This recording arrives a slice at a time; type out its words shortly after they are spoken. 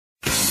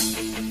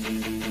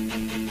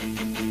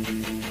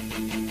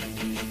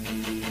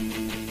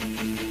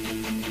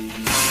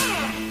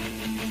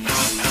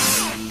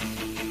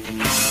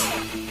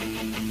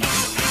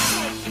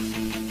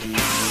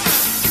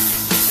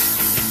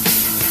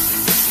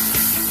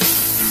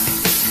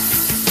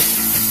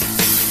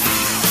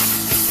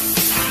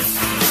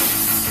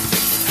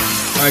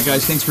All right,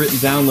 guys, thanks for hitting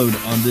download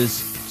on this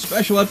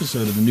special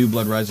episode of the New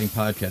Blood Rising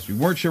podcast. We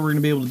weren't sure we were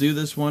going to be able to do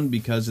this one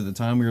because at the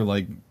time we were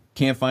like,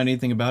 can't find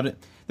anything about it.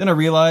 Then I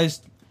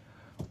realized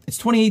it's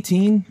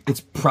 2018. It's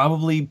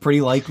probably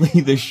pretty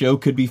likely this show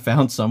could be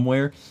found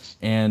somewhere,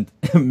 and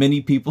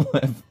many people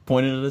have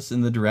pointed us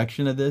in the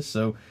direction of this.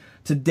 So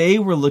today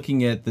we're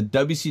looking at the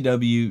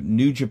WCW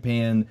New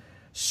Japan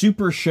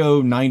Super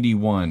Show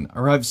 91,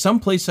 or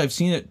someplace I've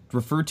seen it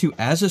referred to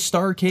as a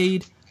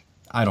Starrcade.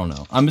 I don't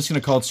know. I'm just going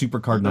to call it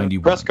Supercard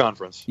 91. Press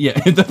conference. Yeah,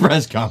 the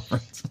press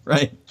conference,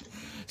 right?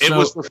 It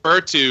was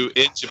referred to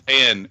in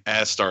Japan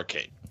as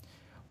Starrcade.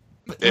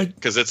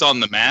 Because it's on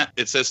the mat.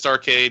 It says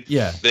Starrcade.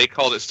 Yeah. They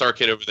called it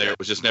Starrcade over there. It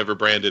was just never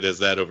branded as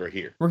that over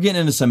here. We're getting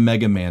into some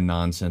Mega Man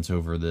nonsense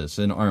over this,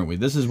 and aren't we?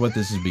 This is what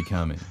this is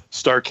becoming.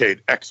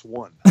 Starrcade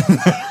X1.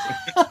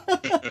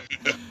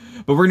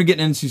 But we're going to get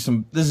into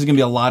some... This is going to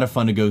be a lot of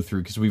fun to go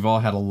through because we've all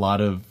had a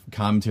lot of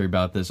commentary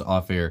about this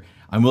off air.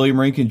 I'm William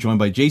Rankin, joined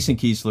by Jason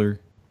Kiesler.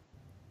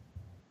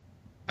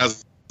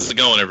 How's it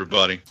going,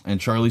 everybody? And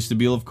Charlie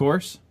Stabile, of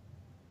course.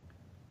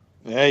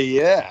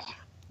 Yeah.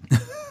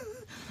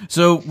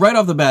 So, right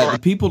off the bat, the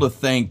people to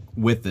thank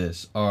with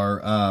this are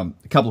a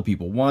couple of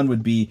people. One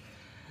would be,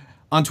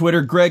 on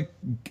Twitter, Greg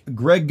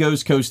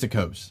Goes Coast to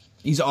Coast.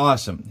 He's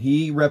awesome.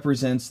 He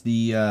represents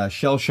the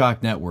Shell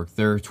Shock Network.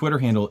 Their Twitter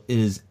handle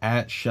is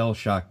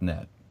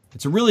 @ShellShockNet.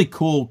 It's a really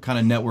cool kind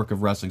of network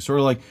of wrestling. Sort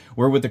of like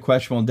we're with the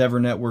Questionable Endeavor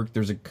Network.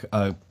 There's a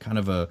kind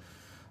of a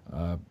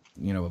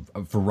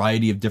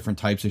variety of different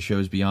types of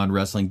shows beyond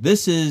wrestling.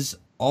 This is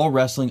all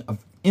wrestling, an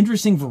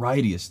interesting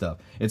variety of stuff.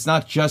 It's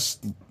not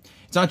just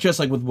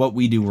like with what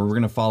we do, where we're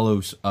going to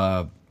follow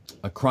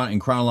in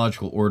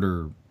chronological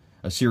order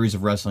a series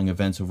of wrestling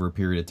events over a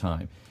period of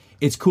time.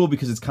 It's cool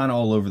because it's kind of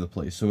all over the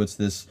place. So it's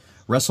this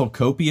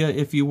WrestleCopia,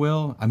 if you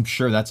will. I'm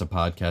sure that's a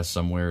podcast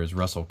somewhere, is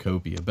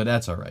WrestleCopia, but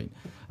that's all right.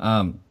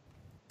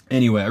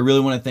 Anyway, I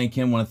really want to thank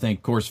him. I want to thank,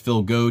 of course,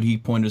 Phil Goad. He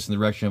pointed us in the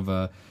direction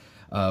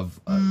of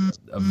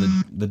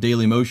the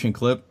Daily Motion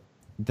clip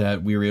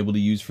that we were able to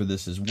use for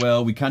this as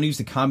well. We kind of used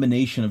a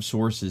combination of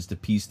sources to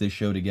piece this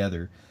show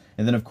together.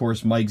 And then, of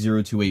course,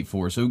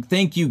 Mike0284. So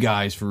thank you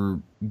guys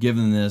for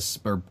giving us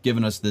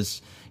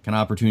this kind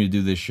of opportunity to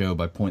do this show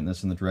by pointing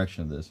us in the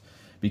direction of this.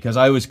 Because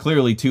I was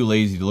clearly too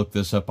lazy to look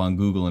this up on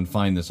Google and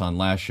find this on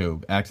last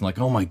show, acting like,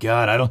 oh my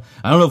God, I don't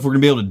know if we're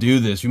gonna be able to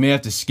do this. We may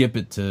have to skip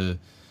it to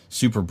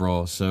Super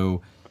Brawl.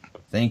 So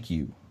thank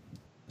you.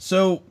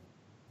 So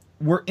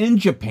we're in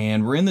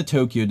Japan, we're in the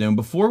Tokyo Dome.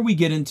 Before we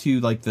get into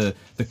like the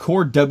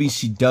core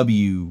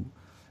WCW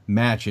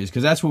matches,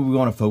 because that's what we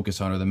want to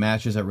focus on, are the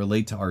matches that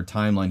relate to our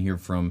timeline here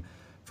from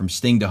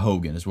Sting to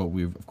Hogan, is what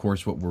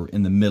we're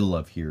in the middle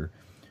of here.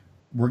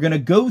 We're going to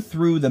go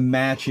through the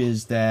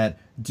matches that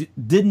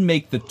didn't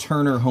make the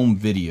Turner home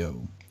video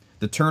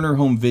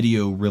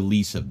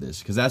release of this,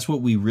 because that's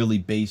what we really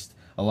based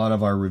a lot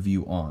of our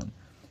review on.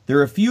 There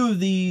are a few of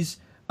these,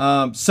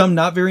 some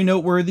not very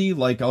noteworthy,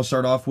 like I'll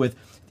start off with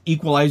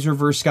Equalizer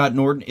versus Scott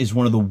Norton is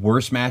one of the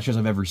worst matches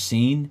I've ever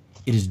seen.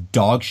 It is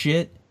dog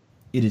shit.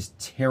 It is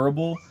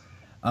terrible.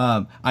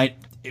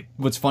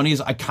 What's funny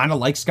is I kind of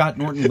like Scott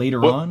Norton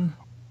later on.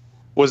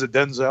 Was it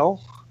Denzel?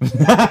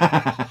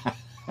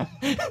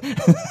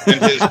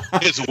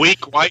 And his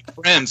weak white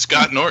friend,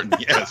 Scott Norton,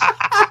 yes.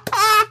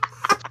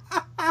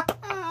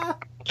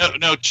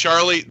 No,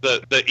 Charlie,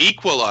 the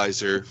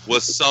Equalizer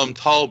was some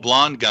tall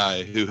blonde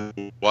guy who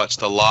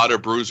watched a lot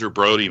of Bruiser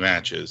Brody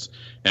matches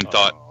and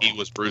thought he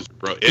was Bruiser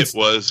Brody. It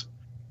was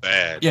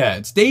bad. Yeah,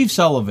 it's Dave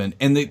Sullivan.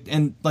 And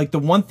the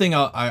one thing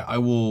I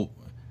will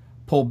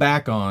pull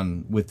back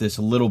on with this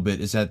a little bit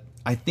is that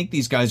I think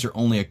these guys are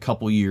only a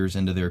couple years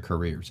into their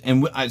careers.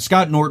 And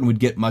Scott Norton would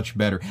get much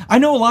better. I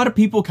know a lot of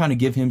people kind of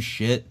give him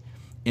shit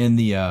in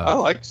the... I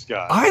like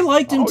Scott. I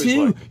liked him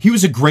too. He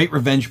was a great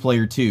revenge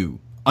player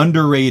too.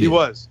 Underrated. He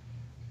was.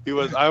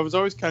 I was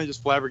always kind of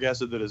just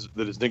flabbergasted that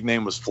his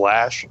nickname was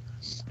Flash.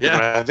 Yeah.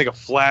 When I think of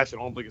Flash, I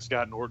don't think of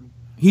Scott Norton.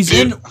 He's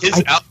Dude, in...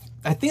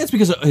 I think that's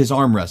because of his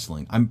arm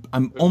wrestling.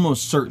 I'm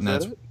almost certain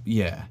that's... It?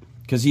 Yeah.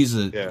 Because he's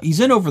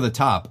in Over the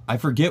Top. I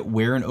forget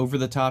where in Over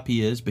the Top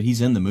he is, but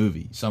he's in the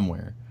movie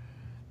somewhere.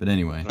 But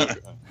anyway.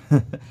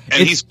 And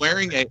he's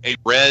wearing a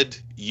red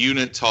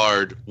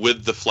unitard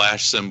with the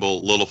Flash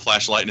symbol, little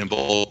Flash lightning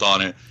bolt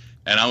on it.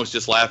 And I was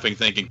just laughing,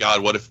 thinking,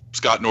 God, what if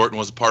Scott Norton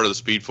was a part of the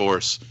Speed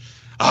Force?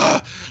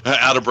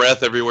 Out of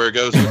breath everywhere it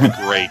goes. It would be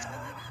great.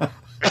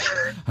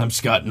 I'm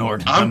Scott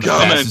Norton. I'm the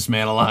coming. fastest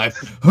man alive.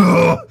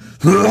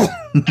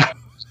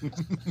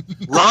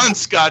 Run,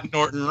 Scott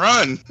Norton,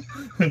 run.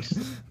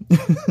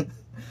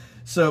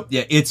 So,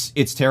 yeah,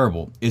 it's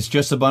terrible. It's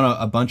just a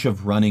bunch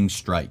of running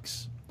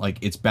strikes. Like,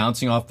 it's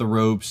bouncing off the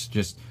ropes,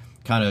 just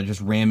kind of just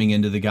ramming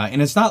into the guy.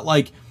 And it's not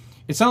like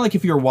it's not like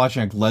if you were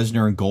watching like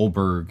Lesnar and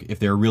Goldberg, if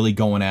they were really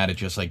going at it,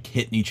 just like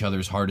hitting each other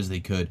as hard as they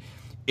could.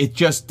 It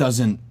just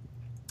doesn't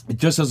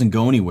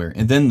go anywhere.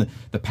 And then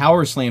the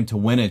power slam to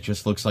win it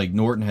just looks like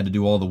Norton had to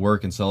do all the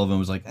work, and Sullivan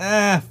was like,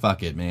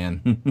 fuck it,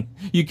 man.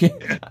 You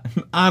can.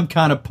 I'm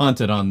kind of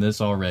punted on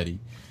this already.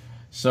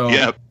 So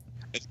yeah,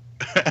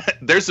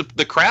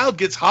 the crowd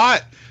gets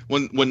hot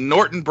when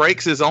Norton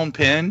breaks his own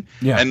pin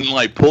and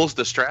like pulls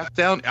the strap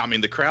down. I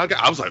mean, the crowd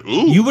I was like,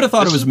 ooh. You would have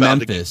thought it was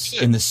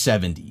Memphis in the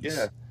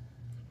 70s.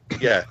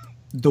 Yeah.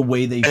 The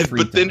way they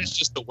treat but then it's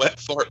just the wet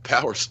fart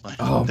power slam.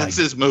 Oh, that's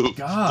his move.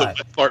 God. The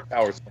wet fart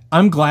power slam.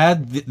 I'm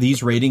glad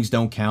these ratings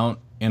don't count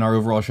in our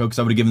overall show, because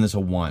I would have given this a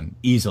 1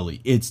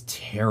 easily. It's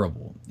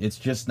terrible. It's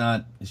just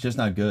not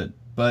good.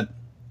 But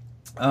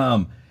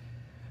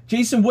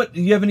Jason, what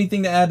do you have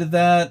anything to add to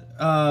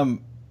that?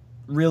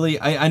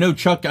 Really, I know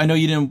Chuck, I know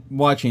you didn't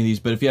watch any of these,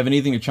 but if you have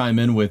anything to chime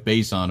in with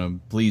based on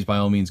them, please by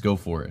all means go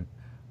for it.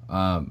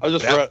 I'll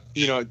just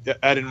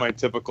add in my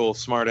typical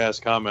smart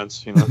ass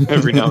comments,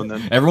 every now and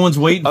then. Everyone's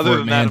waiting for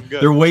it, man.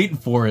 They're waiting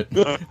for it.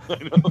 I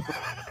know.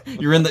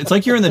 It's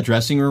like you're in the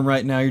dressing room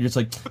right now. You're just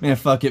like, man,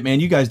 fuck it, man.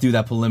 You guys do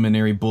that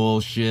preliminary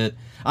bullshit.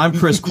 I'm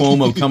Chris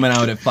Cuomo coming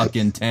out at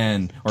fucking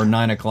 10 or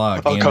 9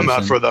 o'clock. I'll come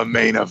out for the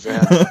main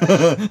event.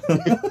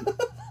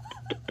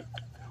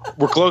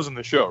 We're closing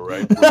the show,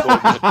 right?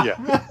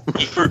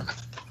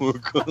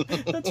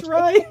 That's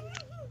right.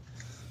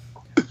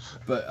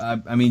 But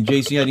I mean,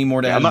 Jason, you got any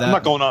more to add to that? I'm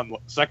not going on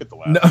second to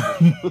last. No.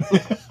 I'm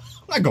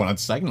not going on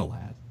second to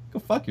last. Go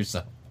fuck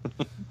yourself.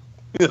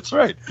 That's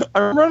right.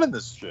 I'm running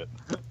this shit.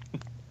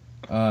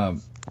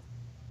 Jace,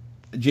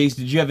 did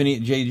you have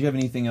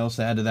anything else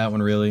to add to that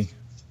one? Really?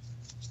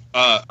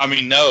 I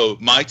mean, no.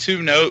 My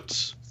 2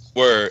 notes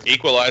were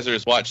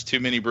Equalizers watched too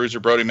many Bruiser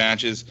Brody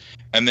matches,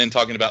 and then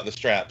talking about the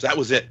straps. That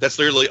was it. That's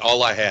literally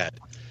all I had,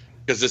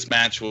 because this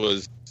match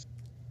was.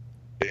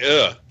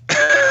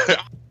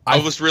 I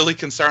was really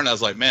concerned. I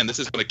was like, man, this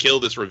is going to kill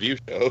this review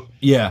show.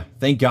 Yeah,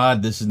 thank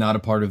God this is not a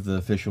part of the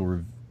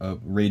official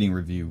rating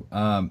review.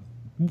 The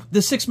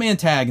 6-man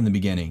tag in the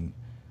beginning.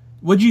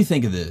 What did you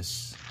think of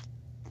this?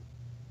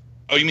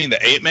 Oh, you mean the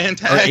 8-man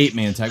tag? Or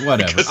 8-man tag,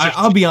 whatever.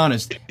 I'll be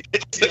honest.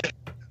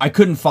 I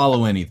couldn't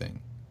follow anything.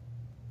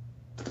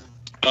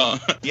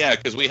 Yeah,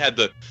 because we had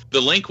the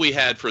link we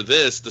had for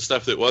this, the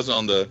stuff that was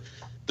on the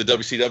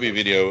WCW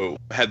video,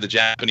 had the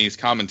Japanese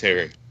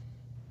commentary.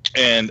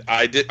 And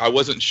I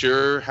wasn't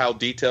sure how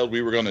detailed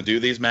we were going to do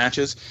these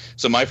matches.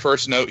 So my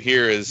first note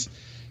here is,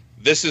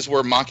 this is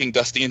where mocking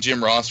Dusty and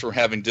Jim Ross for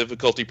having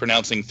difficulty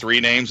pronouncing 3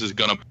 names is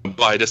going to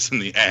bite us in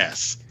the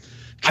ass.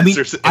 I mean,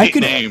 there's 8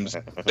 names.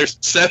 There's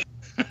 7.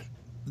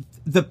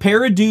 The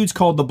pair of dudes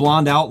called the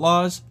Blonde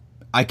Outlaws,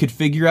 I could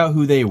figure out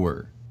who they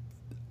were.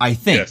 I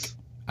think. Yes.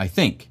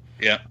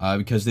 Yeah.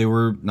 Because they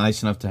were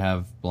nice enough to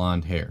have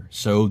blonde hair.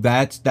 So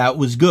that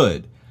was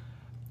good.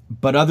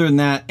 But other than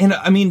that, and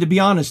I mean, to be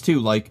honest too,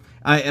 like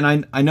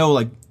I know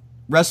like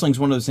wrestling's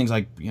one of those things,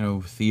 like,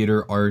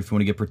 theater, art, if you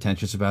want to get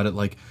pretentious about it,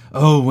 like,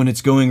 oh, when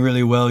it's going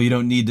really well, you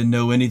don't need to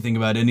know anything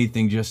about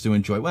anything just to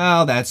enjoy.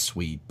 Well, that's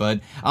sweet,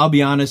 but I'll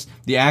be honest,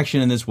 the action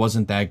in this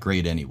wasn't that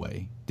great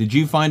anyway. Did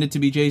you find it to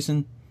be,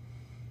 Jason?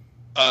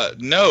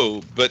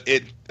 No, but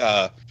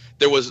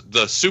there was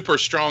the super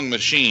strong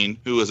Machine,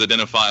 who was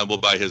identifiable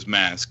by his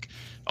mask.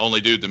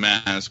 Only dude the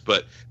mask,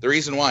 but the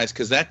reason why is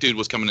because that dude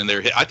was coming in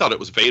there. I thought it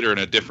was Vader in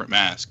a different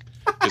mask,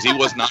 because he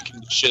was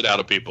knocking the shit out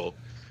of people.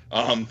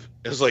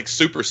 It was like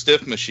super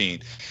stiff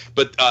Machine.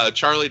 But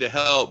Charlie to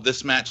Hell,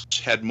 this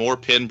match had more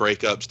pin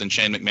breakups than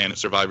Shane McMahon at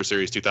Survivor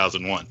Series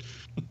 2001.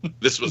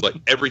 This was like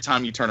every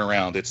time you turn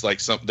around, it's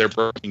like they're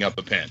breaking up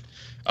a pin.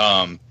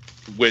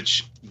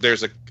 Which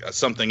there's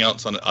something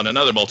else on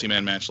another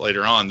multi-man match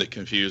later on that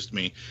confused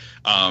me.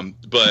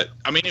 But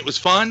I mean, it was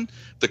fun.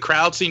 The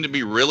crowd seemed to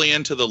be really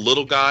into the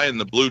little guy in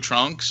the blue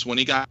trunks when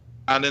he got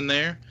in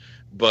there.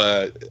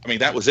 But I mean,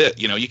 that was it.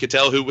 You could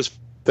tell who was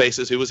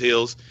faces, who was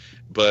heels.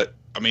 But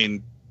I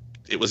mean,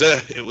 it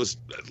was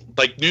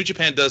like New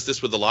Japan does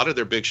this with a lot of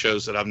their big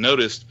shows that I've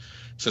noticed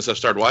since I've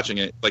started watching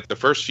it. Like the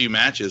first few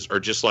matches are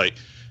just like,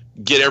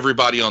 get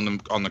everybody on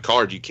the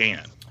card you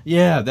can.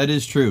 Yeah, that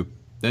is true.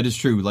 That is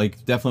true.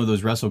 Like, definitely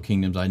those Wrestle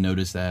Kingdoms, I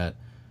noticed that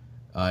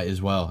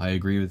as well. I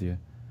agree with you.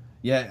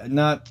 Yeah,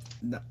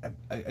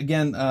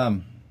 again, I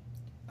don't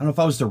know if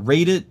I was to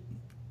rate it,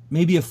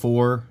 maybe a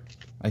 4,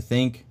 I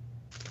think.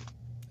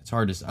 It's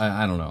hard to,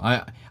 I don't know.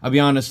 I'll be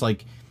honest,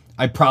 like,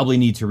 I probably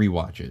need to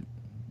rewatch it.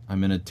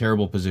 I'm in a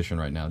terrible position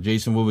right now.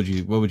 Jason, what would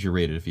you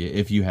rate it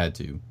if you had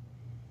to?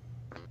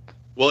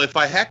 Well, if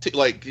I had to,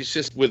 like, it's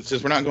just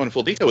since we're not going into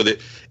full detail with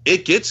it,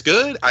 it gets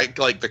good.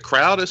 The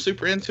crowd is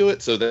super into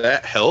it, so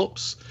that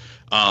helps.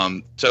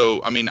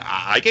 So I mean,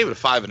 I gave it a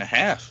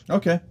 5.5.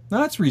 Okay, no,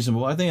 that's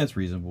reasonable. I think that's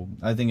reasonable.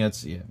 I think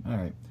that's all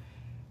right.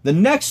 The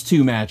next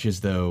 2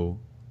 matches though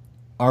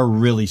are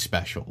really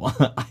special.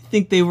 I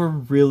think they were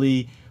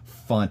really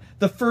fun.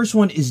 The first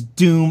one is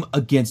Doom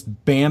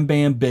against Bam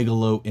Bam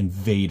Bigelow and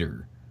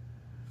Vader.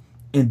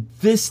 And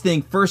this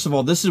thing, first of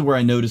all, this is where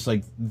I noticed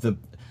like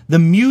the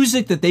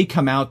music that they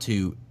come out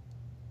to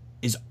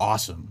is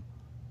awesome.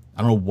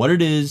 I don't know what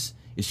it is.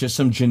 It's just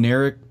some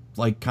generic,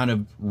 like, kind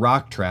of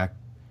rock track,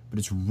 but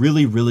it's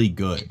really, really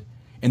good.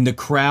 And the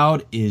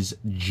crowd is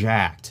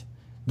jacked.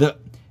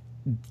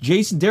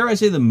 Jason, dare I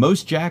say the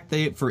most jacked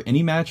for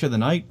any match of the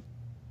night?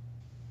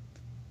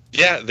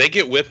 Yeah, they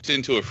get whipped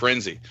into a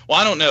frenzy. Well,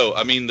 I don't know.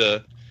 I mean,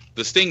 the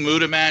Sting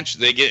Muta match,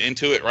 they get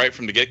into it right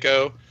from the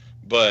get-go,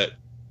 but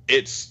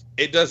it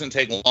doesn't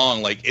take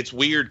long. Like, it's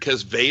weird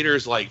because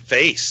Vader's, like,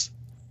 face.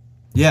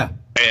 Yeah.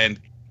 And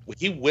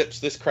he whips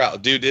this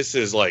crowd. Dude, this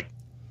is, like,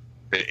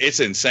 it's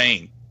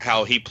insane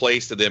how he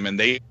plays to them, and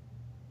they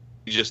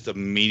just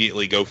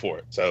immediately go for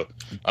it. So,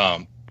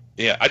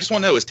 yeah, I just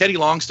want to know, is Teddy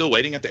Long still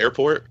waiting at the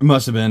airport? It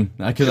must have been.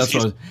 Because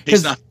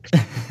he's not.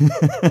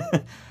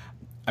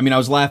 I mean, I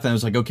was laughing. I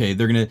was like, okay, I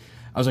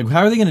was like, how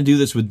are they going to do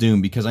this with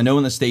Doom? Because I know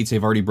in the States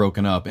they've already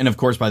broken up. And, of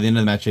course, by the end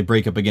of the match, they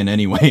break up again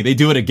anyway. They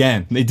do it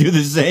again. They do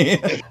the same.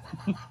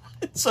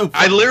 It's so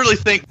funny. I literally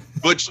think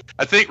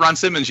Ron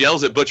Simmons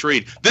yells at Butch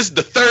Reed, this is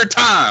the third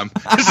time.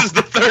 This is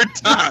the third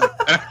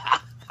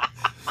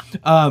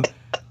time.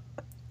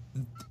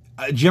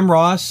 Jim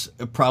Ross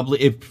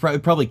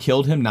probably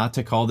killed him not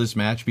to call this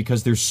match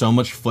because there's so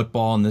much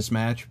football in this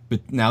match.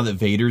 But now that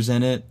Vader's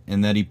in it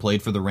and that he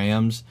played for the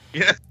Rams,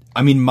 yeah.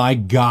 I mean, my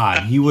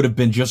God, he would have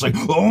been just like,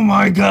 oh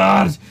my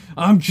God,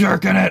 I'm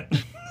jerking it.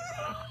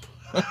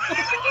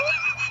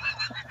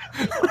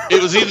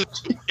 It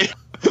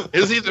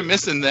was either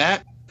missing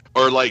that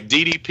or like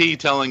DDP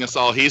telling us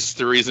all he's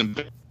the reason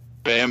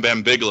Bam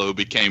Bam Bigelow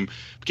became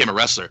a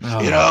wrestler.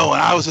 Oh, you know, when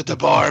I was at the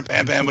bar and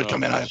Bam Bam would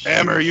come in,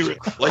 Hammer, you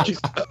like you.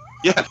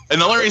 Yeah, and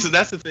the only reason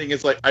that's the thing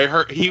is like I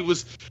heard he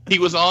was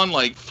on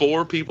like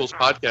 4 people's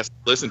podcasts to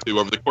listen to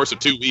over the course of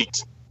 2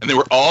 weeks, and they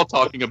were all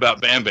talking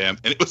about Bam Bam,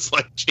 and it was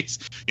like,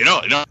 jeez, you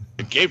know, I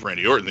gave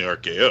Randy Orton the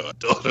RKO. I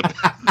told him.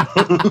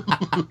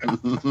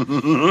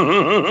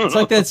 It's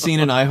like that scene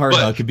in I Heart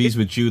Huckabees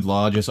with Jude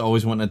Law, just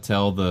always wanting to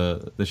tell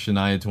the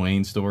Shania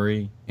Twain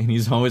story, and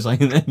he's always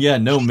like, yeah,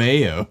 no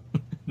mayo,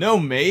 no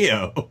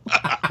mayo.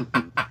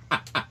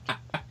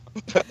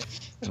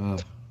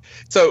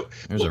 So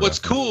what's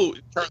cool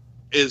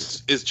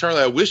is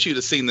Charlie, I wish you'd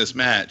have seen this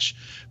match,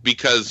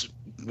 because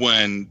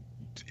when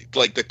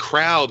like the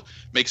crowd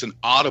makes an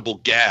audible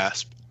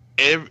gasp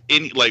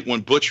like when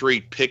Butch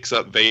Reed picks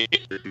up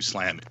Vader to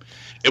slam him.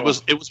 It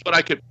was what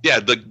I could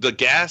the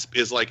gasp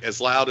is like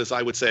as loud as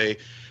I would say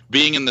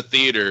being in the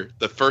theater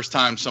the first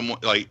time someone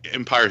like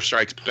Empire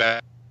Strikes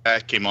Back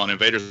came on and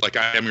Vader's like,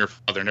 I am your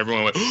father, and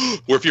everyone went,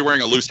 or if you're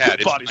wearing a loose hat,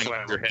 it's body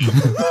slam your head.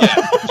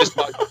 Yeah, just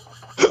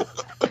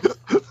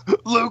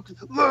Luke,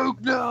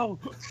 no.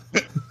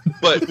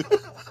 But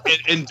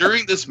and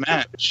during this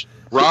match,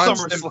 Ron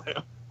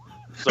SummerSlam.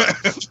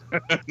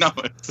 No,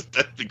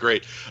 that'd be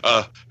great.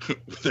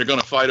 They're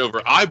gonna fight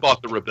over. I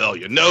bought the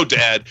Rebellion. No,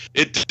 Dad,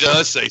 it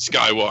does say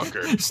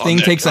Skywalker. Sting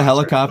takes a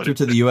helicopter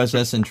to the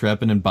USS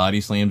Intrepid and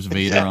body slams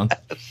Vader on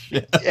the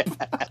ship.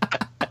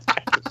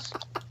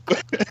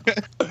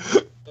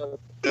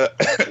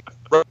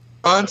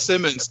 Ron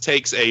Simmons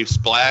takes a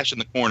splash in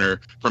the corner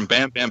from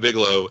Bam Bam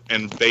Bigelow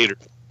and Vader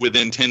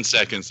within 10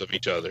 seconds of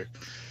each other.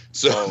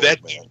 So that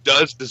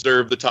does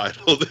deserve the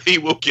title that he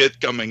will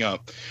get coming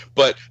up.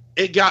 But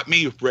it got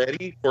me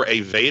ready for a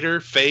Vader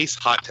face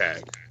hot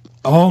tag.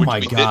 Oh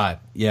my God.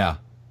 Yeah.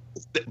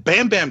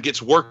 Bam Bam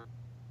gets worked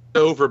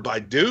over by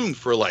Doom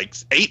for like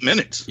 8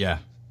 minutes. Yeah.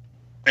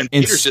 And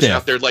Vader's just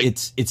out there like...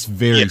 It's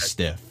very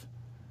stiff.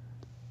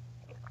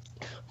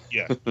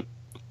 Yeah.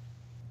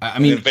 I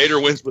mean... Vader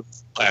wins with a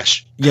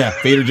splash. Yeah,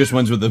 Vader just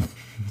wins with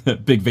a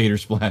big Vader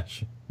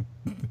splash.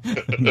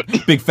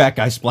 Big fat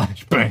guy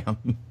splash. Bam.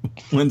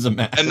 Wins a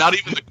match. And not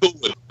even the cool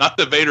one. Not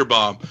the Vader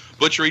bomb.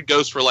 Butch Reed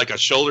goes for like a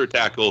shoulder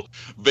tackle.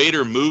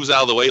 Vader moves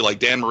out of the way like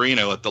Dan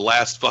Marino at the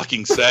last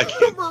fucking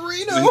second.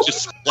 Marino! And then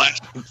just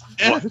splashed.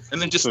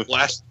 And then just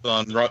splashed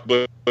on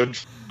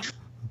Butch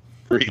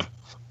Reed.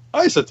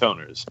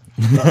 Isotoners.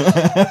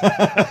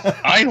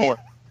 Einhorn.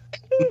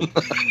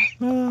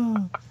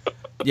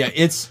 Yeah,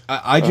 it's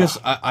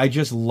I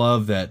just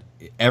love that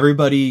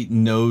everybody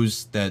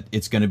knows that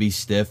it's going to be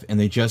stiff, and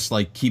they just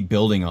like keep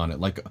building on it.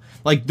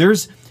 Like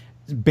there's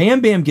Bam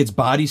Bam gets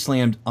body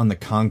slammed on the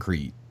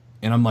concrete,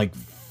 and I'm like,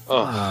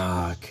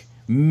 fuck,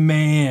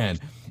 man,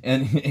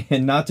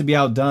 and not to be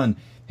outdone,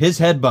 his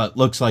headbutt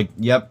looks like,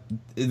 yep,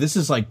 this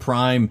is like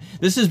prime.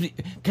 This is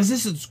because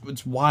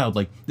it's wild.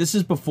 Like this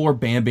is before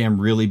Bam Bam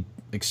really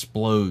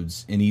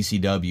explodes in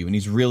ECW, and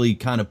he's really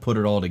kind of put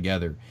it all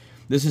together.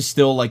 This is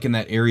still like in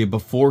that area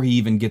before he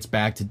even gets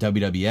back to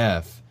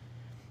WWF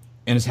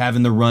and is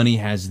having the run he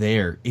has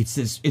there.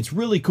 It's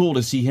really cool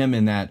to see him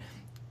in that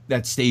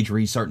stage where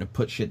he's starting to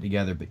put shit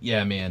together. But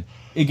yeah, man,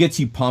 it gets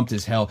you pumped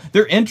as hell.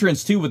 Their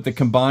entrance too with the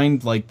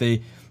combined like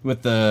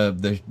with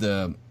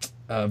the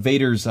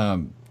Vader's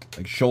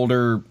like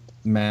shoulder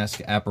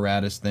mask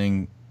apparatus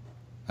thing.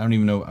 I don't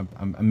even know.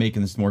 I'm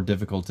making this more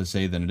difficult to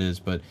say than it is,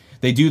 but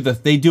they do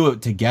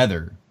it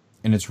together,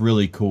 and it's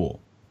really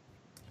cool.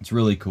 It's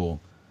really cool.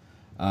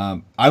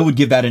 I would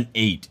give that an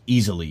 8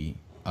 easily.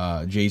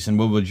 Jason,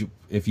 what would you,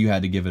 if you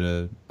had to give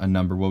it a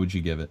number, what would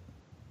you give it?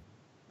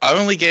 I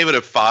only gave it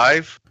a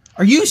 5,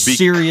 Are you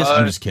serious?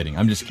 I'm just kidding.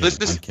 I'm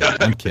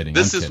kidding.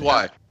 This is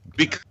why.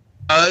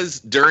 Because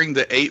during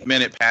the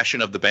 8-minute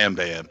Passion of the Bam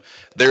Bam,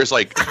 there's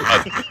like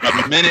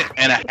a minute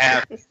and a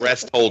half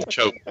rest hold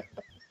choke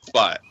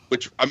spot.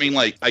 Which, I mean,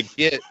 like, I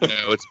get,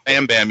 it's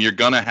Bam Bam. You're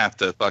going to have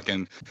to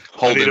fucking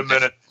hold it.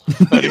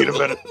 I need a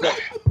minute.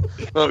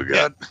 Oh,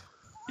 God.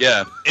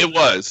 Yeah, it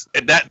was.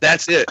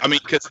 That's it. I mean,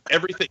 because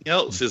everything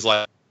else is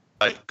like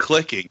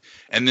clicking.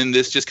 And then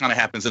this just kind of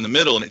happens in the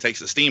middle and it takes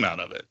the steam out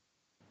of it.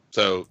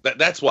 So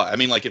that's why. I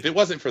mean, like, if it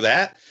wasn't for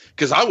that,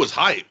 because I was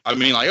hyped. I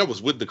mean, like, I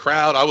was with the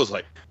crowd. I was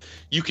like,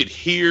 you could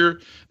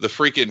hear the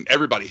freaking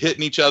everybody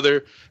hitting each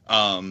other.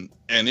 And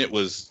it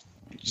was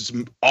just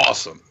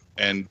awesome.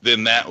 And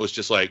then that was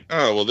just like,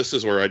 oh, well, this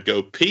is where I'd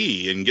go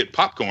pee and get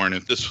popcorn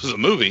if this was a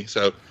movie.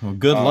 So, well,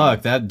 good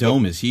luck. That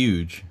dome is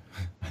huge.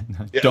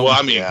 Yeah, well,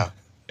 I mean,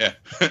 yeah.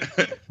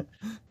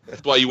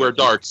 That's why you wear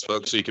darks,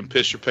 folks, so you can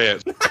piss your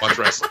pants and watch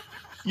wrestling.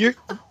 You're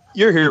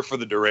here for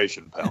the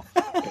duration, pal.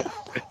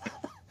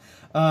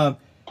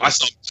 I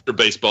saw Mr.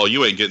 Baseball.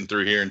 You ain't getting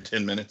through here in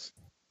 10 minutes.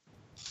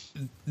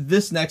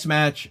 This next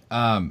match,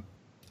 I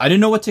didn't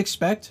know what to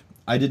expect.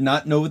 I did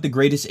not know what the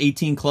Greatest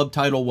 18 Club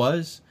title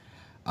was.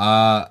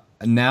 Now,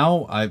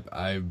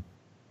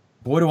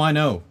 boy, do I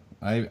know.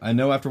 I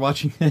know after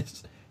watching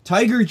this.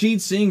 Tiger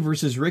Jeet Singh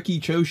versus Ricky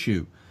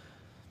Choshu.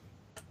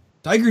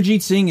 Tiger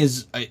Jeet Singh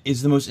is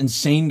the most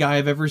insane guy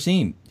I've ever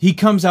seen. He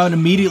comes out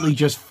immediately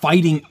just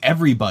fighting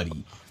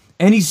everybody.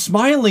 And he's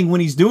smiling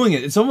when he's doing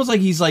it. It's almost like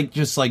he's like,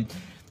 just like,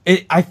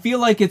 I feel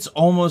like it's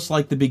almost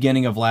like the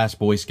beginning of Last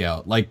Boy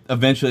Scout. Like,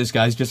 eventually this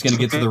guy's just going to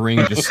get to the ring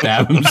and just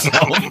stab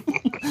himself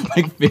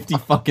like 50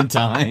 fucking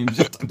times.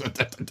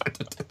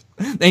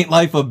 Ain't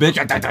life a bitch.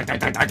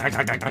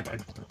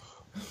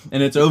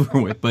 And it's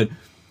over with. But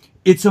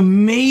it's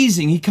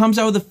amazing. He comes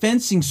out with a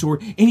fencing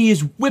sword and he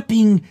is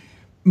whipping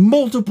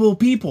multiple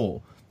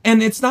people.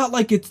 And it's not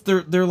like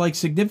they're like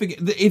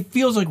significant. It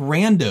feels like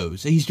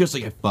randos. He's just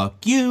like,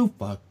 fuck you,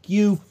 fuck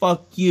you,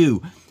 fuck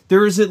you.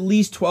 There is at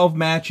least 12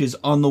 matches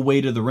on the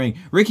way to the ring.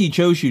 Ricky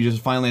Choshu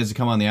just finally has to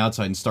come on the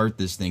outside and start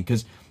this thing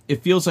because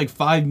it feels like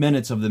 5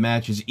 minutes of the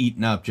match is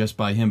eaten up just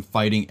by him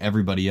fighting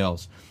everybody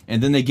else.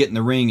 And then they get in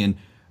the ring and,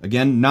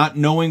 again, not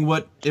knowing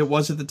what it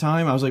was at the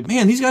time, I was like,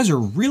 man, these guys are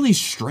really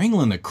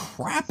strangling the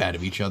crap out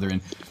of each other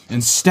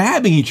and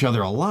stabbing each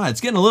other a lot.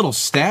 It's getting a little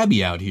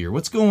stabby out here.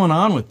 What's going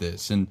on with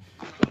this? And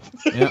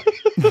yeah.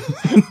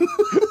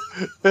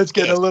 It's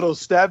getting a little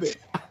stabby.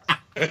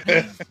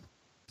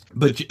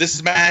 But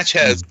this match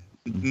has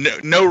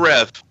no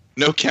ref,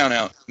 no count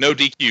out, no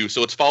DQ,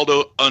 so it's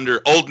followed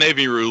under Old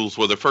Navy rules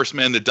where the first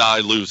man to die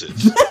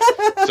loses.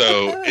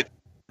 So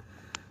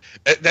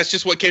that's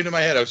just what came to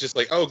my head. I was just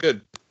like, oh,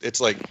 good.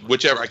 It's like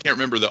whichever. I can't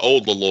remember the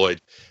old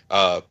Lloyd.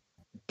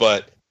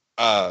 But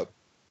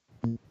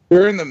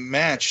during the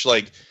match,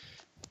 like,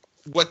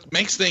 what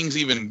makes things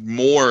even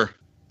more,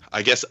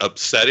 I guess,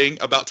 upsetting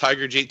about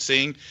Tiger Jeet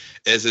Singh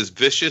is as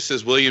vicious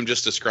as William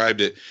just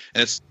described it.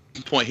 And at some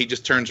point, he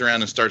just turns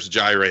around and starts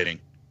gyrating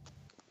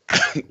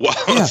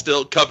while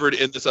still covered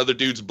in this other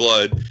dude's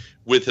blood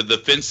with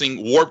the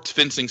warped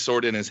fencing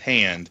sword in his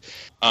hand.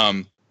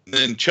 Then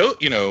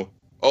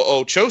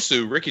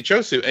Chosu, Ricky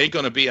Chosu, ain't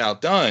going to be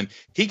outdone.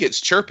 He gets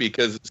chirpy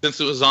because since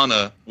it was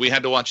we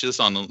had to watch this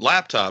on the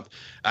laptop,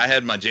 I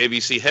had my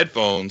JVC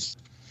headphones,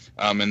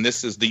 and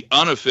this is the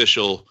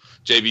unofficial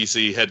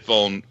JVC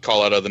headphone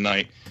call out of the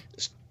night.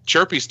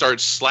 Chirpy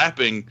starts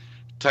slapping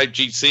Tiger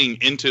Jeet Singh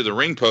into the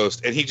ring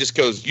post, and he just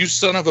goes, "You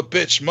son of a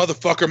bitch,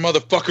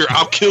 motherfucker,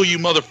 I'll kill you,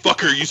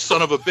 motherfucker, you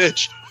son of a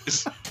bitch."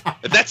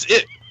 And that's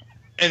it.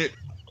 And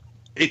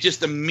it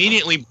just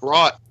immediately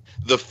brought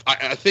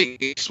I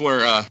think it's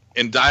where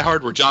in Die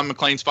Hard where John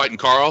McClane's fighting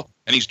Carl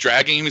and he's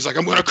dragging him. He's like,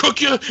 "I'm gonna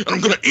cook you and I'm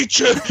gonna eat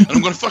you and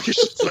I'm gonna fuck you."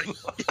 Like,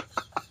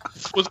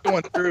 what's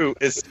going through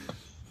is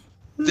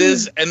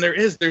this, and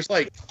there's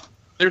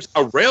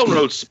a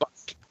railroad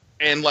spike,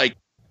 and like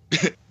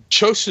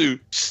Chosu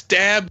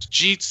stabs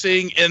Jeet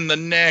Singh in the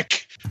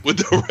neck with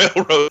the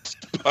railroad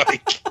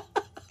spike.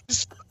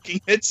 Just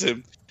fucking hits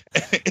him.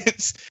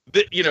 It's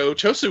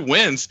Chosu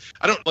wins.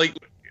 I don't like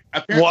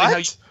apparently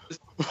what?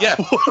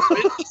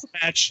 This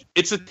match,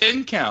 it's a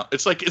 10 count.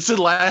 It's like it's a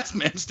last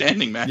man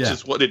standing match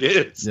is what it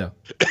is. Yeah.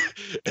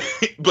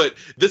 But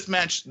this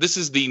match, this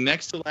is the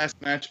next to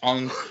last match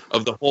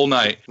of the whole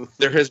night.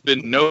 There has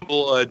been no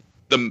blood.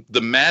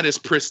 The mat is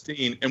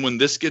pristine, and when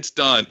this gets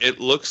done, it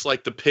looks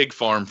like the pig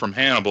farm from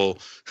Hannibal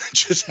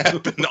just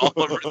happened all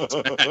over this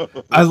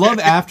mat. I love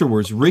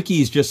afterwards,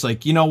 Ricky's just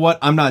like, you know what?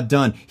 I'm not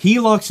done. He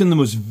locks in the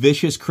most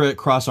vicious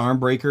cross arm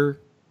breaker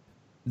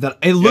that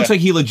it looks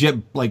like he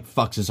legit like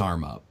fucks his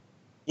arm up.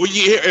 Well,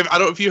 I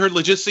don't know if you heard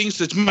legit sing,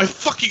 says, my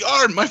fucking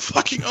arm.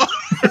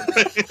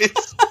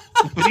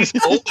 and he's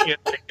holding it,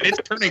 and it's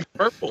turning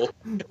purple.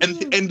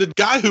 And the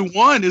guy who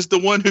won is the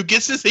one who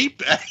gets his heat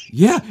back.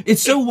 Yeah,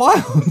 it's so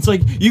wild. It's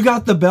like, you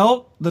got the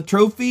belt, the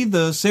trophy,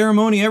 the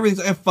ceremony,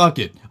 everything. Fuck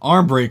it,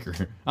 arm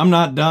breaker. I'm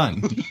not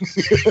done. And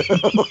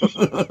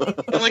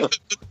like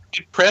the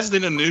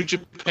president of New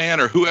Japan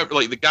or whoever,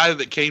 like the guy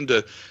that came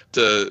to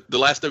the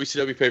last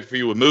WCW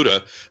pay-per-view with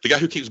Muta, the guy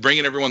who keeps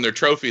bringing everyone their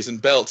trophies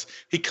and belts,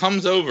 he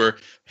comes over,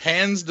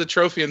 hands the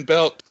trophy and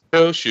belt to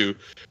Koshu,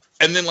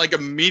 and then like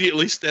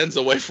immediately stands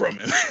away from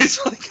him.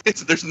 It's like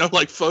there's no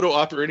like photo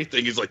op or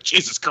anything. He's like,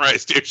 Jesus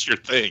Christ, here's your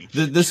thing.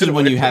 This is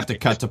when you have to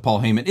cut to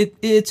Paul Heyman.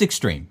 It's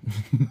extreme,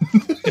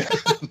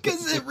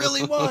 because it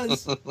really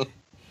was.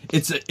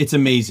 It's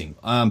amazing.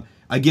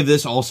 I give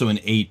this also an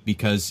 8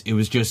 because it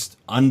was just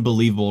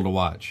unbelievable to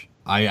watch.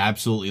 I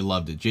absolutely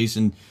loved it.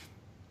 Jason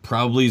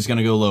probably is going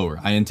to go lower.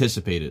 I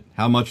anticipate it.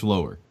 How much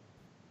lower?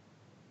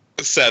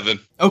 7.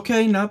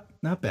 Okay, not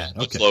bad.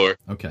 Much Okay, lower.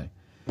 Okay.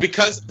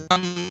 Because how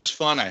much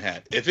fun I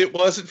had. If it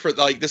wasn't for,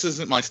 like, this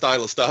isn't my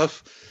style of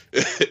stuff.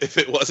 If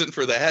it wasn't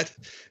for that,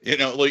 you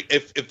know, like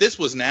if this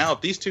was now,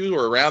 if these two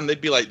were around, they'd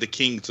be like the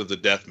kings of the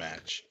death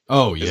match.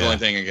 Oh yeah. Is the only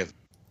thing against.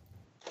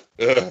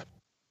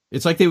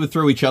 It's like they would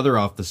throw each other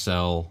off the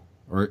cell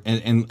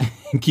and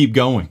keep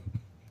going.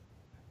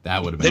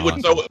 That would have been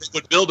awesome. They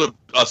would build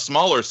a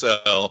smaller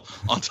cell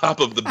on top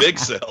of the big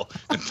cell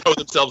and throw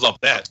themselves off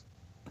that.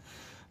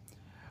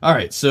 All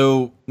right,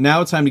 so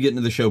now it's time to get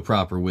into the show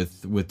proper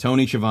with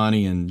Tony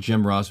Schiavone and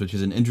Jim Ross, which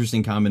is an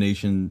interesting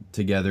combination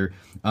together.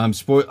 I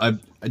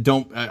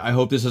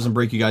hope this doesn't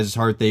break you guys'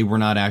 heart. They were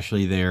not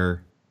actually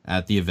there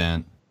at the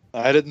event.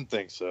 I didn't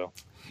think so.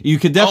 You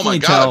could definitely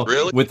tell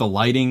really? with the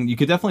lighting. You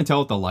could definitely tell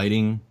with the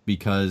lighting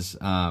because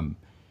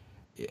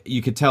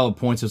you could tell at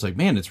points. It's like,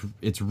 man,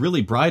 it's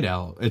really bright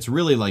out. It's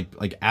really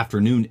like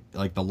afternoon.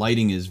 Like the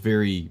lighting is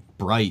very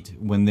bright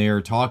when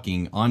they're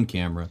talking on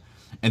camera.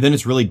 And then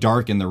it's really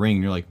dark in the ring,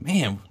 and you're like,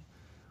 man,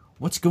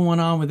 what's going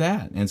on with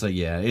that? And it's like,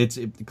 yeah,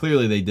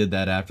 clearly they did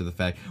that after the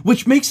fact,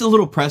 which makes the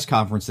little press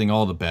conference thing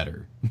all the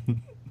better.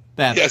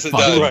 That yes, it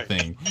fucking does.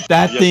 thing.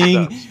 That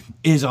thing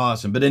is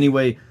awesome. But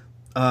anyway,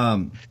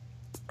 the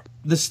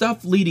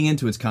stuff leading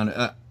into it's kind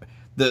of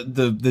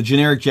the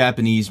generic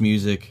Japanese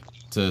music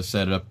to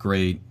set it up,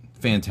 great,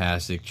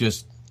 fantastic,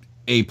 just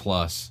A+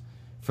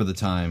 for the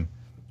time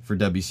for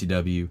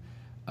WCW.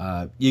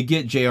 You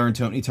get JR and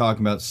Tony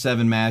talking about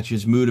 7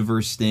 matches, Muta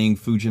versus Sting,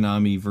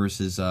 Fujinami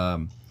versus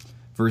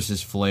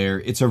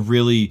Flair. It's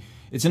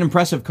an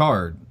impressive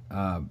card.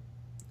 At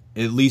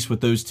least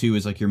with those two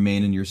as like your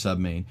main and your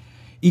sub-main.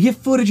 You get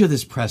footage of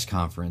this press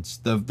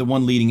conference, the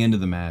one leading into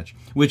the match,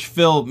 which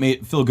Phil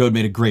Goad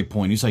made a great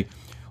point. He's like,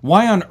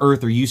 why on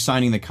earth are you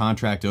signing the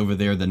contract over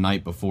there the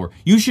night before?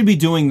 You should be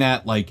doing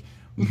that like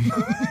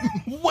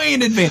way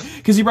in advance,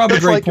 because he brought up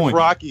a great point.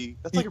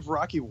 That's like if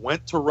Rocky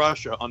went to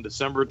Russia on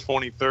December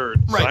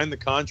 23rd, signed the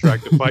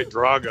contract to fight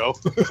Drago,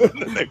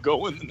 and then they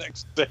go in the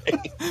next day.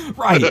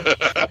 Right.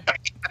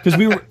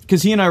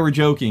 Because he and I were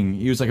joking.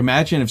 He was like,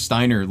 imagine if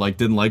Steiner like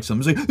didn't like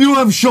something. He's like, you don't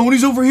have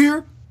Shoney's over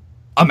here?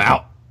 I'm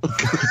out.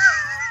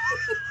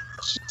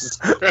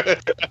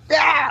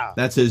 Yeah.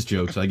 That's his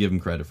joke, so I give him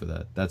credit for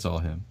that. That's all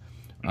him.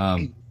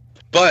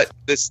 But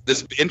this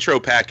intro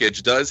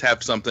package does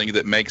have something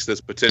that makes this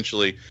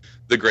potentially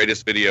the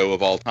greatest video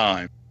of all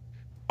time.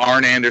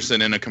 Arn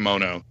Anderson in a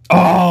kimono.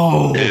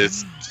 Oh!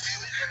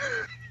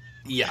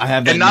 Yeah, I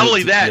have that. And not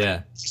only that,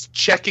 yeah. He's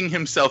checking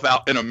himself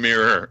out in a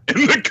mirror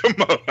in the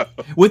kimono.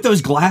 With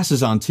those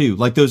glasses on, too.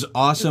 Like those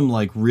awesome,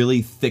 like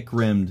really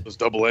thick-rimmed. Those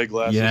double-A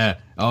glasses. Yeah.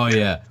 Oh,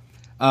 yeah.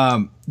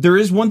 There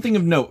is one thing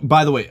of note.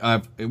 By the way,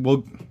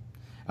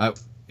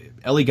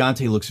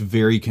 Elegante looks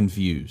very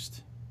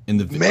confused in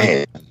the video.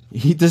 Man.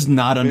 He does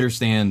not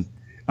understand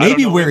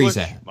maybe where he's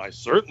at. I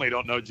certainly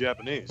don't know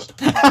Japanese.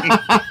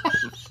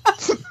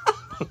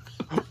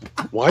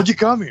 Why'd you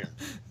come here?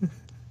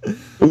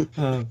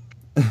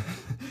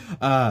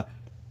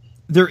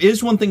 There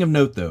is one thing of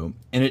note, though,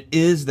 and it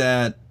is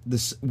that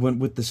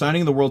with the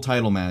signing of the world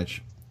title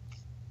match,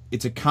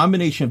 it's a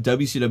combination of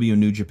WCW and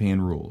New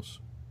Japan rules.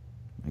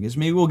 I guess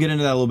maybe we'll get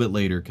into that a little bit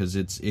later because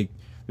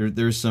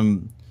there's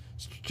some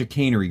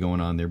chicanery going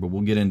on there, but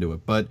we'll get into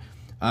it. But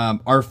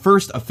our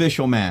first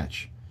official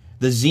match,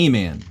 the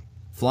Z-Man,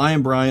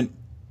 Flying Bryant,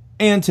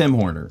 and Tim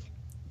Horner,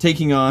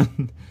 taking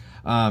on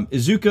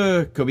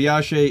Iizuka,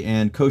 Kobayashi,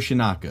 and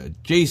Koshinaka.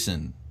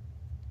 Jason,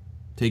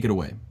 take it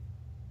away.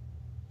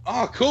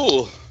 Oh,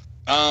 cool.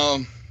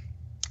 The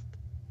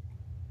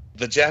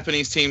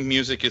Japanese team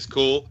music is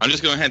cool. I'm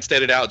just going ahead and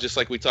state it out, just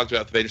like we talked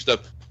about the Vader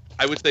stuff.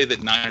 I would say that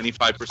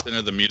 95%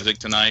 of the music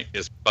tonight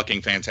is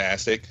fucking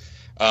fantastic.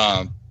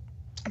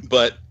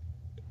 But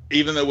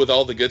even though with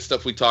all the good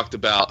stuff we talked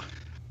about,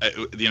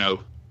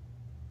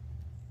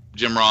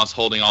 Jim Ross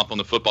holding off on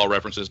the football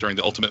references during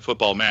the Ultimate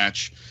Football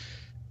match,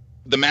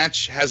 the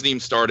match hasn't even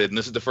started, and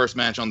this is the first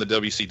match on the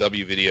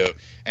WCW video,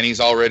 and he's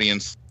already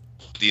in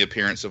the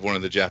appearance of one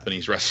of the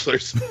Japanese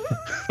wrestlers.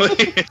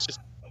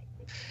 Just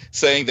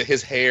saying that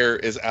his hair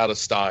is out of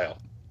style.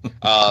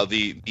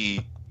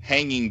 The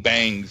hanging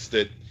bangs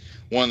that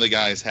one of the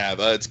guys have.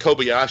 It's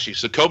Kobayashi.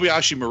 So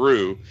Kobayashi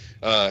Maru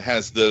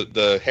has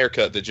the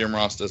haircut that Jim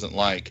Ross doesn't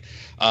like.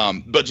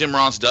 But Jim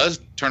Ross does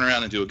turn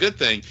around and do a good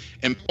thing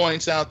and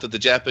points out that the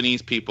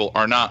Japanese people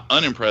are not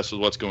unimpressed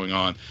with what's going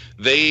on.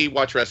 They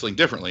watch wrestling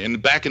differently.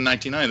 And back in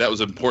 1990, that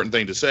was an important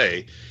thing to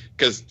say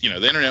because, the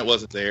internet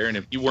wasn't there. And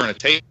if you weren't a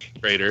tape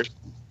trader,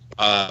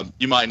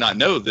 you might not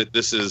know that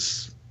this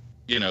is,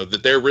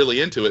 that they're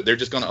really into it. They're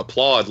just going to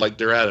applaud like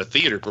they're at a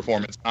theater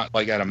performance, not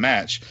like at a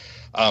match.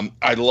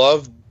 I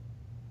love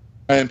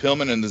Brian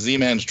Pillman and the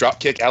Z-Man's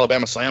dropkick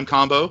Alabama Slam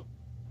combo.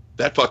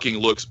 That fucking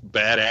looks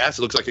badass.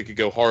 It looks like it could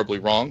go horribly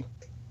wrong.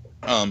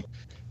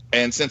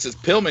 And since it's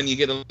Pillman, you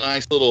get a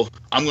nice little,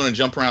 I'm going to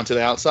jump around to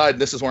the outside.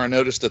 This is where I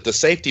noticed that the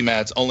safety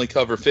mats only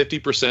cover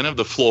 50% of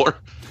the floor.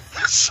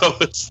 So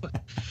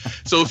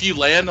if you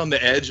land on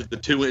the edge of the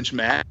 2-inch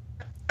mat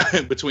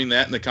between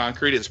that and the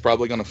concrete, it's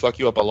probably going to fuck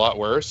you up a lot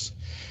worse.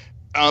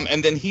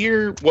 And then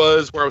here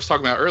was where I was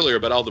talking about earlier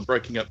about all the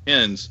breaking up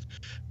pins.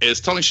 Is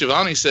Tony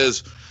Schiavone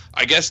says,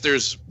 I guess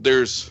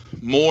there's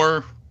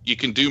more. You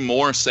can do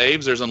more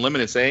saves. There's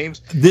unlimited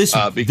saves. This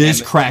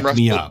cracked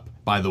me up,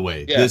 by the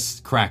way. Yeah. This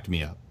cracked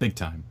me up big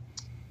time.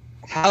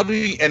 How do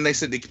you? And they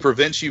said it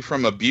prevents you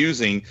from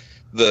abusing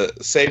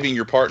saving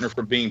your partner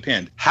from being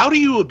pinned. How do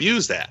you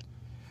abuse that?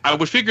 I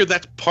would figure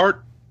that's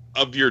part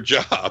of your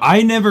job.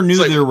 I never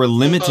knew there were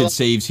limited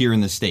saves here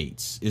in the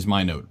States. Is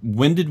my note.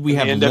 When did we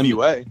have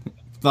NWA?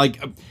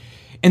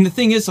 And the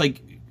thing is,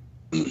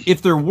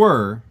 if there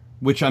were,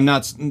 which I'm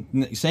not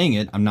saying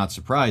it, I'm not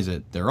surprised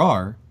that there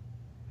are.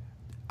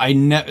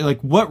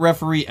 What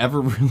referee ever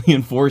really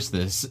enforced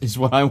this is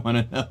what I want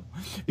to know.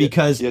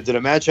 Because did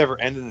a match ever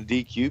end in a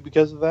DQ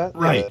because of that?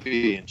 Right. That'd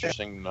be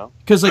interesting to know.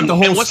 Because the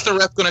whole. And what's the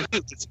ref going to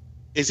do?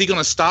 Is he going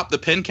to stop the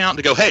pin count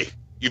to go, hey,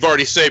 you've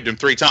already saved him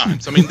 3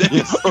 times? I mean,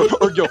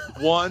 or go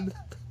 1,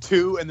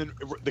 2, and then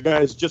the guy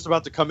is just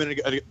about to come in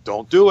and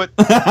don't do it.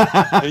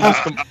 And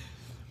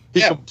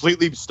he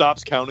completely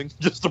stops counting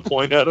just to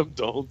point at him.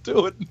 Don't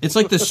do it. It's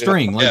like the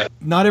string.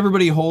 Not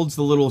everybody holds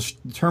the little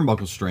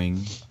turnbuckle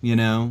string,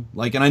 And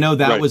I know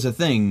that was a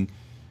thing.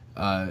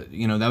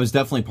 That was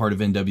definitely part of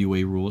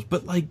NWA rules.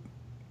 But,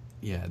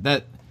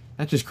 that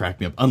just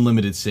cracked me up.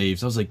 Unlimited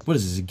saves. I was like, what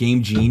is this, a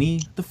Game Genie?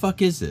 What the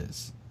fuck is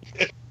this?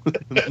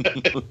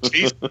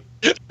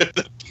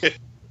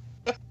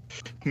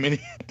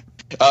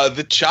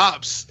 The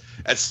chops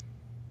at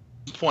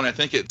point, I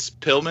think it's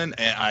Pillman,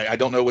 and I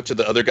don't know which of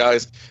the other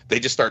guys. They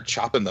just start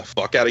chopping the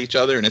fuck out of each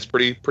other, and it's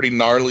pretty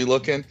gnarly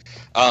looking.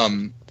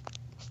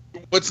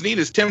 What's neat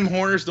is Tim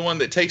Horner's the one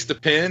that takes the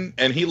pin,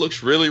 and he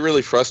looks really,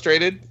 really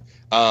frustrated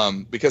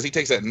because he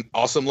takes that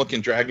awesome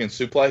looking dragon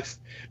suplex.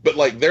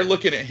 But they're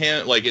looking at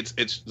him like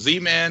it's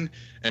Z-Man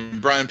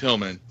and Brian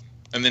Pillman,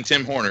 and then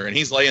Tim Horner, and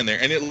he's laying there,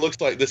 and it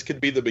looks like this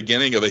could be the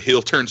beginning of a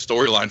heel turn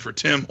storyline for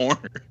Tim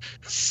Horner.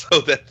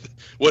 So that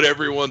what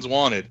everyone's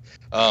wanted.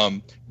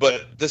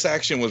 But this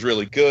action was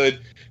really good.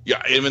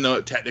 Yeah, even though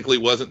it technically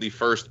wasn't the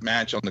first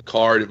match on the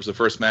card, it was the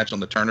first match on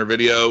the Turner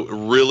video.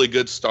 Really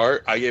good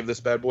start. I gave this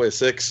bad boy a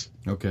 6.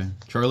 Okay.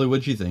 Charlie,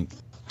 what'd you think?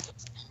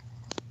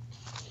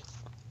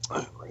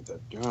 I'll write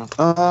that down.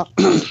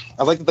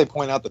 I like that they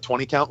point out the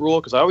 20 count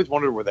rule because I always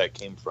wondered where that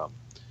came from.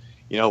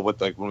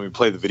 When we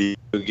play the video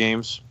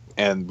games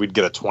and we'd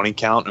get a 20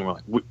 count and we're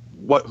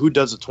like, who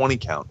does a 20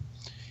 count?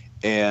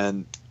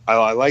 And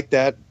I like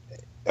that.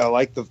 I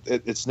like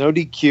it's no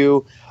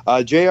DQ.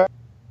 JR,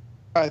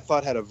 I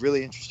thought, had a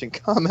really interesting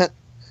comment.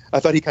 I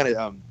thought he kind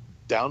of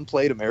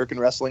downplayed American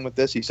wrestling with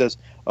this. He says,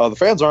 the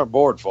fans aren't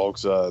bored,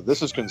 folks.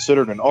 This is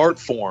considered an art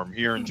form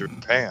here in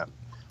Japan.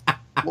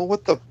 Well,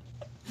 what do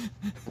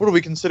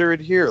we consider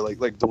it here?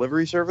 Like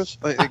delivery service?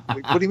 What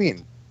do you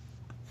mean?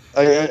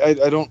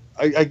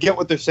 I get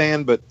what they're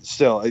saying, but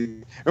still, it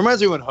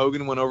reminds me when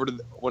Hogan went over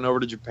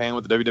to Japan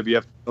with the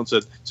WWF and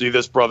said, "See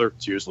this, brother?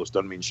 It's useless.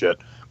 Doesn't mean shit.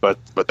 But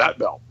that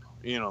belt."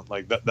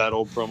 That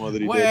old promo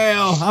that he did.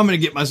 Well, I'm going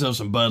to get myself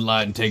some Bud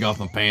Light and take off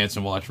my pants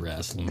and watch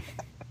wrestling.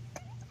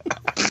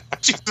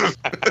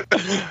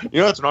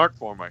 It's an art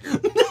form, I hear.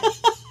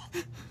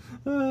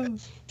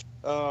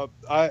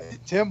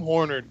 Tim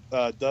Horner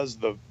does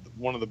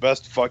one of the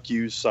best fuck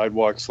you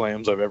sidewalk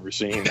slams I've ever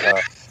seen.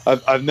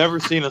 I've never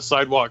seen a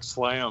sidewalk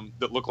slam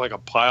that looked like a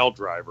pile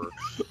driver.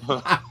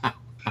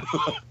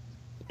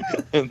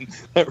 And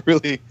that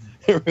really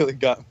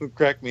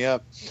cracked me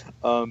up.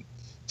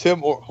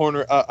 Tim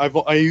Horner,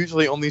 I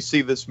usually only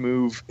see this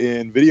move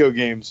in video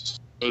games.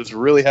 I was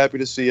really happy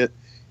to see it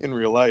in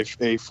real life.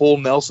 A full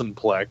Nelson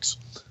plex,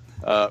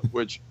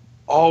 which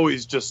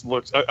always just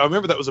looks. I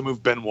remember that was a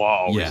move Benoit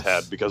always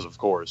had because, of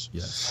course.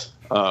 Yes.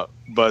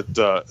 But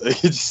it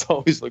just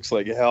always looks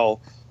like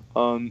hell.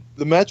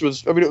 The match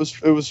was. I mean, it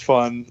was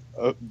fun,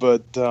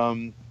 but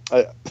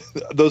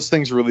those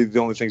things are really the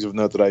only things of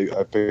note that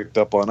I picked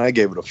up on. I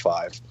gave it a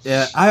 5.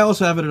 Yeah, I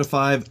also have it at a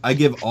 5. I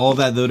give all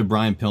that, though, to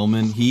Brian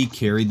Pillman. He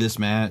carried this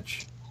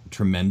match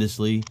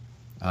tremendously.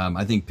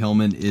 I think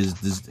Pillman is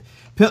this.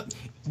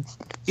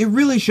 It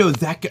really shows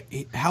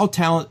how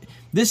talented.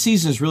 This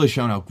season has really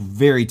shown how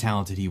very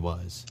talented he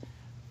was.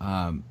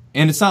 And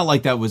it's not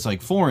like that was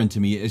foreign to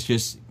me. It's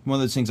just one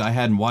of those things I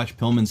hadn't watched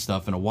Pillman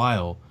stuff in a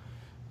while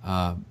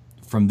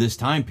from this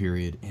time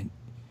period, and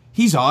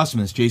he's awesome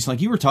as Jason.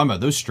 Like you were talking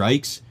about those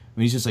strikes,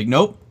 when he's just like,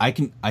 nope, I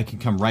can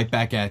come right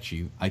back at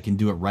you. I can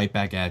do it right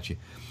back at you.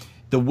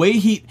 The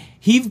way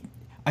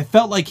I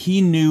felt like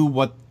he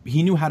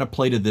knew how to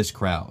play to this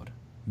crowd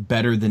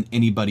better than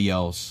anybody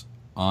else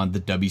on the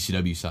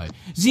WCW side.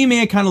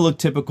 Z-Man kind of looked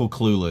typical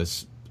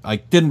clueless.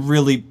 Like didn't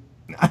really.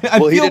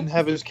 He didn't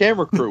have his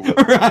camera crew with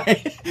him.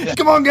 Right.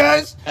 Come on,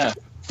 guys.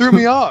 Threw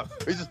me off.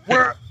 He's just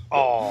we're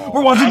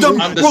watching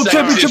I'm the World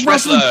Championship sexiest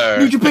Wrestling, wrestler.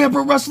 New Japan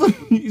Pro Wrestling.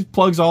 He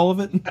plugs all of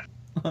it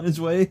on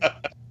his way.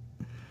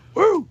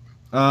 Woo!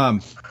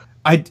 I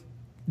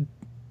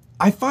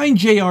find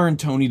JR and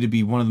Tony to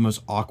be one of the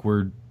most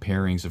awkward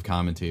pairings of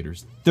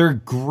commentators. They're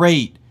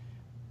great.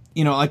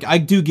 You know, like I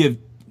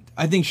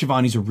think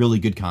Schiavone's a really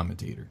good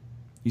commentator.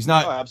 He's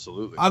not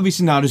absolutely.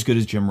 Obviously not as good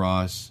as Jim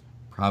Ross,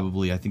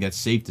 probably. I think that's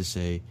safe to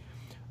say.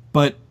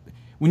 But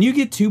when you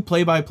get two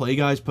play-by-play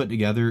guys put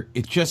together,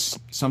 it just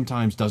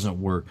sometimes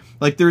doesn't work.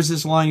 Like there's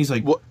this line, he's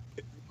like,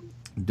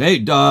 "Hey,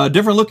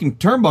 different looking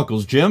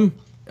turnbuckles, Jim."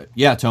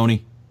 Yeah,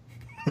 Tony.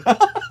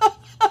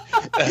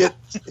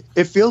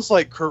 It feels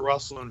like Kurt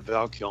Russell and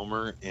Val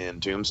Kilmer in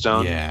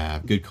Tombstone. Yeah,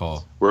 good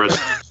call. Where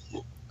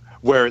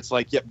it's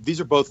like, yeah, these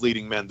are both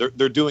leading men.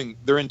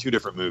 They're in two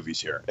different movies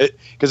here.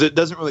 Because it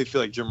doesn't really feel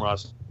like Jim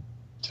Ross,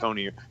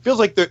 Tony. It feels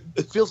like they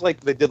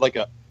did like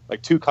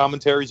two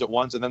commentaries at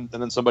once, and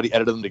then somebody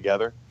edited them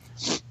together.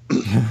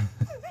 Well,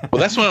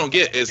 that's what I don't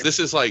get. Is this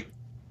is like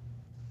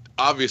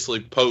obviously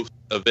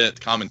post-event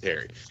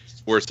commentary,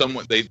 where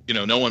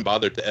no one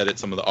bothered to edit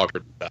some of the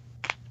awkward stuff.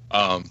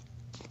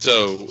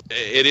 So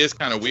it is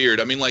kind of weird.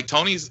 I mean, like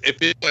it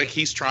feels like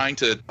he's trying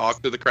to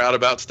talk to the crowd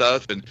about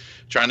stuff and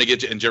trying to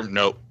get you. And Jim,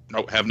 nope,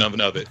 have nothing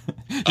of it.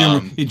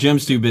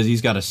 Jim's too busy. He's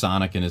got a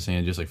Sonic in his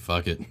hand, just like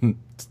fuck it,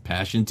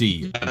 passion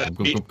tea.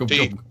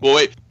 Well,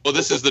 wait. Well,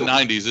 this is the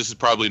 '90s. This is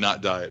probably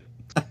not diet.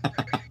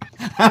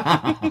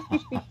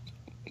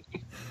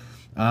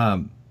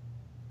 All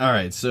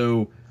right.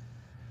 So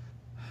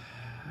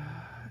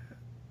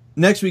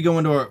next we go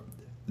into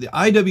the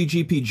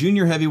IWGP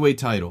Junior Heavyweight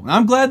title. And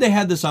I'm glad they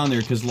had this on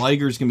there because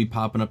Liger's going to be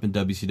popping up in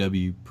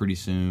WCW pretty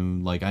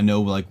soon. Like, I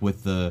know, like,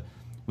 when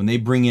they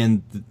bring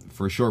in,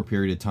 for a short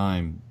period of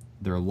time,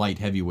 their light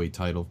heavyweight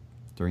title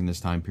during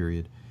this time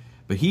period.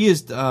 But he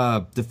is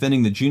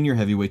defending the Junior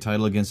Heavyweight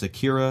title against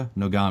Akira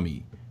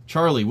Nogami.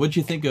 Charlie, what'd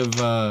you think of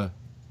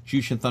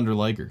Jushin Thunder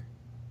Liger?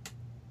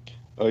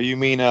 Oh, you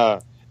mean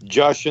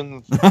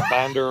Jushin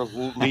Thunder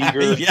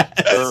Liger?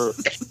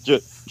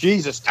 Yes.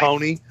 Jesus,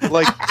 Tony.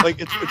 Like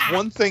it's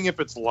one thing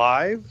if it's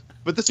live,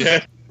 but this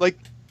is like,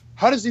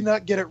 how does he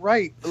not get it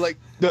right? Like,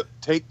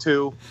 take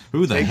two.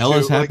 Who the hell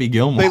is Happy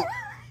Gilmore?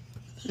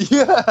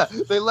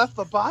 They left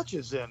the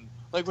botches in,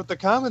 like with the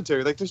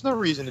commentary. Like, there's no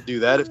reason to do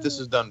that if this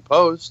is done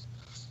post.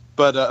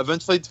 But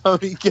eventually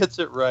Tony gets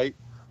it right.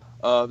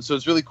 So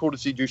it's really cool to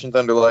see Jushin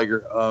Thunder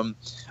Liger. I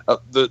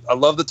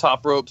love the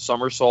top rope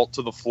somersault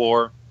to the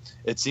floor.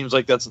 It seems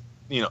like that's,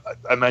 I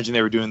imagine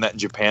they were doing that in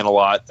Japan a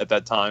lot at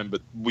that time,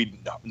 but we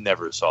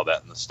never saw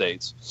that in the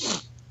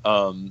States.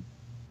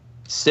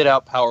 Sit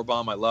out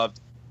powerbomb, I loved.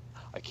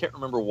 I can't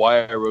remember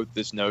why I wrote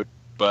this note,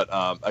 but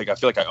I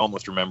feel like I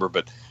almost remember.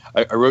 But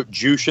I wrote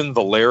Jushin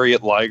the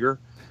Lariat Liger.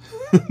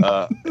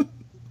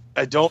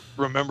 I don't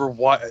remember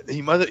why.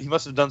 He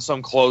must have done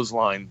some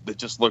clothesline that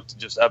just looked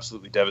just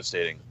absolutely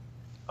devastating.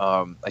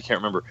 I can't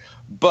remember,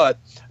 but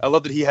I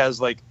love that he has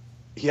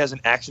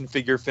an action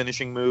figure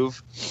finishing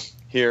move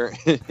here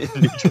in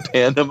New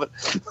Japan.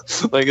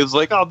 Like, it's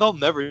like, oh, they'll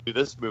never do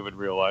this move in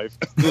real life.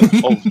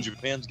 Oh,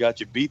 Japan's got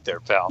you beat there,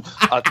 pal.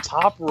 A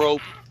top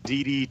rope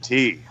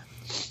DDT.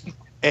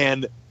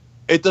 And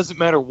it doesn't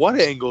matter what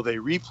angle they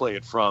replay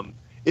it from,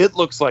 it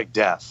looks like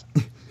death.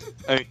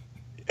 I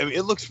mean,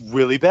 it looks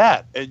really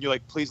bad. And you're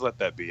like, please let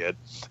that be it.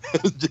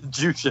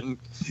 Jushin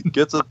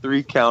gets a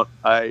 3 count.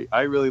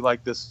 I really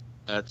like this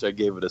match. I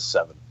gave it a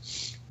 7.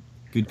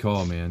 Good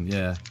call, man.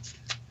 Yeah.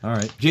 All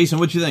right. Jason,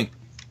 what you think?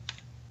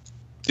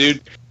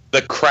 Dude,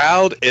 the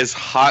crowd is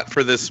hot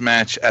for this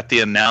match at the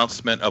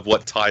announcement of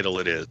what title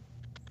it is.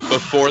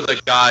 Before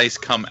the guys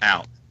come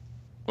out.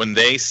 When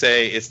they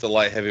say it's the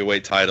light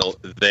heavyweight title,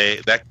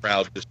 that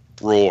crowd just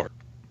roar.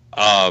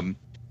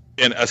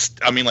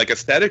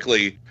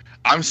 Aesthetically,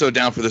 I'm so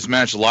down for this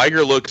match.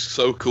 Liger looks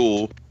so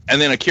cool.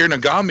 And then Akira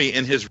Nogami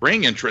in his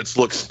ring entrance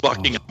looks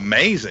fucking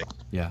amazing.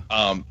 Yeah.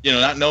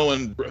 Not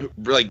knowing,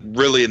 like,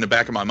 really in the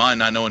back of my mind,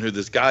 not knowing who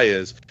this guy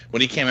is.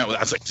 When he came out with,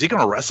 I was like, is he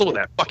going to wrestle with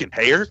that fucking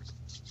hair?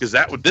 Because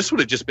this would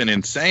have just been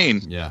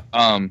insane. Yeah.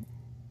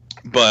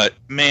 But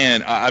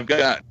man, I've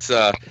got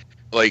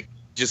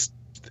just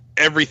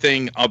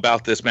everything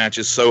about this match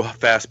is so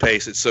fast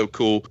paced. It's so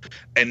cool.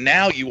 And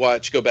now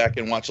go back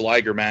and watch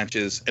Liger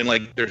matches, and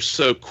like they're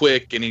so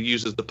quick, and he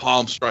uses the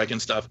palm strike and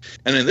stuff.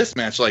 And in this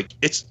match, like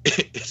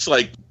it's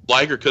like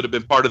Liger could have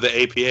been part of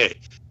the APA.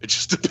 It's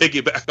just to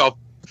piggyback off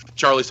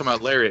Charlie talking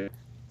about Lariat.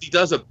 He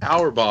does a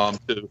power bomb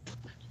to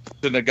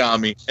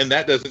Nagami, and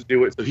that doesn't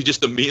do it. So he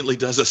just immediately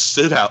does a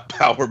sit out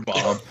power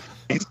bomb.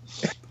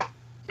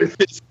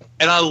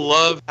 And I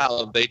love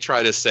how they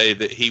try to say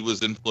that he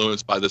was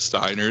influenced by the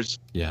Steiners.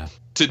 Yeah.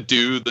 To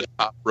do the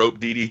top rope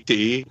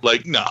DDT.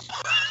 Like, no.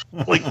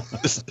 Like,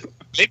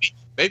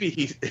 maybe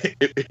he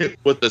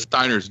what the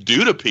Steiners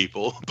do to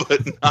people,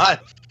 but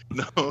not.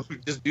 No,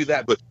 just do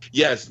that. But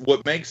yes,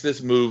 what makes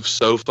this move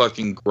so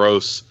fucking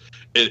gross,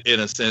 in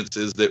a sense,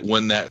 is that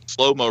when that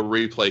slow-mo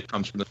replay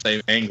comes from the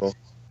same angle,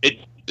 it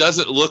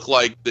doesn't look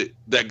like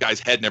that guy's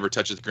head never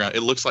touches the ground.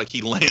 It looks like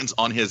he lands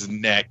on his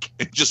neck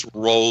and just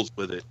rolls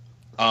with it.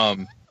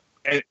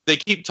 And they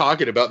keep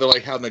talking about, they're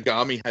like how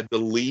Nagami had to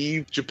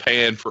leave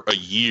Japan for a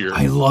year.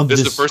 I love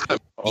this. This is the first time.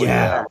 Oh,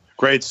 yeah.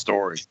 Great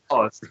story.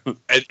 And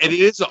it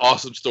is an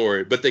awesome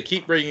story, but they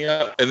keep bringing it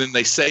up, and then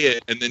they say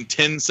it, and then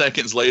 10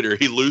 seconds later,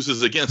 he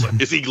loses again. It's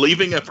like, is he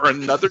leaving it for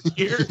another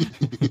year?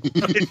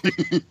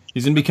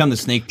 He's going to become the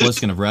Snake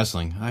Plissken of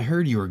wrestling. I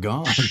heard you were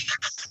gone.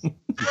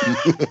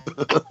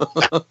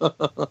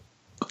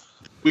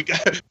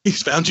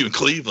 He's found you in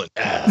Cleveland.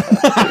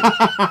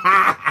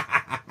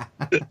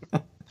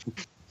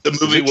 The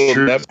movie will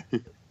never.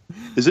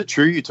 Is it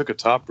true you took a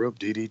top rope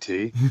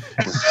DDT?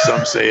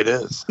 Some say it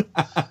is.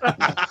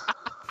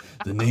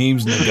 The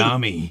name's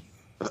Nagami.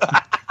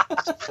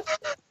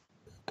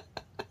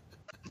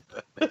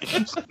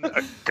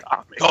 Nagami.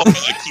 Oh,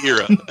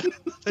 Shakira.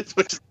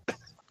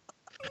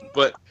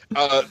 But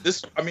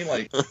this, I mean,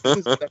 like,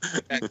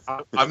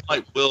 I'm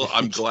like, Will,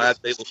 I'm glad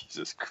they.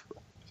 Jesus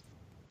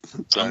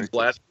Christ. I'm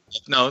glad.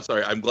 No,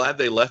 sorry. I'm glad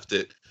they left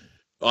it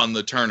on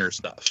the Turner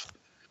stuff.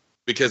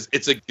 Because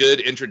it's a good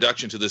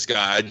introduction to this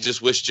guy. I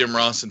just wish Jim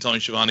Ross and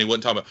Tony Schiavone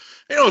wouldn't talk about,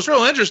 it's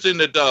real interesting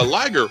that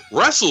Liger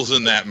wrestles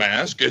in that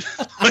mask.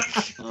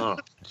 Oh,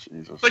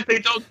 Jesus. Like, they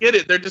don't get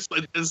it. They're just,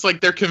 it's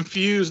like they're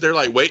confused. They're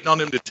like waiting on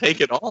him to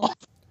take it off.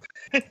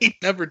 He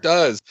never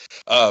does.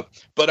 But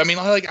I mean,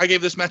 I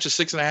gave this match a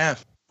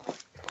 6.5.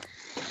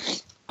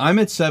 I'm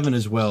at 7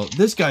 as well.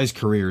 This guy's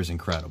career is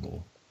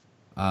incredible.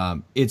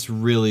 It's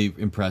really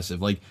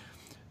impressive. Like,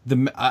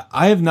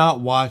 I have not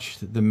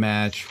watched the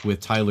match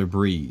with Tyler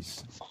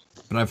Breeze,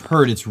 but I've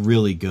heard it's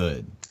really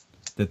good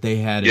that they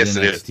had it in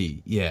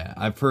NXT. Yeah,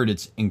 I've heard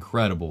it's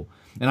incredible.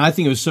 And I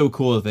think it was so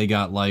cool that they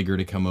got Liger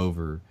to come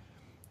over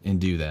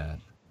and do that.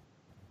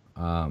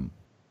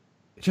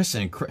 Just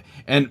incredible.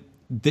 And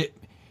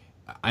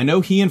I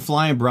know he and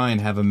Flying Brian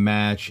have a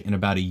match in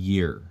about a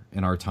year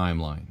in our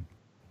timeline.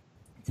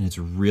 And it's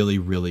really,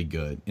 really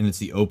good. And it's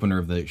the opener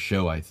of the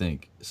show, I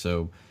think.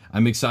 So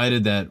I'm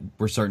excited that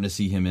we're starting to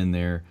see him in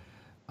there.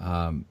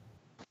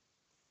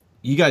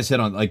 You guys hit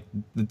on, like,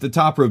 the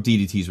top rope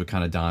DDT is what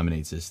kind of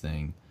dominates this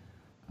thing.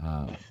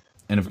 And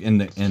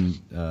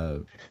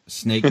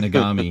Snake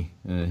Nagami,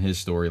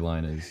 his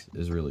storyline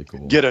is really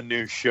cool. Get a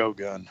new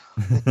Shogun.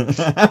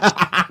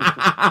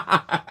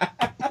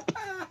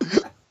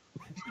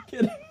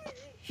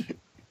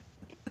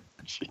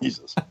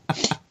 Jesus.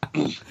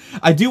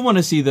 I do want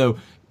to see, though,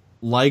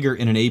 Liger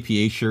in an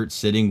APA shirt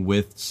sitting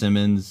with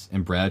Simmons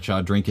and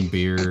Bradshaw drinking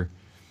beer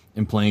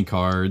and playing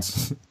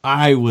cards.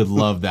 I would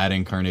love that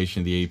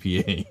incarnation of the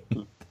APA.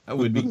 That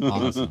would be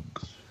awesome.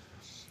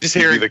 Just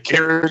hearing the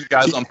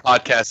guys on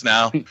podcasts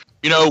now.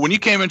 When you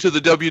came into the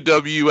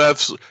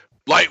WWF's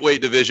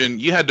lightweight division,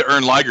 you had to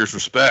earn Liger's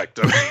respect.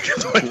 I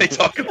mean, when they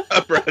talk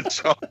about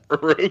Bradshaw and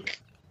Farouk.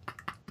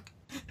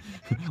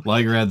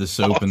 Liger had the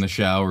soap in the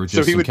shower,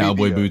 just some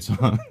cowboy boots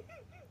on,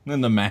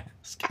 and the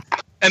mask.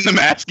 And the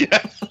mask,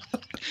 yeah.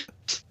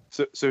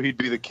 So he'd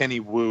be the Kenny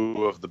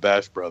Wu of the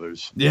Bash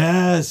Brothers.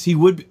 Yes, he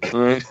would be.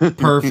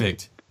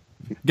 Perfect.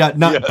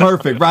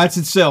 Perfect. Writes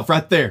itself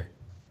right there.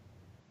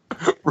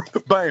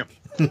 Bam.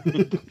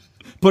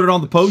 Put it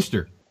on the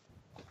poster.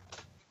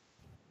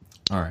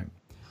 All right.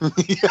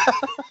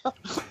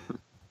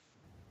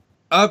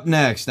 Up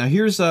next. Now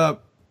here's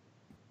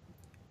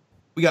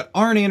we got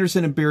Arn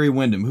Anderson and Barry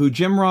Windham, who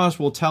Jim Ross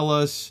will tell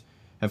us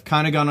have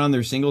kind of gone on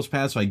their singles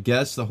path. So I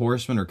guess the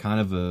Horsemen are kind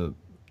of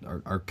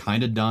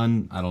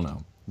done. I don't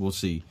know. We'll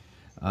see.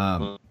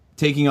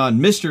 Taking on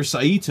Mr.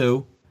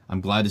 Saito. I'm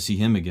glad to see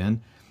him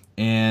again.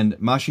 And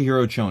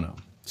Masahiro Chono.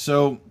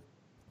 So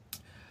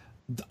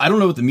I don't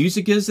know what the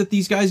music is that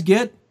these guys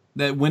get,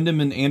 that Windham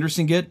and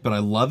Anderson get, but I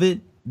love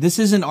it. This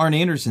isn't Arn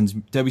Anderson's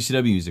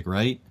WCW music,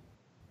 right?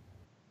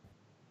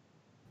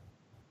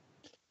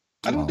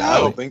 I don't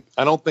know.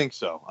 I don't think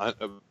so.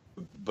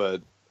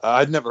 But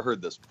I'd never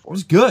heard this before. It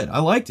was good. I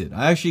liked it.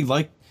 I actually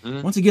liked.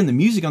 Once again, the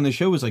music on the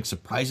show was like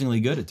surprisingly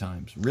good at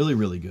times. Really,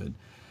 really good.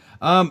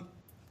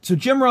 So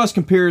Jim Ross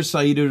compares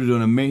Saito to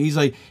an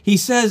American. He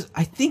says,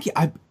 I think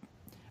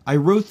I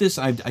wrote this.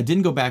 I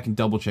didn't go back and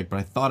double check, but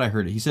I thought I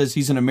heard it. He says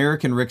he's an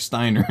American Rick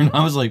Steiner, and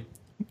I was like,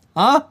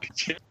 huh?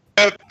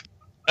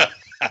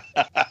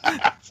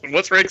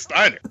 What's Rick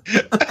Steiner?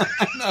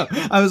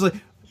 I was like,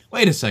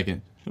 wait a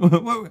second.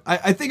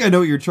 I think I know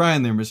what you're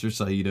trying there, Mr.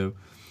 Saito.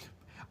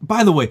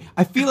 By the way,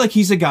 I feel like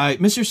he's a guy.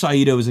 Mr.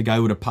 Saito is a guy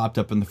who would have popped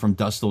up From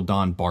Dusk Till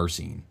Dawn bar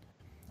scene.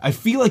 I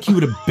feel like he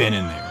would have been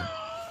in there.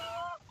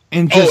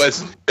 And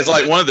just, it's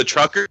like one of the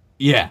truckers.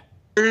 Yeah.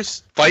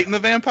 Fighting the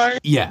vampire.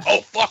 Yeah.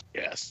 Oh fuck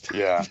yes.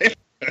 Yeah.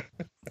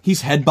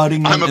 He's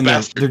headbutting them and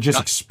they're just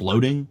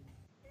exploding.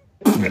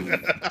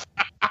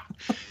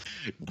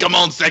 Come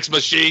on, sex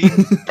machine!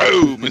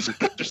 Boom! And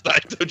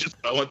Saito just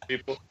throwing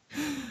people.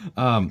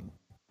 I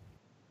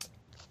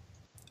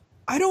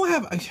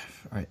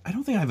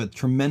don't think I have a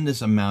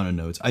tremendous amount of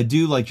notes. I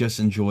do just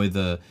enjoy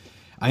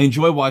I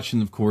enjoy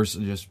watching, of course,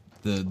 just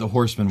the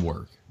Horsemen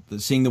work.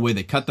 Seeing the way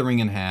they cut the ring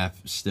in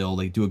half. Still,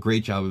 they do a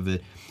great job of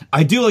it.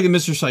 I do like that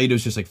Mr.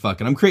 Saito's just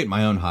fuck it, I'm creating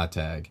my own hot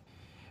tag.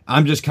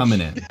 I'm just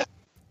coming in.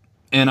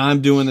 And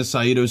I'm doing the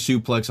Saito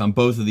suplex on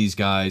both of these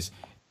guys.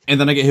 And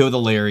then I get hit with a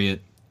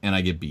lariat, and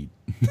I get beat.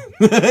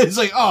 It's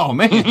like, oh,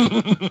 man.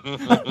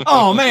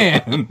 Oh,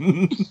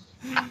 man.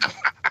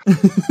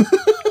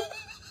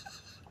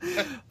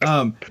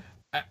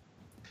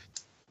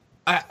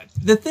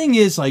 The thing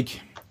is,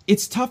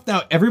 it's tough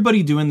now.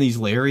 Everybody doing these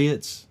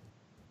lariats.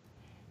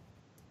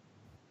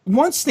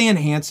 Once Stan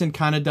Hansen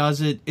kind of does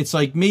it, it's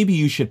maybe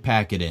you should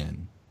pack it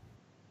in.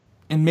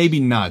 And maybe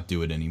not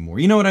do it anymore.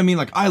 You know what I mean?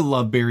 I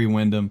love Barry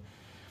Windham.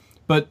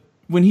 But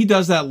when he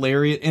does that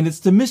lariat, and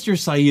it's to Mr.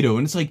 Saito,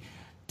 and it's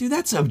dude,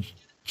 that's a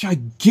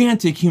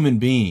gigantic human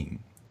being.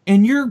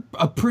 And you're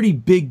a pretty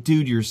big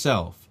dude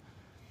yourself.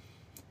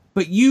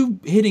 But you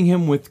hitting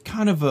him with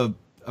kind of a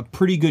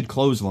pretty good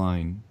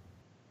clothesline,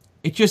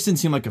 it just didn't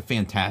seem like a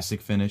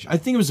fantastic finish. I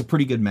think it was a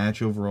pretty good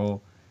match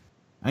overall.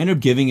 I ended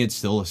up giving it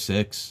still a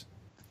 6.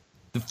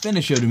 The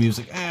finish to me was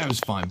it was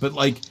fine. But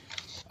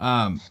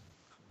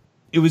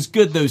it was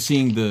good though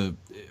seeing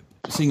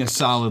a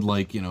solid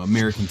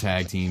American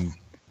tag team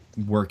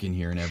working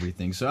here and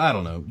everything. So I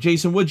don't know.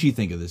 Jason, what'd you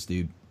think of this,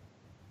 dude?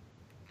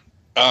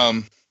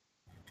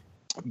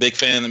 Big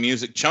fan of the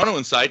music. Chono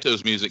and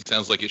Saito's music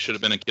sounds like it should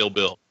have been a Kill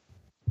Bill.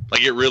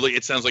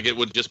 It sounds like it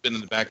would have just been in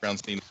the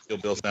background scene of Kill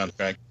Bill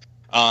soundtrack.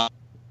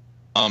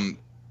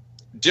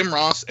 Jim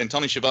Ross and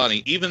Tony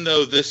Schiavone, even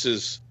though this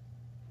is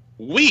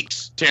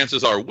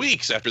chances are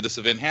weeks after this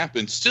event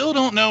happened, still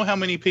don't know how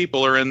many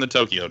people are in the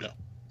Tokyo Dome.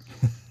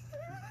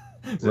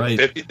 Right.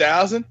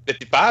 50,000,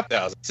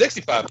 55,000,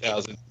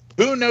 65,000.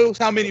 Who knows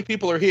how many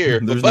people are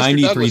here? There's Buster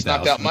 93,000. Douglas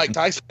knocked out Mike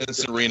Tyson in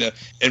this arena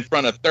in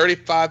front of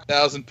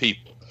 35,000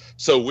 people.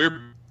 So we're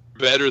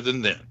better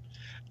than them.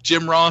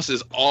 Jim Ross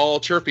is all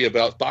chirpy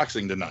about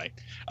boxing tonight.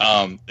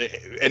 And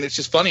it's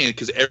just funny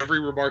because every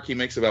remark he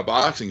makes about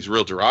boxing is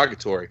real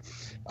derogatory.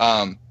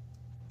 Barry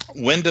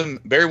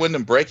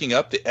Windham breaking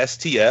up the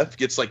STF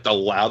gets the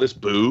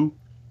loudest boo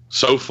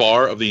so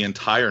far of the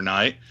entire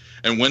night.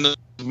 And Wyndham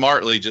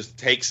Martley just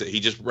takes it. He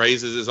just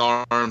raises his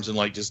arms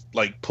and just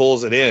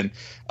pulls it in.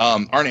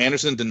 Arn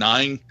Anderson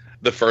denying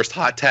the first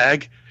hot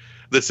tag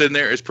that's in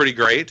there is pretty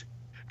great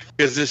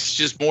because it's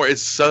just more.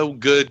 It's so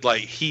good.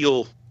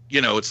 Heel.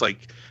 It's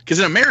because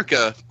in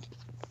America,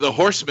 the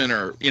Horsemen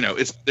are.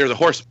 They're the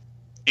Horsemen.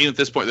 Even at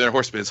this point, they're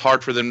Horsemen. It's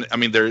hard for them. I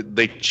mean,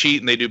 they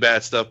cheat and they do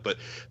bad stuff, but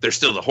they're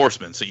still the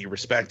Horsemen, so you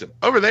respect them.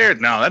 Over there,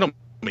 no, that don't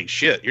mean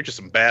shit. You're just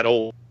some bad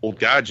old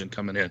gaijin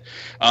coming in.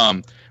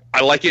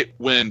 I like it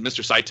when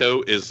Mr.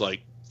 Saito is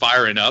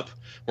firing up,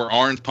 where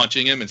Arn's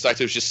punching him and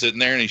Saito's just sitting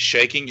there and he's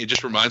shaking. It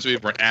just reminds me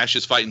of when Ash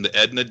is fighting the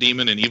Edna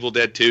demon in Evil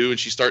Dead 2, and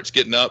she starts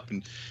getting up.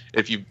 And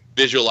if you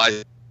visualize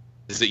it,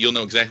 you'll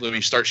know exactly when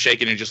he starts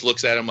shaking and just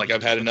looks at him like,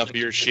 I've had enough of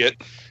your shit.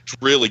 It's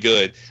really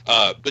good.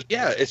 But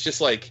yeah, it's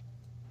just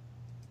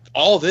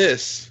all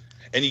this,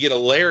 and you get a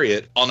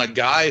lariat on a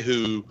guy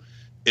who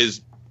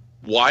is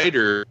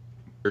wider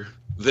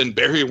than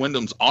Barry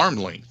Windham's arm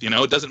length.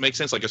 It doesn't make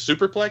sense. A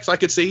superplex I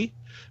could see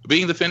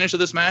being the finish of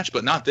this match,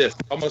 but not this.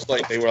 Almost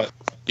they were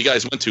you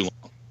guys went too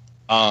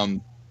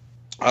long.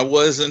 I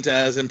wasn't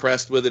as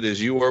impressed with it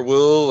as you were,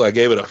 Will. I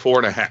gave it a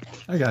 4.5.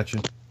 I got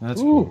you. That's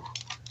cool.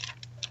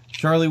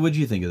 Charlie, what'd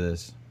you think of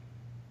this?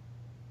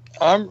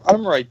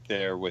 I'm right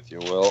there with you,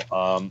 Will.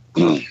 I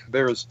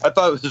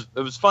thought it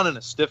was fun in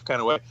a stiff kind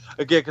of way.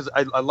 Again, because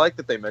I like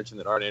that they mentioned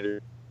that Arn Anderson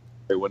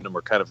and Barry Windham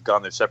were kind of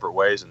gone their separate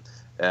ways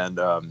and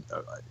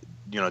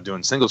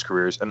doing singles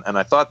careers. And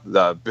I thought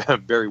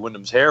Barry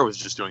Windham's hair was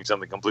just doing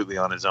something completely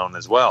on his own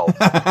as well.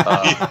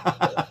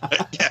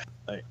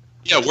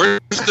 Yeah, where's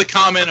the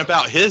comment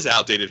about his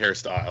outdated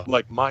hairstyle?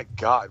 My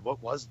God,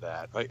 what was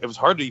that? It was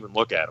hard to even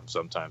look at him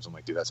sometimes. I'm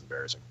dude, that's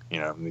embarrassing.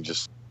 And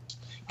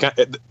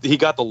he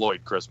got the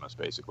Lloyd Christmas,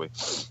 basically.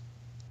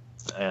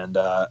 And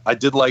I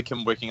did like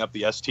him waking up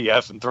the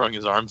STF and throwing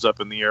his arms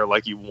up in the air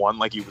like he won,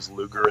 like he was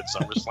Luger at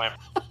SummerSlam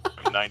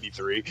in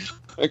 '93.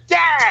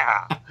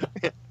 Yeah!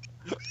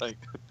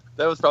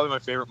 That was probably my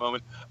favorite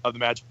moment of the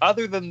match,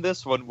 other than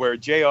this one where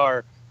JR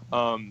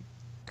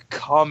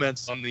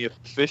comments on the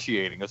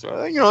officiating. I said,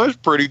 there's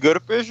pretty good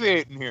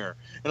officiating here.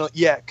 And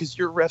yeah, because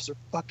your refs are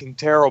fucking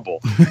terrible.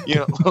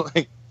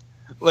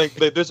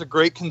 There's a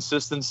great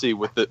consistency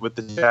with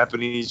the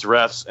Japanese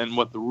refs and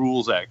what the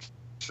rules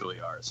actually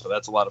are. So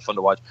that's a lot of fun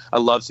to watch. I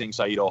love seeing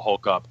Saito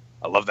Hulk up.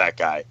 I love that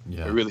guy.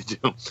 Yeah. I really do.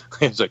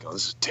 It's this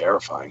is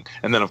terrifying.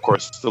 And then, of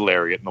course, the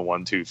lariat and the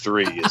 1, 2,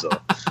 3 is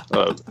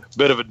a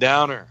bit of a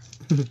downer.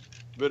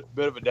 Bit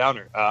of a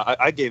downer.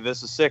 I gave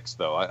this a 6,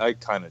 though. I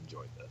kind of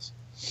enjoyed this.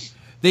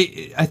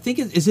 I think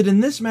is it in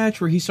this match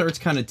where he starts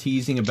kind of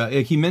teasing about?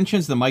 He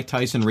mentions the Mike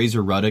Tyson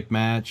Razor Ruddock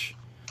match,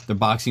 the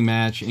boxing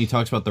match, and he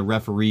talks about the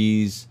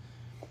referees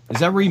Is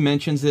that where he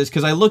mentions this?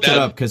 Because I looked it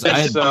up because I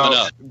had coming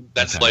up.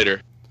 That's Okay.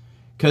 later.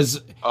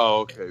 because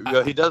okay.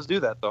 Yeah, he does do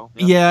that though.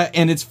 yeah,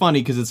 and it's funny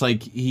because it's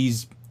like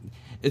it's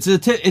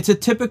a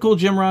typical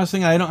Jim Ross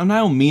thing. I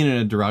don't mean it in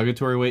a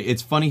derogatory way.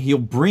 It's funny, he'll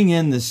bring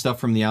in this stuff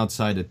from the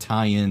outside to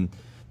tie in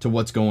to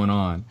what's going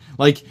on.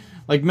 Like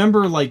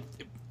remember, like,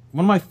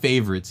 one of my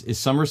favorites is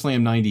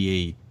SummerSlam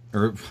 '98.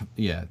 Or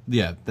yeah,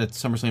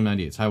 that's SummerSlam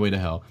 '98. It's Highway to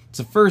Hell. It's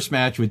the first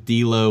match with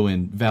D'Lo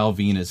and Val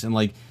Venus, and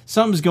like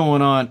something's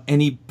going on,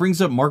 and he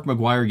brings up Mark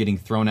McGuire getting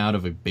thrown out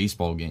of a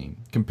baseball game,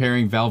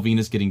 comparing Val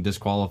Venus getting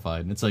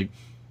disqualified, and it's like,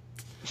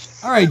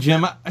 all right,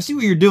 Jim, I see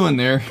what you're doing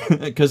there,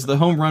 because the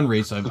home run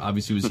race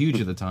obviously was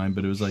huge at the time,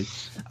 but it was like,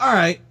 all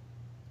right,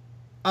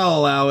 I'll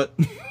allow it.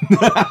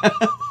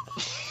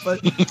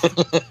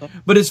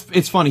 But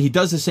it's funny. He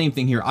does the same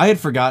thing here. I had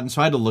forgotten, so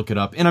I had to look it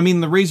up. And I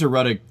mean, the Razor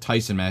Ruddock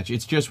Tyson match,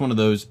 it's just one of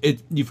those.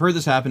 You've heard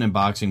this happen in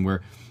boxing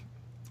where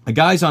a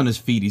guy's on his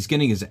feet, he's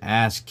getting his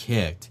ass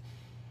kicked,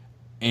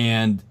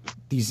 and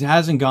he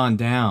hasn't gone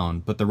down,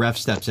 but the ref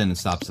steps in and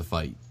stops the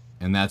fight.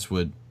 And that's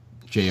what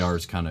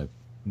JR's kind of,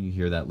 you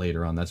hear that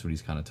later on, that's what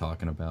he's kind of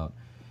talking about.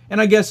 And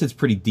I guess it's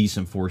pretty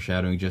decent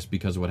foreshadowing just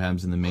because of what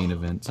happens in the main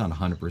event. It's not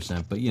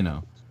 100%, but you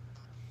know.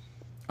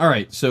 All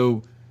right,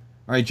 so...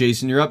 All right,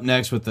 Jason, you're up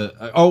next with the...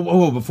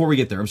 before we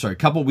get there, I'm sorry.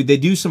 We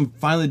do some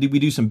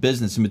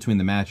business in between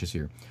the matches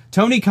here.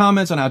 Tony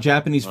comments on how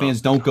Japanese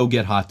fans don't go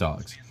get hot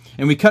dogs.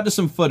 And we cut to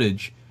some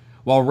footage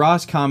while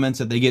Ross comments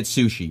that they get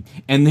sushi.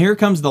 And here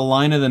comes the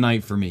line of the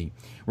night for me,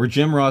 where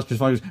Jim Ross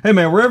just goes, hey,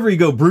 man, wherever you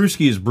go,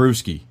 brewski is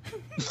brewski.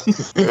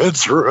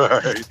 That's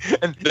right.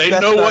 And They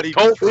know what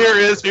cold beer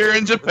is here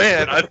in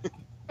Japan.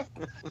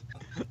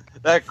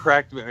 That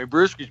cracked me. I mean,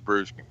 brewski's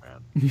brewski,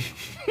 man.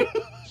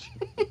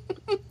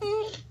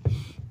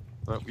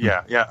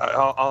 Yeah.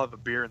 I'll have a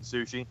beer and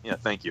sushi. Yeah,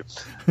 thank you.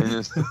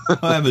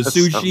 I have a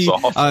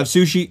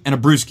sushi, and a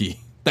brewski.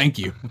 Thank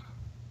you.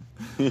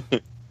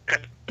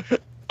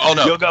 Oh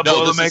no! You got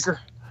Boilermaker?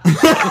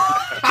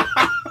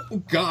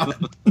 Oh God,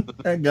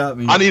 that got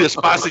me. I need a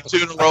spicy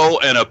tuna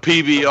roll and a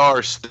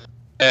PBR.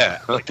 Yeah.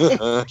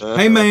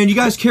 Hey man, you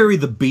guys carry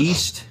the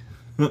Beast?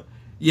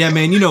 Yeah,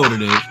 man, you know what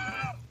it is.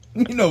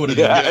 You know what it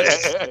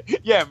is.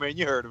 Yeah, man,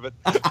 you heard of it.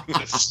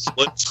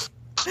 Split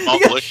small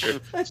liquor.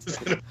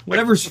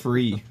 Whatever's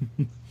free.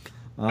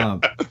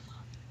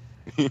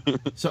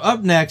 So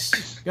up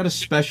next, got a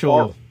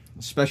special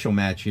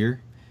match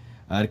here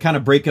to kind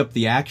of break up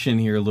the action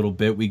here a little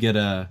bit. We get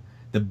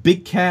the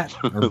Big Cat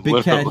or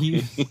Big Cat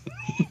Hughes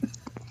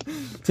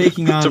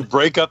taking on to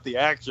break up the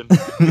action.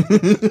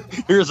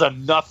 Here's a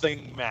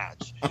nothing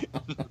match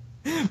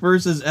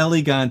versus El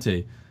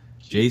Gigante.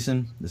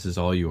 Jason, this is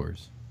all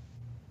yours.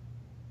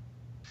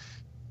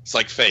 It's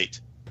like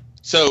fate.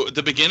 So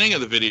the beginning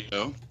of the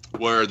video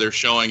where they're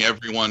showing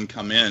everyone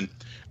come in,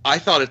 I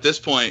thought at this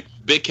point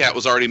Big Cat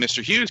was already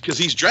Mr. Hughes because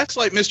he's dressed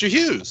like Mr.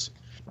 Hughes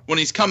when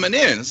he's coming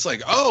in. It's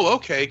like, oh,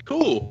 okay,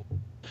 cool.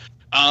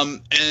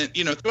 And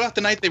you know, throughout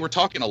the night they were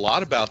talking a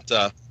lot about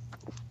the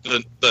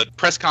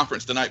press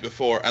conference the night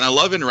before. And I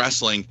love in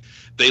wrestling,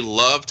 they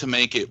love to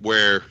make it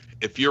where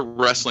if you're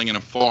wrestling in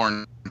a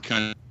foreign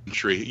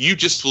country, you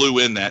just flew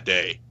in that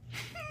day.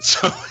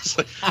 So it's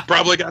like,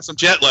 probably got some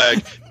jet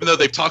lag, even though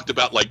they've talked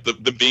about like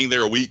the being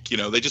there a week. You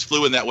know, they just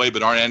flew in that way.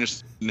 But Arn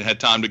Anderson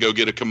had time to go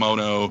get a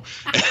kimono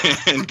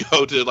and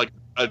go to like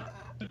a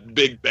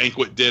big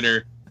banquet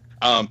dinner.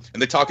 And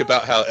they talk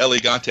about how El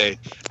Gigante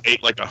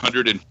ate like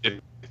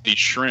 150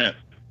 shrimp.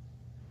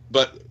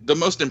 But the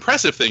most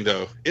impressive thing,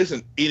 though,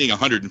 isn't eating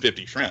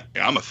 150 shrimp.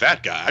 Yeah, I'm a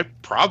fat guy.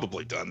 I've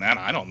probably done that.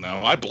 I don't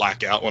know. I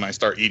black out when I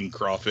start eating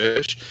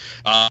crawfish.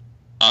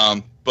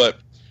 But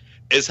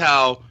is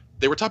how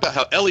they were talking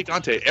about how El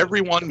Gigante,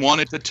 everyone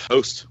wanted to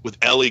toast with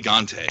El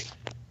Gigante.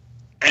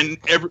 And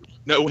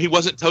he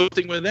wasn't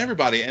toasting with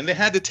everybody. And they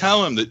had to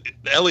tell him that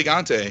El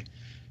Gigante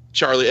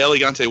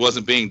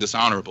wasn't being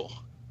dishonorable.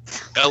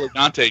 El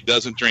Gigante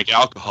doesn't drink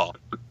alcohol.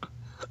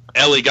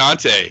 El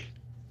Gigante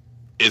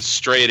is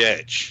straight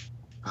edge.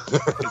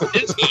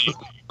 His name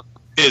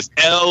is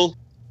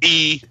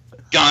L.E.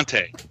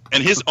 Gante,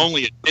 and his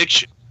only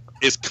addiction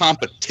is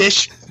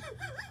competition.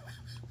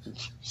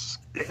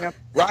 Damn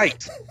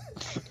right.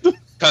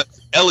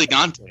 Because El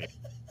Gigante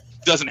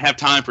doesn't have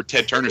time for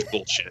Ted Turner's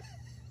bullshit.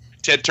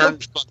 Ted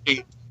Turner's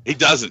fucking, he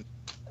doesn't.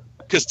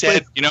 Because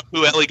Ted, you know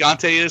who El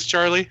Gigante is,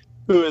 Charlie?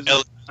 Who is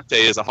El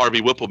Gigante is a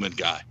Harvey Whippleman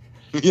guy.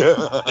 Yeah.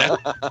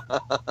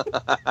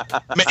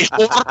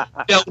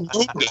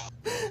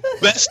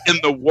 Best in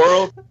the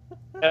world,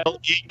 El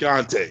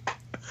Gigante.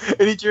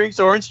 And he drinks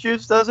orange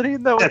juice, doesn't he?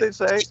 Isn't that what they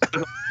say?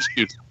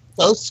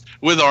 Toast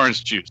with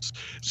orange juice.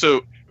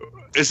 So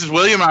this is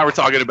William and I were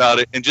talking about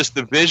it, and just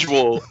the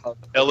visual of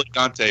El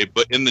Gigante,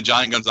 but in the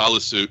Giant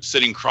Gonzalez suit,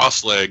 sitting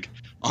cross-legged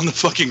on the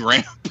fucking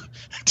ramp,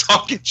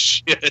 talking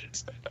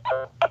shit.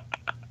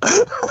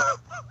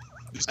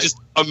 It's just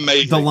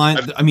amazing. The line,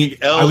 I mean,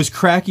 El- I was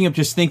cracking up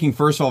just thinking,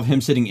 first of all, of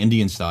him sitting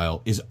Indian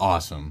style is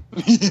awesome.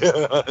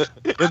 Yeah,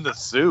 in the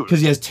suit.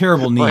 Because he has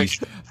terrible knees.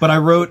 But I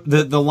wrote,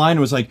 the line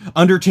was like,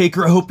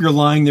 Undertaker, I hope you're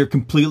lying there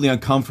completely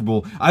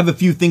uncomfortable. I have a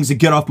few things to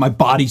get off my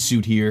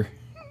bodysuit here.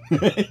 He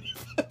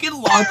fucking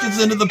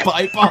launches into the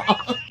pipe bomb.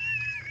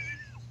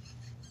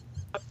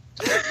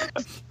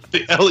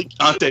 The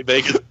Elegante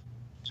Vegas.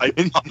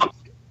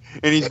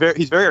 and he's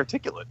very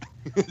articulate.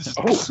 It's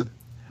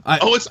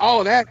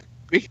all that.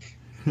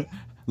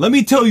 Let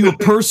me tell you a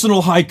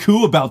personal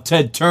haiku about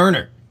Ted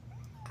Turner.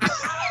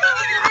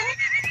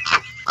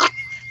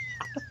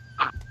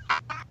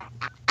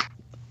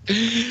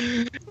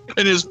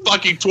 And his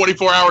fucking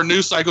 24-hour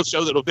news cycle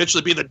show that'll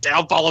eventually be the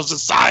downfall of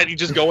society,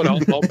 just going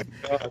on. Oh my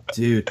God.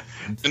 Dude.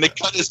 And they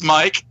cut his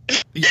mic.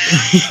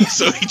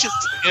 So he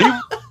just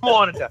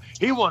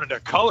he wanted to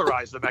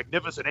colorize the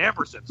Magnificent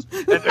Ambersons,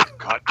 and then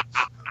cut.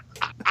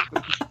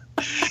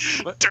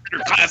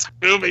 Turner classic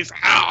movies.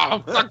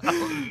 Oh,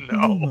 Oh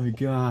no. my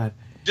God.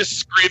 Just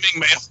screaming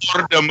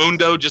Mejor del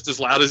Mundo just as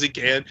loud as he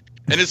can.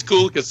 And it's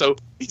cool because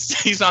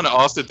he's on an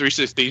Austin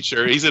 316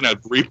 shirt. He's in a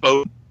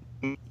Repo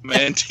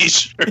Man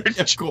t-shirt.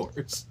 Of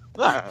course.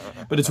 But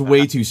it's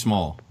way too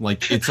small.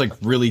 Like, it's like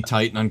really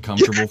tight and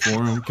uncomfortable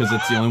for him because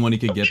it's the only one he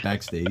could get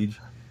backstage.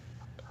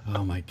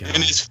 Oh my God.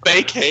 And his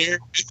fake hair.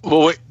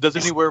 Well, wait,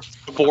 doesn't he wear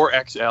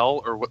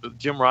 4XL or what?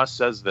 Jim Ross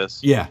says this.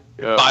 Yeah.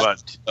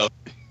 But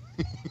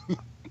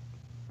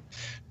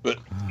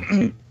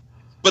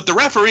the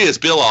referee is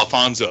Bill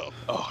Alfonso.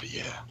 Oh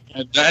yeah.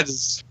 And that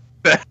is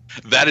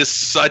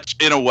such,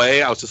 in a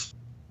way, I was just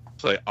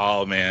like,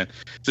 oh man,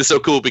 this is so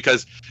cool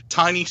because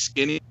tiny,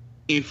 skinny,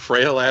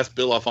 frail ass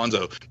Bill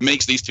Alfonso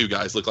makes these two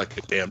guys look like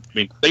a damn. I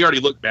mean, they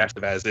already look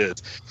massive as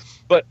is.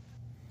 But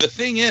the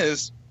thing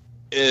is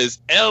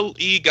El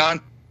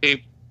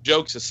Gigante,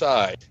 jokes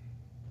aside,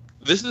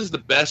 this is the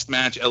best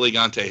match El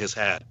Gigante has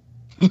had.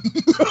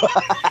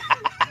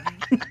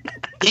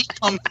 He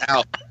comes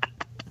out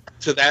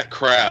to that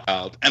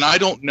crowd, and I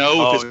don't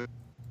know if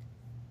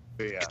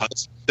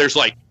there's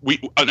like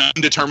an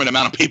undetermined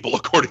amount of people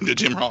according to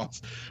Jim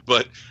Ross,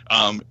 but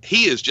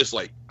he is just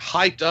like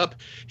hyped up.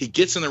 He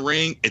gets in the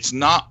ring. It's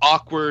not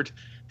awkward.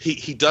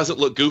 He doesn't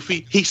look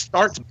goofy. He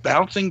starts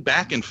bouncing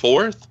back and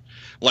forth,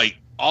 like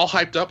all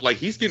hyped up, like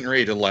he's getting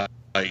ready to like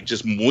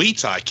just Muay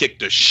Thai kick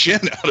the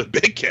shit out of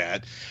Big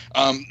Cat.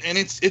 And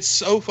it's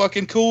so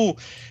fucking cool.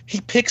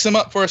 He picks him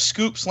up for a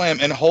scoop slam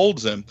and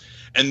holds him.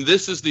 And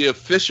this is the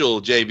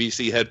official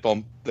JVC head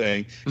bump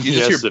thing.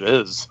 Yes, it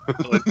is.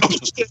 Like,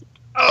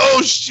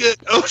 oh shit!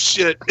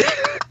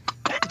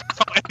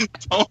 And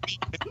Tony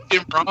and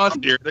Jim Ross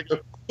here. They go,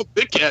 oh,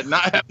 Big Cat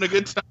not having a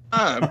good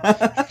time.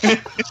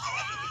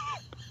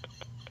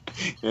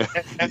 Yeah.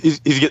 He's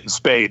getting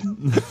spayed.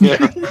 Yeah.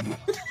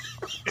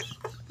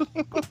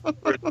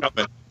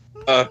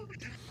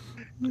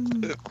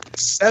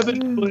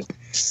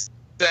 7'7",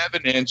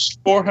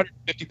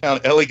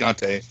 450-pound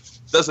Elegante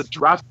does a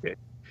drop kick,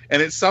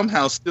 and it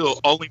somehow still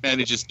only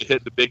manages to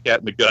hit the Big Cat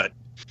in the gut.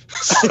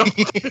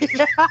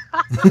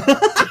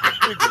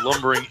 Big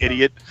lumbering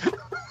idiot.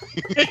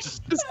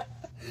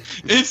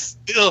 It's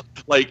still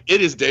like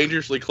it is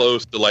dangerously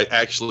close to like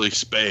actually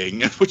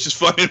spaying, which is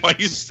funny why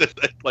you said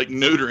that, like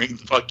neutering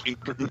fucking.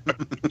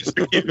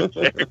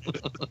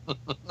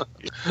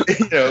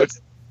 You know,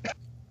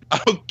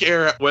 I don't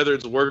care whether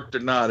it's worked or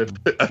not. If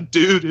a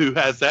dude who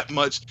has that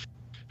much,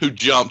 who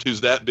jumped,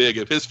 who's that big,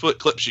 if his foot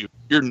clips you,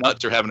 your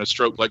nuts are having a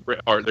stroke like Bret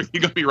Hart.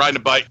 You're gonna be riding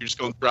a bike. You're just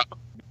gonna drop.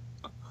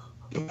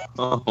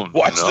 Oh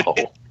Watch no!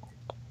 that.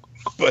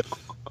 But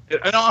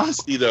in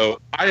honesty, though,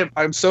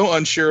 I'm so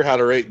unsure how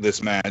to rate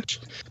this match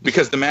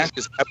because the match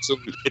is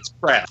absolutely it's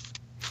crap.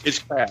 It's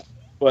crap.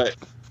 But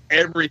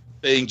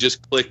everything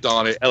just clicked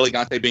on it.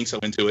 Elegante being so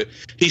into it,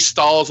 he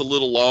stalls a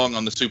little long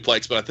on the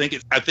suplex, but I think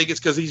it's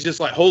because he's just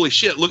like, holy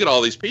shit, look at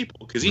all these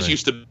people, because he's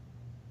used to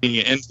being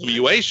in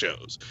NWA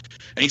shows,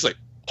 and he's like,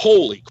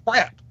 holy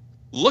crap,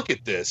 look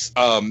at this.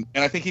 And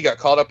I think he got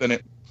caught up in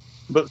it,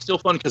 but it's still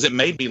fun because it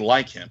made me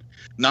like him.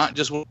 Not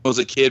just when I was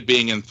a kid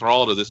being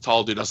enthralled to this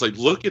tall dude. I was like,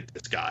 look at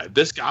this guy.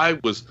 This guy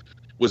was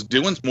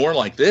doing more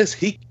like this.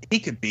 He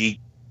could be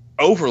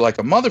over like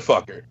a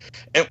motherfucker.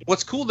 And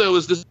what's cool though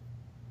is this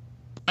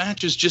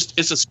match is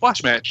it's a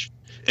squash match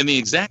in the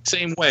exact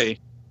same way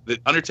that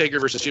Undertaker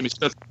versus Jimmy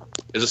Smith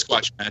is a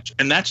squash match,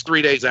 and that's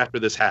 3 days after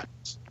this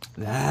happens.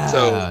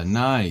 So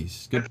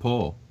nice, good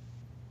pull.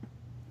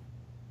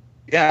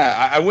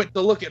 Yeah, I went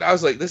to look at. I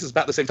was like, this is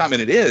about the same time,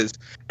 and it is.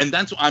 And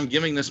that's why I'm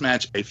giving this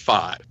match a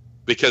 5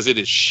 because it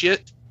is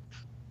shit.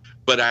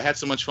 But I had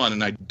so much fun,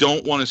 and I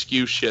don't want to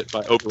skew shit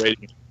by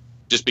overrating it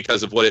just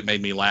because of what it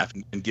made me laugh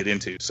and get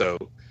into. So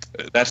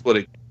that's what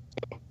it.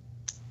 All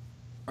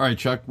right,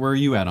 Chuck, where are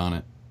you at on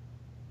it?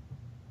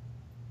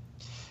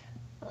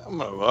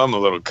 I'm a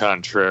little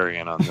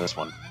contrarian on this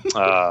one.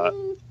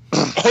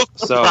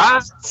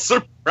 Surprise!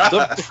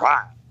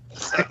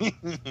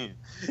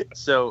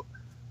 So,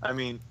 I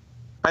mean,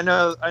 I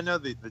know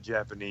the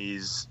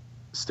Japanese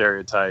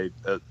stereotype.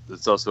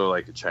 It's also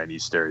like a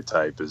Chinese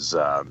stereotype is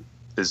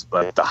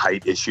like the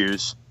height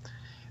issues,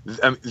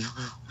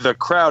 the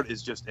crowd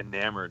is just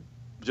enamored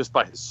just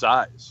by his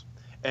size.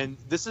 And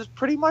this is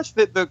pretty much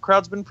that the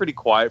crowd's been pretty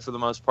quiet for the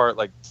most part,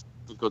 like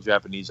typical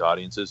Japanese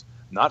audiences.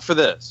 Not for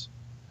this.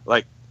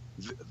 Like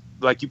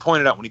you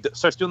pointed out, when he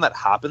starts doing that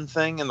hopping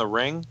thing in the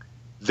ring,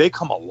 they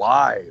come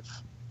alive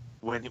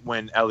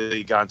when El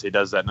Gigante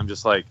does that. And I'm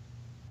just like,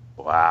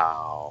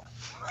 wow.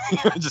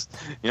 Just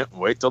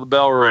wait till the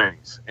bell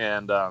rings.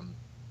 And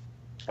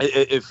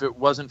if it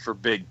wasn't for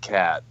Big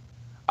Cat,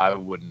 I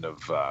wouldn't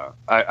have.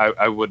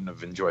 I wouldn't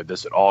have enjoyed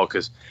this at all,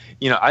 because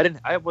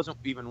I wasn't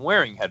even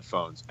wearing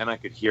headphones, and I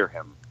could hear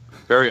him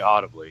very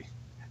audibly.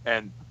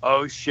 And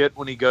oh shit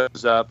when he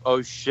goes up,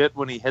 oh shit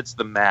when he hits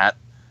the mat,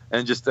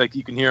 and just like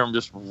you can hear him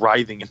just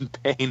writhing in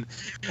pain.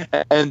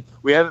 And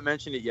we haven't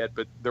mentioned it yet,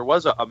 but there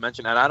was a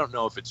mention, and I don't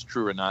know if it's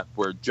true or not,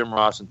 where Jim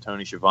Ross and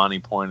Tony Schiavone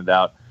pointed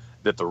out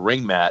that the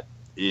ring mat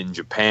in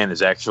Japan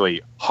is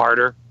actually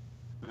harder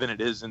than it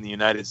is in the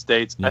United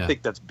States. Yeah. I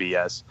think that's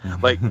BS.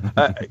 Like,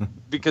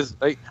 because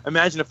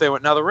imagine if they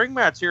went, now the ring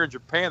mats here in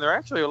Japan, they're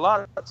actually a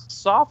lot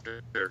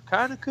softer. They're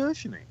kind of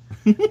cushiony.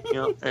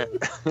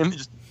 And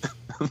just,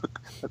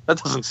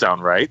 that doesn't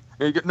sound right.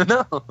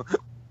 No.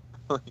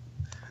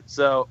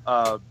 So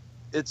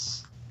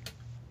it's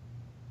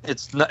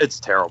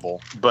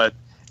terrible, but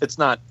it's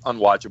not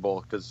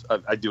unwatchable, because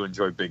I do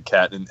enjoy Big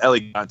Cat and El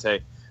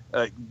Gigante.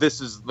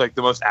 This is like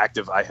the most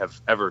active I have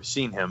ever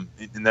seen him,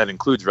 and that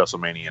includes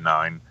WrestleMania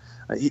 9.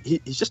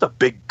 He's just a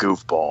big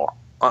goofball.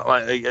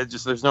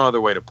 There's no other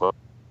way to put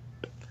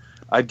it.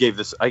 I gave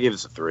this a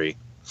 3.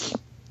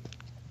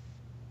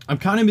 I'm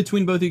kind of in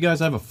between both of you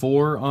guys. I have a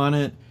 4 on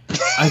it.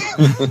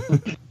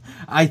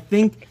 I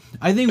think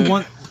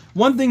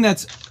one thing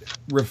that's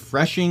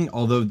refreshing,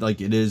 although like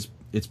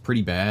it's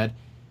pretty bad,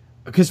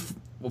 because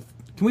all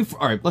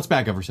right, let's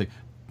back up for a second.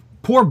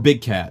 Poor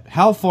Big Cat.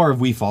 How far have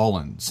we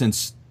fallen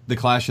since the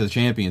Clash of the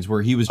Champions,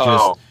 where he was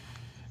just,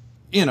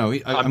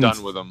 I'm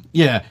done with him.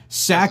 Yeah,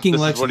 sacking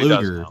Lex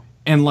Luger,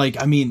 and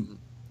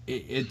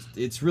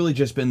it's really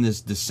just been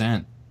this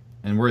descent,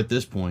 and we're at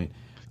this point.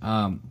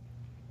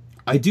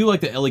 I do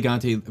like that El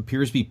Gigante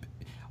appears to be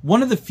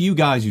one of the few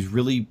guys who's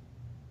really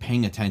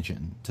paying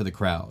attention to the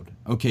crowd.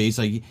 Okay, he's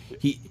like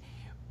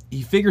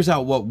he figures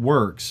out what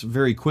works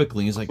very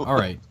quickly. He's like, all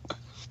right,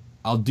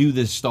 I'll do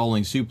this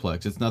stalling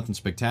suplex. It's nothing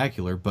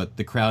spectacular, but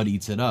the crowd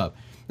eats it up.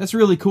 That's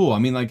really cool. I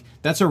mean, like,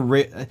 that's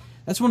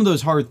one of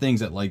those hard things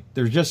that, like,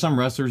 there's just some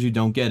wrestlers who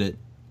don't get it,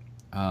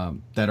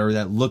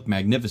 that look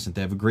magnificent.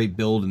 They have a great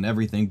build and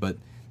everything, but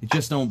they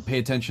just don't pay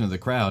attention to the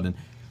crowd. And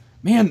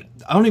man,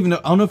 I don't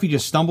know if he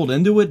just stumbled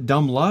into it,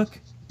 dumb luck,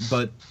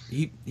 but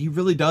he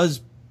really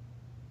does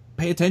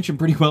pay attention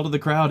pretty well to the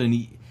crowd, and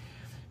he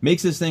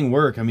makes this thing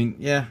work. I mean,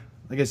 yeah,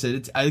 like I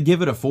said, I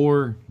give it a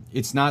 4.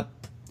 It's not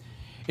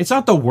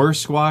the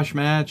worst squash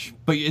match,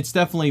 but it's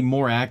definitely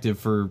more active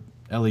for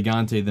El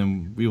Gigante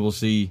than we will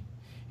see.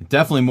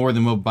 Definitely more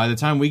than by the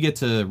time we get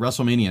to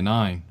WrestleMania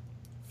 9.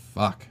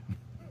 Fuck.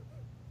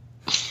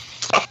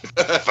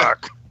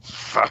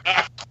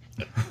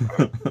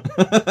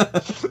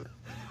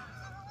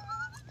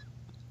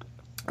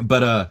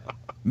 But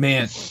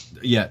man,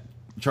 yeah,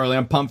 Charlie,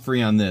 I'm pumped for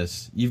you on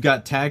this. You've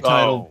got tag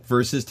title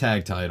versus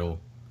tag title.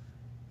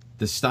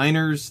 The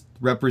Steiners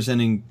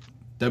representing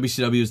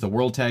WCW as the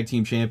World Tag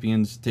Team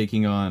Champions,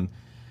 taking on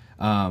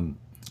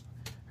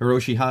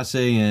Hiroshi Hase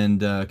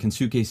and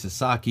Kensuke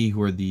Sasaki,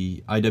 who are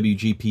the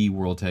IWGP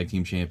World Tag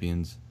Team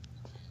Champions.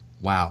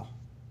 Wow.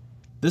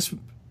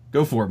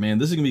 Go for it, man.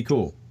 This is going to be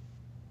cool.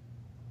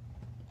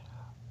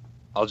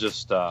 I'll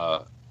just,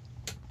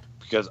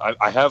 because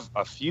I have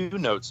a few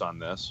notes on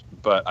this,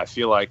 but I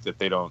feel like that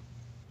they don't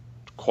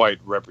quite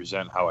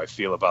represent how I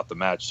feel about the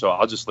match. So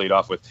I'll just lead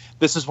off with,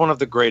 this is one of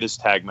the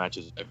greatest tag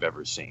matches I've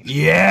ever seen.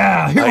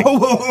 Yeah.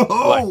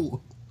 Like,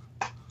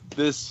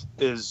 this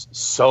is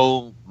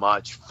so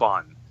much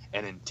fun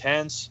and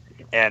intense.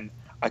 And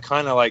I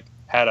kind of like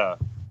had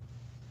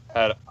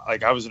I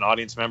was an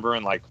audience member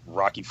in like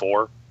Rocky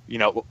IV,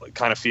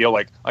 kind of feel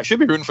like I should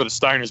be rooting for the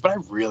Steiners, but I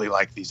really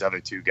like these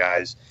other two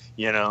guys,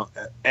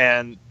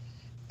 and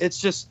it's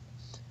just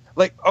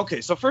like,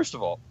 okay, so first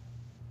of all,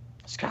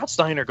 Scott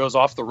Steiner goes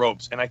off the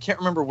ropes, and I can't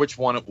remember which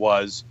one it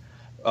was.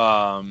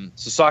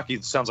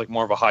 Sasaki sounds like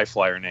more of a high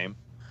flyer name.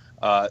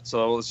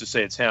 So let's just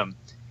say it's him.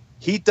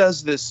 He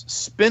does this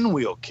spin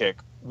wheel kick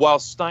while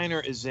Steiner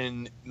is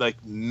in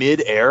like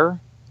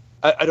mid-air.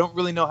 I don't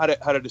really know how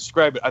to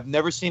describe it. I've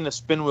never seen a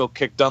spin wheel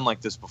kick done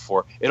like this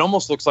before. It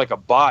almost looks like a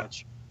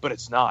botch, but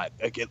it's not.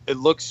 Like it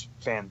looks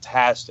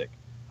fantastic.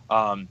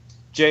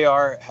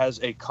 JR has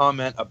a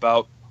comment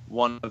about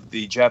one of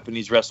the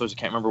Japanese wrestlers. I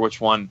can't remember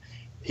which one.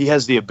 He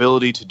has the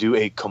ability to do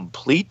a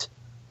complete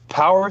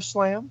power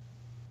slam.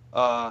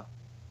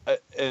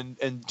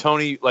 And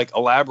Tony like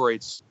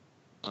elaborates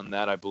on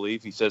that, I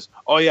believe. He says,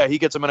 oh yeah, he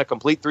gets him in a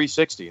complete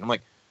 360. And I'm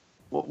like,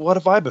 what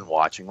have I been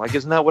watching? Like,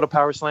 isn't that what a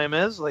power slam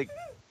is? Like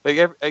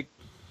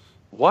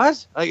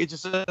what? Like, it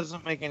just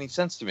doesn't make any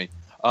sense to me.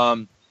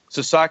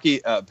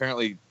 Sasaki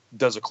apparently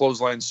does a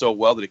clothesline so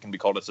well that it can be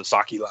called a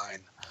Sasaki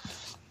line.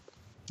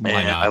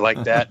 And I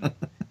like that.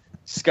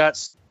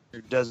 Scott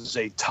does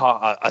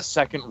a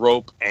second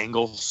rope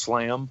angle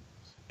slam,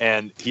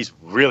 and he's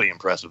really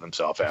impressed with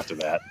himself after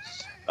that.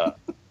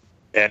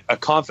 And a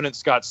confident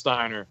Scott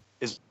Steiner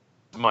is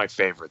my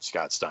favorite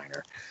Scott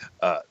Steiner.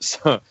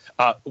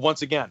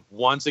 Once again,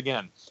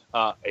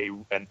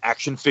 an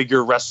action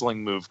figure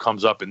wrestling move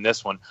comes up in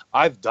this one.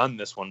 I've done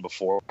this one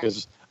before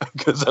because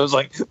I was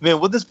like, man,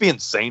 would this be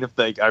insane if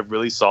I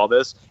really saw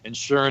this? And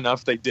sure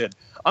enough, they did.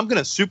 I'm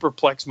going to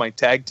superplex my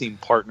tag team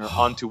partner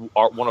onto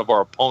one of our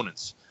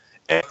opponents.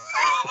 And,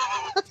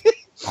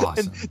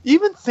 Awesome. and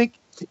even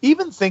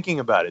thinking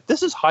about it,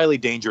 this is highly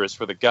dangerous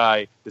for the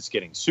guy that's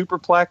getting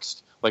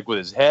superplexed, like with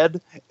his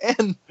head,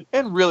 and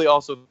really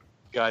also the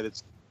guy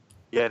that's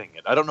getting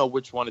it. I don't know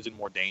which one is in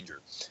more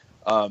danger.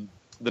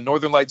 The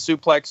Northern Light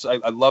suplex,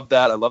 I love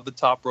that. I love the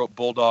top rope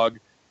bulldog.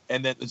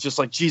 And then it's just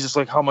like, Jesus,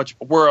 like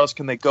where else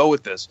can they go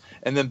with this?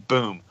 And then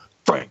boom,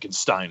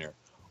 Frankensteiner.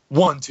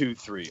 1, 2,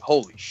 3.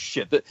 Holy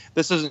shit.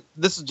 This is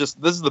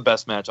the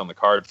best match on the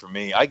card for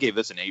me. I gave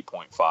this an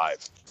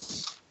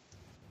 8.5.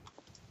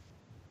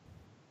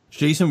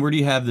 Jason, where do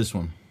you have this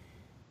one?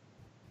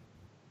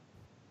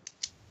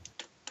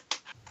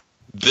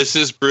 This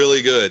is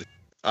really good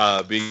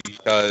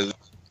because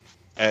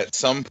at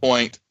some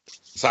point,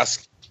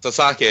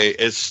 Sasaki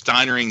is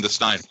Steinering the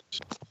Steiners.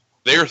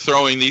 They're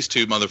throwing these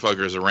two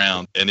motherfuckers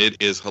around, and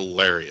it is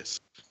hilarious.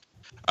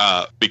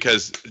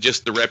 Because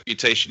just the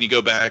reputation, you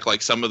go back,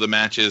 like some of the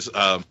matches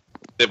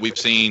that we've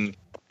seen,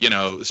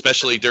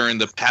 especially during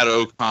the Pat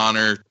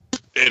O'Connor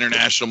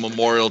International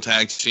Memorial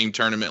Tag Team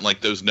Tournament,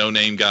 like those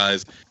no-name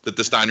guys that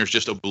the Steiners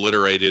just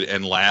obliterated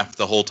and laughed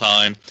the whole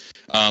time,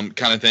 kind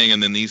of thing.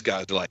 And then these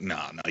guys are like,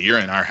 no, you're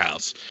in our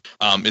house.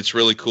 It's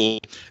really cool.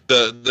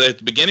 At the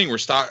beginning where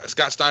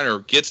Scott Steiner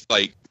gets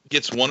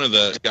one of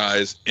the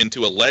guys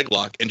into a leg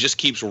lock and just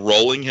keeps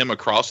rolling him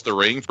across the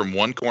ring from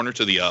one corner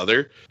to the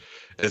other.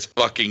 It's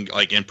fucking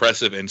like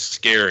impressive and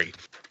scary.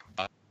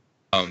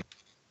 And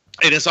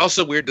it's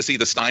also weird to see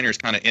the Steiners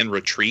kind of in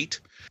retreat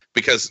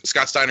because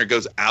Scott Steiner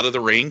goes out of the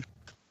ring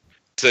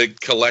to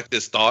collect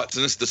his thoughts,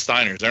 and it's the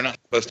Steiners. They're not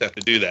supposed to have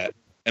to do that.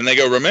 And they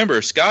go,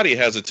 remember, Scotty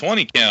has a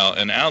 20 count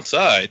and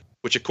outside,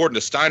 which according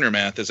to Steiner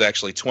math is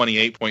actually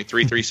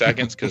 28.33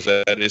 seconds because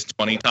that is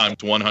 20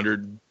 times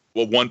 100,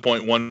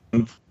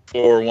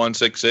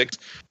 1.141166,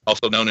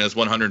 also known as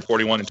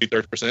 141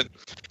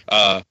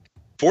 2/3%.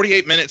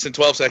 48 minutes and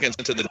 12 seconds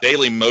into the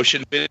Daily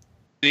Motion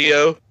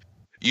video,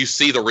 you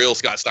see the real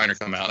Scott Steiner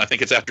come out. And I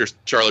think it's after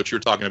Charlotte you were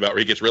talking about where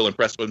he gets real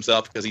impressed with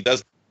himself because he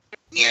does,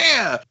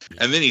 yeah.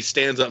 And then he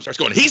stands up and starts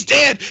going, he's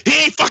dead.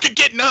 He ain't fucking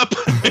getting up.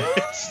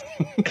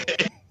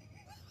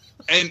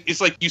 And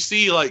it's like you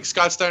see like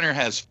Scott Steiner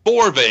has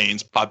 4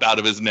 veins pop out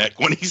of his neck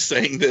when he's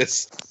saying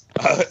this.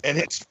 And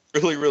it's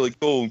really, really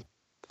cool.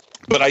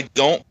 But I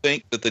don't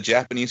think that the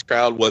Japanese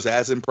crowd was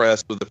as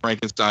impressed with the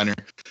Frankensteiner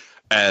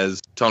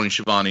as Tony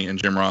Schiavone and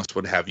Jim Ross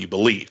would have you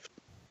believe.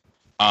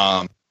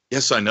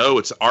 Yes, I know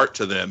it's art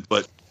to them,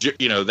 but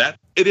that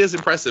it is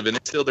impressive, and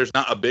it's still there's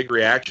not a big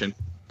reaction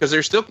because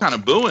they're still kind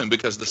of booing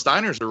because the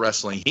Steiners are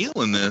wrestling heel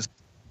in this.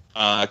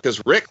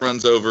 Because Rick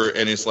runs over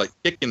and is like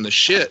kicking the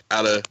shit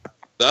out of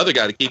the other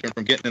guy to keep him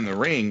from getting in the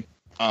ring.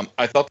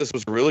 I thought this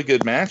was a really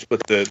good match,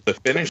 but the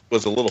finish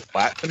was a little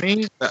flat to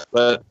me.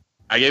 But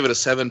I gave it a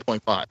 7.5.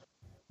 There's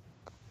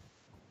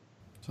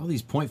all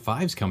these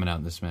 0.5s coming out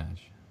in this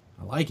match.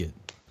 I like it.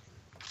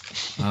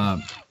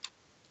 I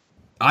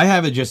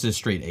have it just as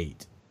straight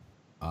 8.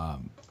 There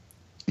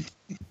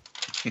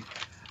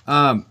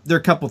are a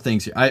couple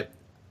things here.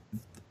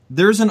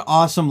 There's an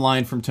awesome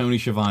line from Tony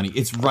Schiavone.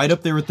 It's right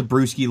up there with the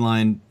Brewski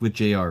line with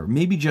JR,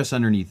 maybe just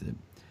underneath it.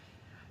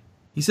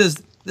 He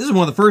says, "This is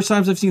one of the first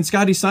times I've seen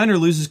Scotty Steiner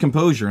lose his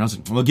composure." And I was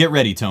like, well, get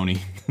ready,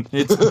 Tony.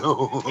 It's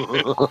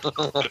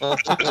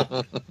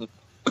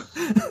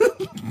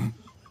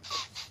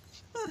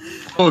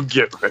Oh,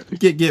 get ready.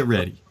 Get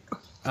ready.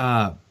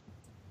 I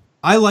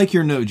like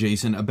your note,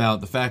 Jason,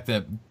 about the fact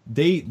that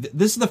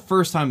this is the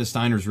first time the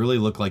Steiners really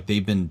look like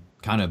they've been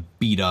kind of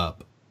beat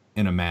up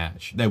in a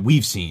match that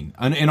we've seen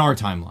in our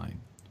timeline.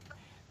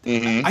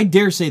 Mm-hmm. I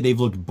dare say they've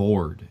looked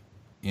bored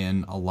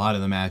in a lot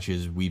of the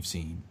matches we've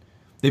seen.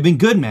 They've been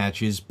good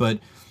matches, but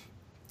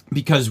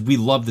because we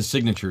love the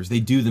signatures, they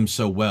do them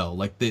so well.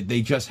 Like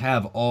they just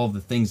have all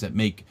the things that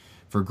make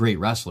for great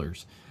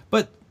wrestlers.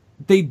 But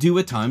they do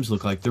at times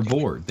look like they're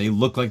bored. They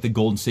look like the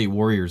Golden State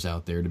Warriors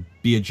out there, to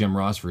be a Jim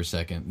Ross for a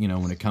second,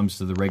 when it comes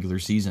to the regular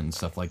season and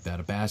stuff like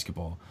that of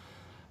basketball.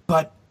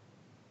 But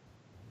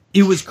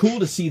it was cool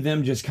to see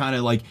them just kind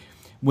of like,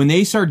 when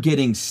they start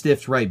getting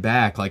stiffed right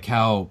back, like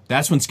how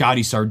that's when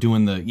Scotty started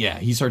doing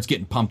he starts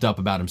getting pumped up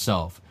about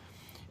himself.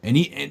 And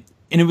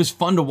it was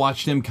fun to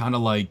watch them kind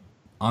of like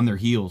on their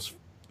heels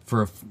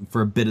for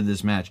a bit of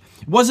this match.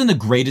 It wasn't the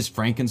greatest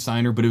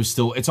Frankensteiner, but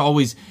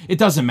it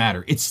doesn't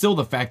matter. It's still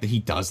the fact that he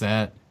does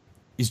that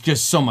is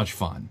just so much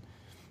fun.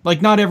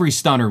 Like, not every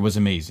stunner was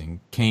amazing.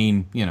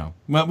 Kane,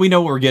 well, we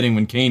know what we're getting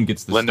when Kane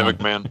gets the Linda stun.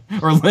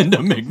 McMahon. Or Linda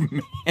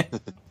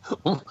McMahon.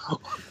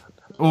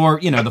 Or,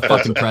 the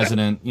fucking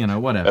president,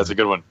 whatever. That's a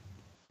good one.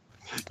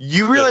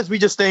 You realize we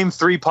just named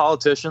 3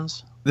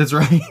 politicians? That's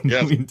right.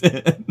 Yeah. We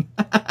did.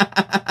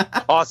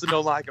 Austin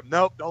don't like him.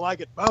 Nope, don't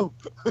like it. Boom.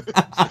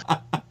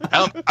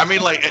 I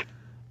mean, like,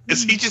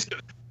 is he just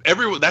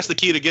everyone? That's the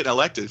key to getting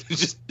elected.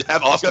 Just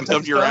have Austin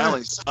come to your rally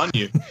and stun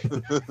you.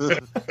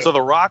 So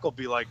The Rock will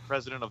be like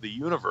president of the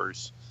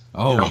universe.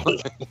 Oh,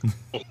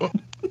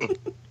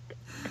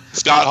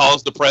 Scott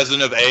Hall's the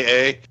president of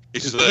AA.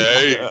 He's just like,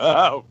 hey.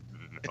 Oh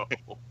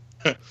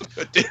no.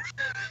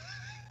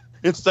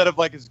 Instead of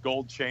like his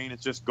gold chain,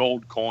 it's just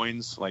gold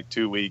coins, like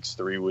 2 weeks,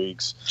 3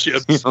 weeks.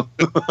 Chips.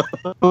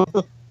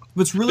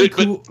 what's really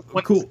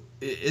But- cool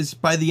is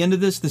by the end of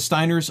this, the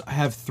Steiners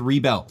have 3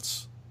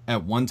 belts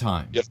at one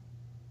time. Yep.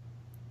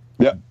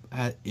 Yep.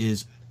 That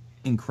is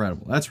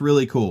incredible. That's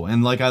really cool.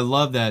 And like I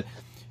love that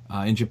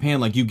in Japan,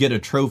 like you get a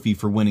trophy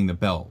for winning the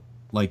belt.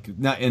 Like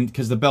not and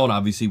because the belt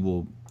obviously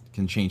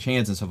can change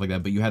hands and stuff like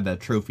that, but you have that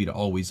trophy to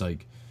always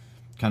like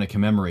kind of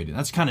commemorate it.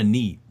 That's kind of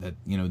neat that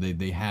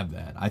they have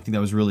that. I think that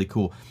was really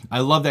cool.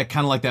 I love that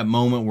kind of like that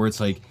moment where it's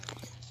like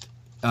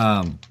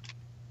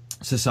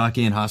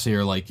Sasaki and Hase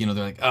are like, they're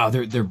like, oh,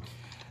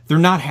 they're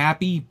not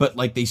happy, but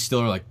like they still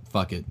are like,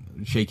 fuck it,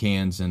 shake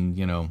hands, and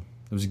it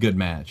was a good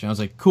match. And I was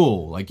like,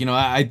 cool. Like,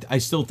 I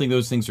still think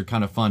those things are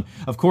kind of fun.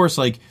 Of course,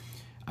 like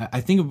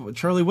I think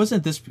Charlie,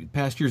 wasn't this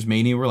past year's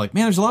Mania? We're like,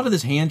 man, there's a lot of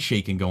this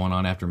handshaking going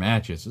on after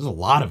matches. There's a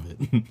lot of it.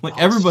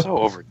 Like everybody.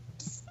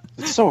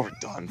 It's so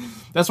overdone.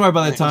 That's why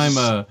by the time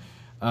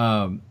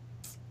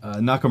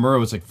Nakamura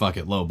was like, fuck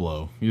it, low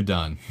blow, you're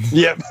done.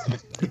 Yep.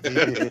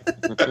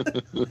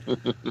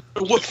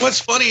 What's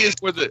funny is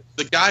where the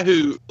guy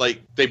who,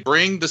 like, they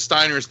bring the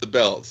Steiners the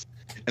belts,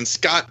 and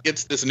Scott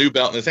gets this new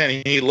belt in his hand,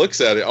 and he looks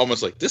at it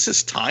almost like, this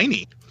is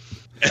tiny,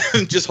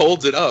 and just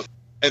holds it up.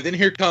 And then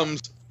here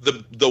comes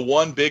the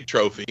one big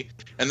trophy,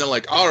 and they're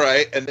like, all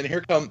right, and then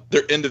here come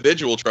their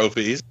individual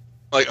trophies.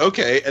 Like,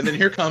 okay, and then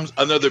here comes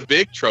another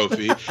big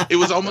trophy. It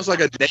was almost like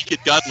a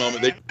Naked Gun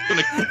moment. They're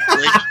gonna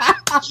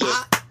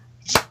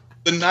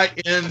the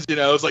night ends,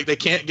 it's like they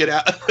can't get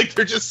out. Like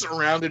they're just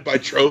surrounded by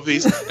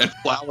trophies and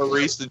flower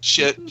wreaths and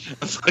shit.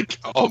 It's like,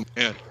 oh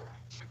man,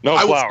 No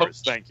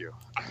flowers, thank you.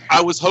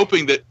 I was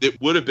hoping that it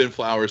would have been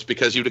flowers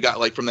because you'd have got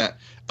like from that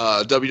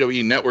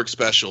WWE Network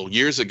special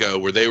years ago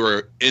where they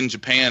were in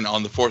Japan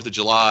on the 4th of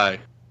July.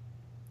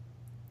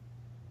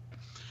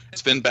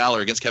 It's Finn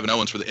Balor against Kevin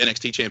Owens for the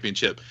NXT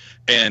Championship,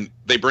 and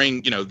they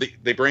bring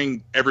they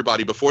bring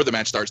everybody before the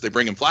match starts. They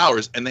bring him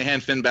flowers, and they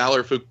hand Finn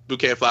Balor a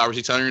bouquet of flowers.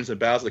 He turns and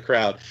bows to the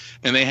crowd,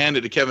 and they hand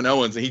it to Kevin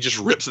Owens, and he just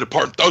rips it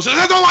apart and throws it.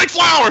 I don't like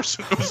flowers.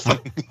 It was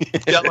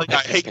like,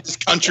 I hate this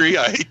country.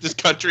 I hate this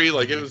country.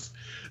 Like it was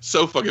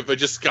so fucking. But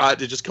just Scott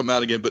to just come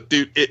out again. But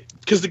dude,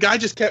 because the guy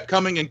just kept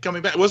coming and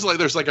coming back. It wasn't like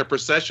there's like a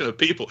procession of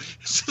people.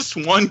 It's just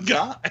one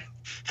guy.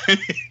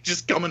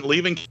 Just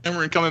leaving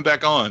camera and coming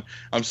back on.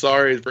 I'm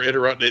sorry for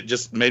interrupting. It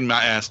just made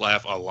my ass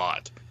laugh a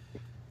lot.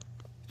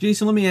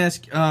 Jason, let me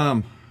ask.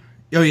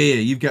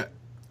 You've got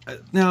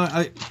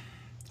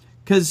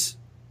because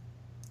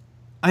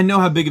I know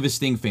how big of a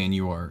Sting fan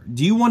you are.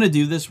 Do you want to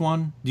do this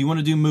one? Do you want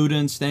to do Muta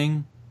and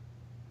Sting?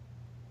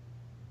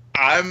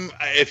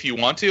 If you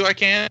want to, I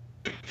can.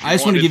 I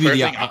just want to give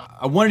you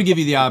I wanted to give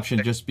you the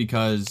option just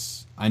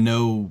because I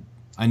know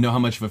how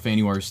much of a fan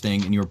you are of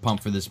Sting, and you were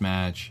pumped for this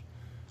match.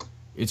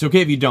 It's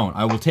okay if you don't.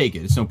 I will take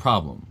it. It's no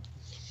problem.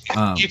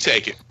 You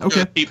take it.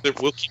 Okay.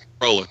 We'll keep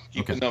rolling.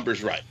 Keep the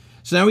numbers right.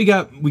 So now we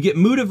get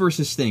Muta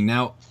versus Sting.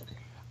 Now,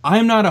 I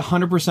am not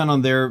 100%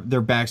 on their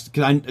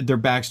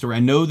backstory. I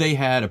know they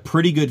had a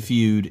pretty good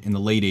feud in the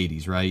late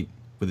 80s, right?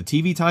 With a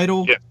TV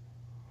title? Yeah.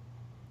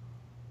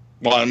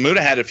 Well, and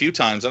Muta had a few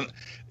times.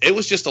 It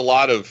was just a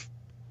lot of...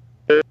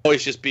 It would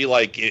always just be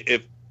like,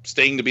 if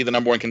Sting to be the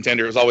number one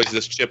contender, it was always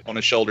this chip on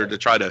his shoulder to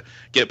try to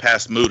get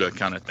past Muta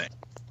kind of thing.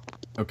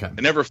 Okay.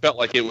 It never felt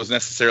like it was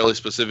necessarily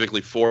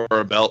specifically for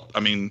a belt. I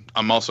mean,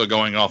 I'm also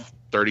going off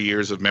 30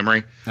 years of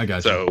memory. I got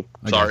you. So,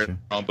 sorry.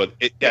 But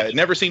it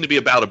never seemed to be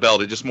about a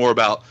belt. It just more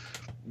about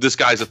this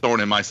guy's a thorn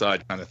in my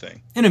side kind of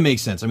thing. And it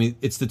makes sense. I mean,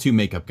 it's the two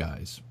makeup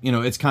guys.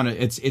 It's kind of,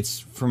 it's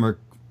from a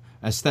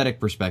aesthetic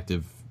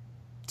perspective,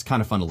 it's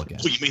kind of fun to look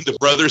at. You mean the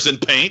brothers in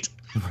paint?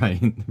 Right.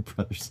 The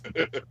brothers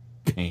in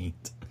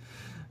paint.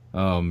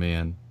 Oh,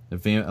 man.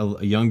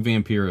 A young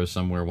Vampiro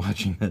somewhere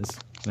watching this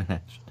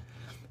match.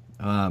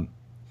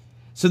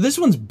 So this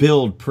one's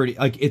build pretty,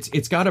 like,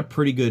 it's got a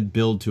pretty good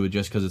build to it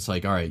just because it's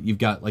like, all right, you've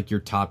got, like, your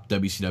top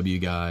WCW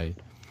guy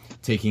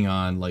taking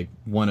on, like,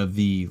 one of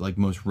the, like,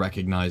 most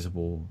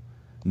recognizable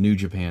New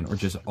Japan or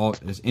just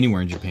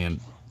anywhere in Japan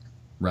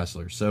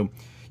wrestlers. So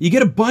you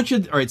get a bunch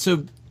of, all right,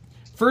 so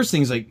first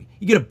thing is, like,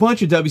 you get a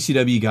bunch of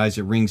WCW guys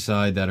at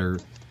ringside that are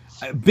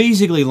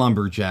basically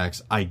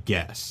lumberjacks, I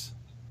guess.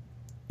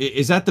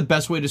 Is that the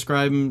best way to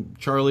describe them,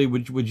 Charlie,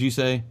 would you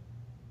say?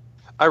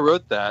 I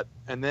wrote that,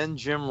 and then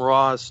Jim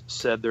Ross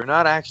said they're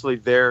not actually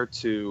there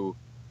to,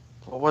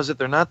 what was it?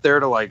 They're not there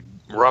to, like,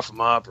 rough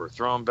them up or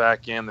throw them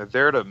back in. They're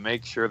there to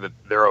make sure that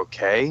they're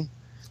okay.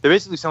 They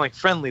basically sound like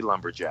friendly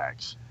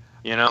lumberjacks.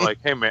 Like,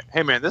 hey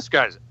man, this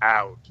guy's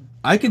out.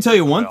 I can tell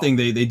you one thing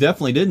they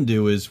definitely didn't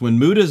do is when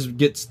Muta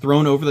gets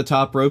thrown over the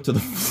top rope to the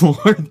floor,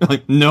 they're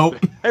like, nope.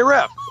 Hey,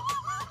 ref.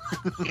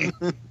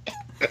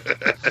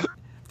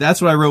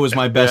 That's what I wrote was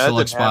my best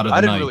select didn't spot of the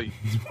happen. I night.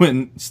 didn't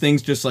When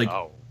Sting's just like,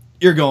 Oh.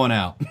 you're going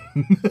out.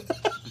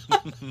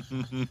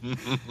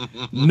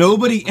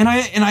 Nobody, and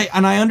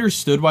I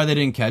understood why they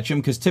didn't catch him,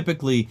 because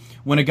typically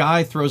when a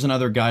guy throws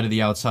another guy to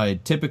the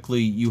outside,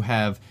 typically you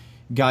have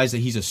guys that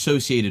he's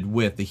associated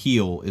with, the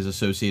heel is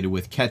associated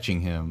with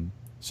catching him.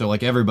 So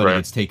like everybody Right.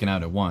 gets taken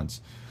out at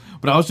once.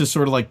 But I was just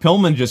sort of like,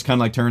 Pillman just kind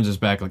of like turns his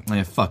back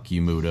like, fuck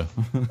you, Muda.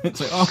 It's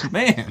like, oh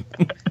man,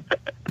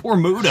 poor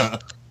Muda.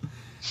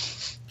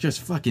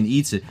 Just fucking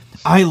eats it.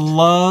 I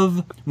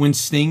love when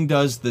Sting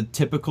does the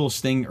typical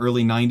Sting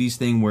early 90s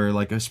thing where,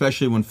 like,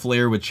 especially when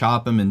Flair would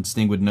chop him and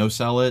Sting would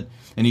no-sell it,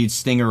 and he'd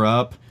sting her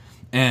up.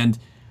 And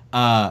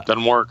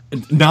Doesn't work.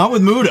 not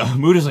with Muda.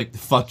 Muda's like,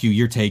 fuck you,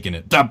 you're taking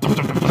it.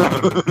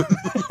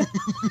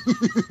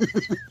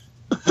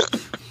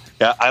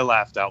 Yeah, I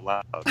laughed out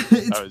loud.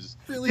 It's I was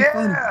really yeah,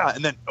 funny.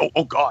 and then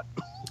oh god.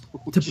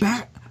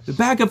 To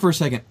back up for a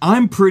second,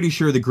 I'm pretty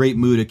sure the Great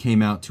Muda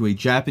came out to a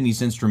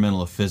Japanese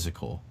instrumental of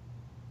Physical.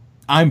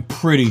 I'm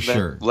pretty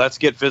sure. Let's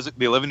get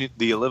the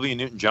Olivia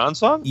Newton-John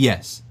song.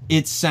 Yes,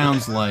 it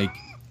sounds like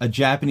a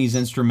Japanese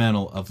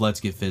instrumental of "Let's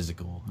Get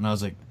Physical," and I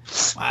was like,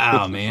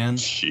 "Wow, man!"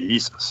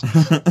 Jesus.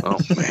 Oh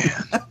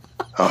man.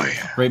 Oh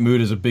yeah. Great Mood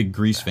is a big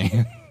Grease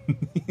fan.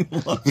 He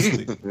loves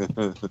it.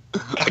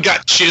 I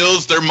got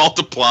chills. They're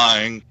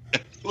multiplying.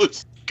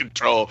 Lose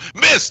control.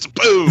 Missed.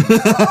 Boom.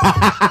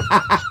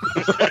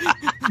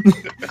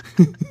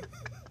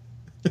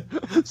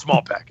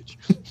 Small package.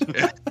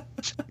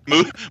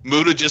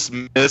 Muda just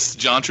missed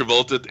John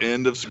Travolta at the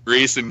end of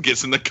Grease and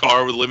gets in the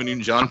car with Olivia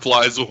Newton-John,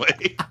 flies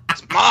away.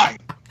 It's mine.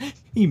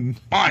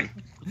 Mine.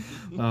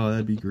 Oh,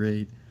 that'd be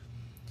great.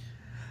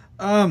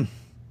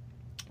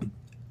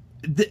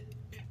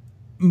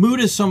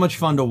 Mood is so much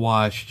fun to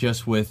watch,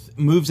 just with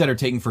moves that are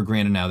taken for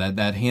granted now.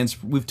 That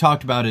hands, we've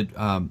talked about it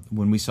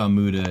when we saw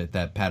Muda at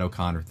that Pat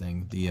O'Connor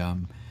thing, the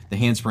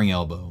handspring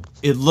elbow.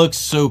 It looks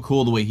so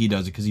cool the way he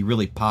does it, because he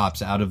really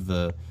pops out of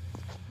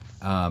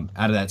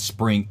that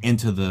spring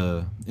into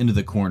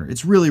the corner.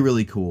 It's really,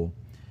 really cool.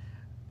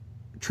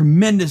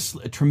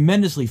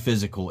 Tremendously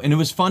physical, and it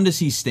was fun to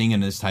see Sting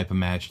in this type of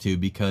match too,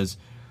 because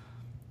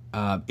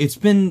it's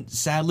been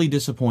sadly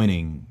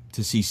disappointing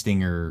to see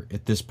Stinger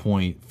at this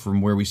point from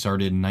where we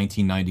started in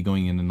 1990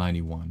 going into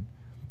 91.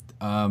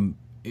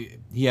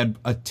 He had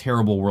a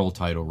terrible world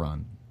title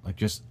run, like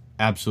just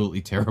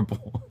absolutely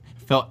terrible.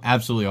 Felt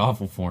absolutely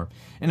awful for him.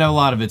 And a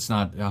lot of it's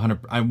not 100.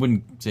 I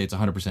wouldn't say it's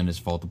 100% his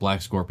fault. The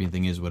Black Scorpion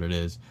thing is what it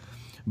is.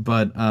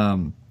 But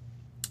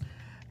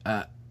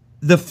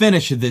the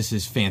finish of this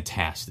is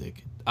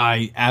fantastic.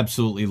 I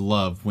absolutely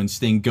love when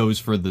Sting goes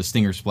for the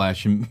Stinger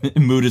Splash and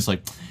Mood is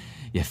like,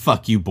 yeah,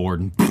 fuck you,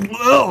 Borden.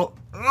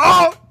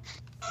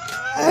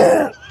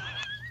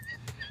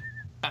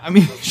 I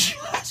mean,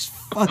 just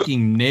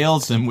fucking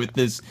nails him with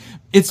this.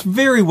 It's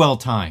very well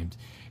timed.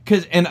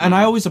 And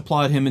I always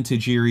applaud him and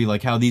Tajiri,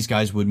 like how these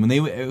guys would, when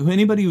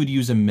anybody would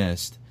use a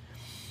mist,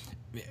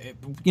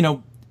 you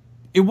know,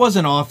 it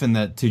wasn't often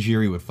that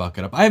Tajiri would fuck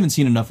it up. I haven't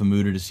seen enough of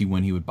Muda to see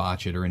when he would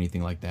botch it or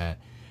anything like that.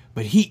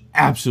 But he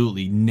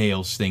absolutely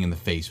nails Sting in the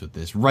face with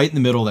this, right in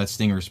the middle of that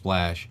Stinger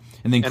Splash.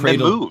 And then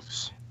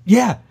moves.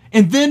 Yeah,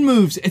 and then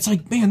moves. It's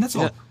like, man, that's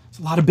a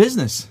lot of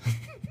business.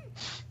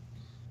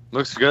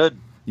 Looks good.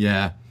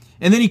 Yeah.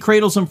 And then he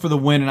cradles him for the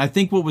win. And I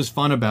think what was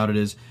fun about it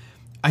is,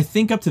 I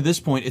think up to this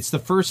point, it's the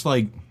first,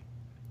 like,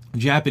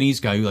 Japanese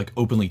guy who, like,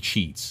 openly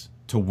cheats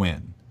to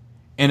win.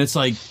 And it's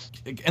like,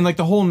 and like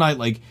the whole night,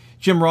 like,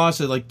 Jim Ross,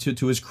 like,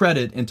 to his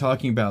credit, in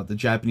talking about the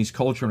Japanese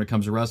culture when it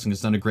comes to wrestling,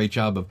 has done a great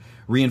job of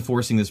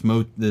reinforcing this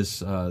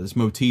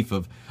motif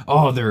of,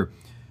 oh, they're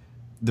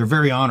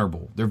very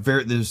honorable.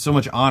 There's so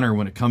much honor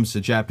when it comes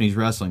to Japanese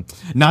wrestling.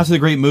 Not to the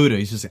Great Muda.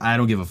 He's just, I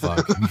don't give a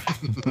fuck.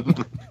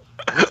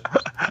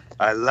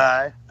 I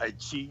lie. I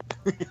cheat.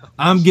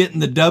 I'm getting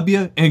the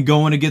W and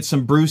going to get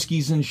some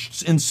brewskis and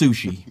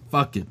sushi.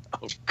 Fuck it.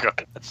 Oh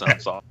god, that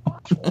sounds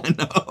awful. I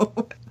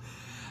know.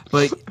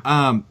 But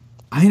I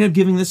ended up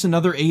giving this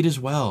another 8 as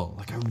well.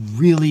 Like, I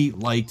really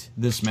liked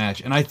this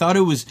match, and I thought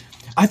it was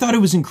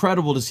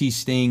incredible to see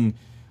Sting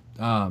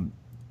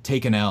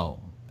take an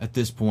L at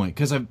this point,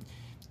 because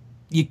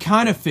you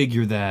kind of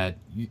figure that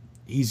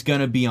he's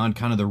gonna be on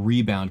kind of the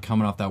rebound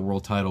coming off that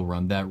world title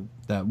run. That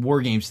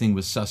War Games thing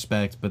was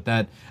suspect, but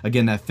that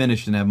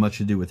finish didn't have much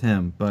to do with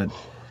him. But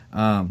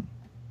I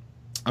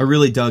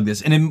really dug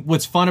this, and then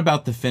what's fun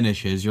about the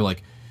finish is you're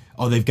like,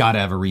 oh, they've got to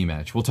have a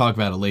rematch. We'll talk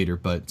about it later,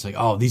 but it's like,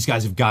 oh, these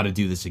guys have got to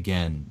do this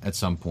again at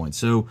some point.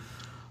 So,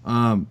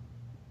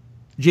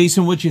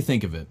 Jason, what'd you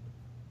think of it?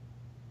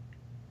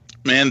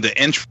 Man, the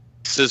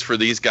entrances for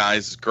these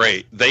guys is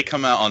great. They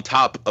come out on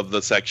top of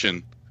the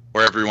section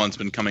where everyone's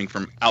been coming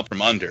out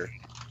from under,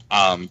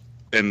 and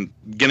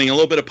getting a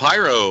little bit of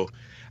pyro.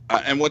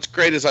 And what's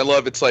great is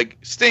it's like,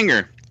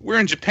 Stinger, we're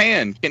in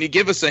Japan. Can you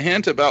give us a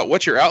hint about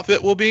what your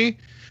outfit will be?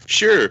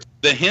 Sure.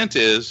 The hint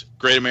is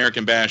Great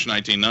American Bash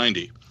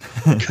 1990.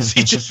 Because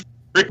he just,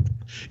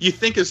 you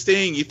think of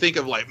Sting, you think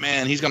of like,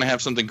 man, he's going to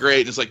have something great.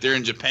 And it's like they're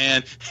in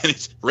Japan, and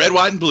it's red,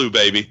 white, and blue,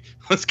 baby.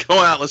 Let's go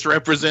out. Let's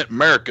represent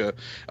America.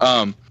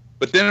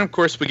 But then, of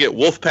course, we get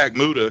Wolfpack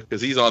Muta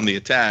because he's on the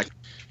attack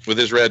with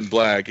his red and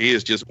black. He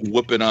is just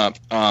whooping up.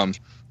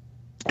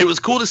 It was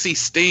cool to see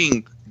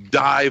Sting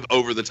dive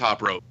over the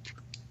top rope.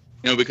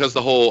 Because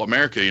the whole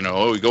America,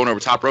 we're going over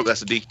top rope,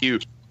 that's a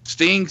DQ.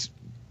 Sting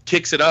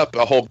kicks it up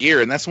a whole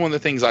gear, and that's one of the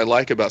things I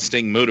like about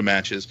Sting Muta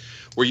matches,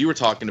 where you were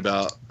talking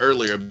about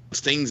earlier.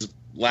 Sting's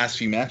last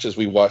few matches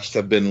we watched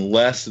have been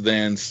less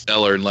than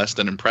stellar and less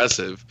than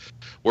impressive,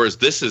 whereas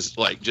this is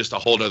like just a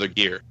whole other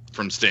gear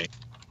from Sting.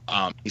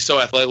 He's so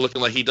athletic,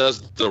 looking like he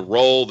does the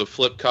roll, the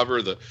flip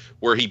cover,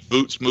 where he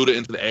boots Muta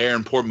into the air,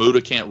 and poor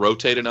Muta can't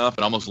rotate enough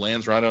and almost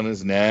lands right on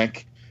his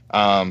neck.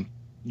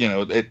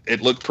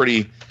 It looked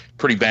pretty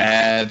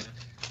bad.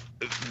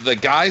 The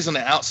guys on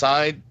the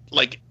outside,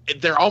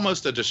 they're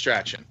almost a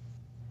distraction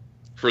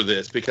for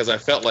this, because I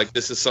felt like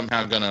this is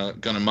somehow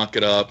gonna muck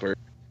it up or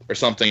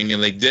something,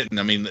 and they didn't.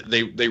 I mean,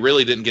 they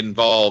really didn't get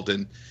involved,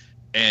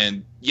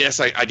 and yes,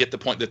 I get the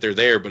point that they're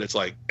there, but it's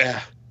like,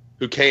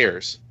 who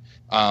cares?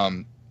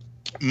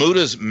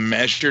 Muta's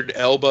measured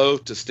elbow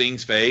to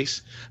Sting's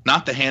face,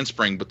 not the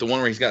handspring, but the one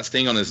where he's got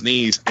Sting on his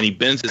knees and he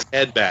bends his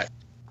head back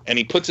and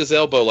he puts his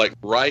elbow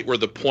right where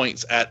the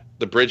point's at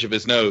the bridge of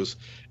his nose,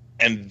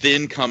 and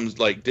then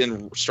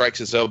strikes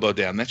his elbow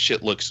down. That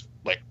shit looks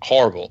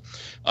horrible.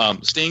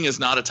 Sting is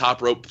not a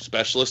top rope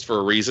specialist for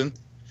a reason.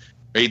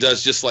 He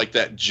does just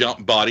that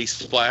jump body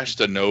splash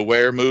to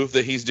nowhere move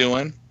that he's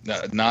doing,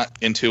 not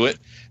into it.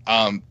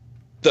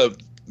 The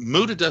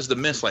Muta does the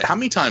miss how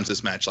many times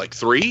this match?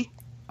 3?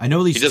 I know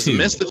at least he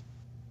does 2.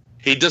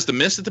 He does the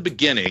miss at the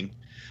beginning,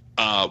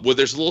 where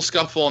there's a little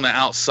scuffle on the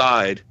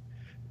outside,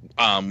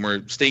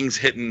 where Sting's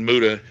hitting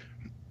Muta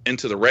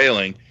into the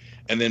railing,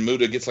 and then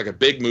Muta gets a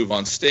big move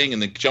on Sting,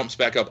 and then jumps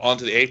back up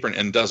onto the apron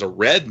and does a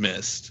red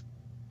mist,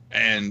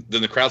 and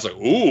then the crowd's like,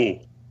 "Ooh,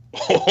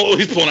 oh,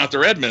 he's pulling out the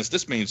red mist.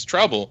 This means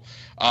trouble."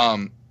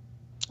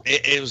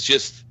 It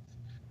was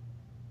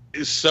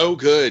so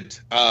good,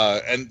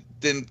 and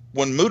then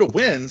when Muta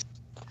wins,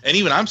 and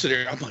even I'm sitting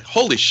here, I'm like,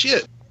 "Holy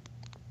shit!"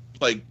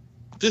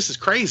 This is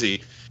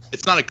crazy.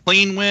 It's not a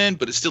clean win,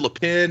 but it's still a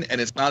pin, and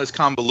it's not as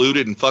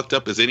convoluted and fucked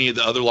up as any of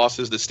the other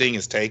losses that Sting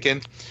has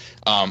taken.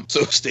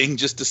 So Sting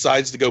just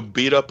decides to go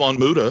beat up on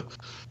Muta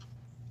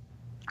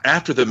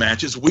after the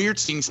match. It's weird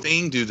seeing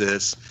Sting do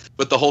this,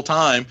 but the whole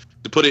time,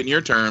 to put it in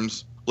your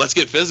terms, let's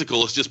get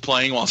physical. It's just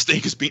playing while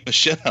Sting is beating the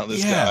shit out of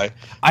this guy.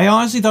 I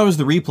honestly thought it was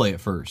the replay at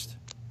first.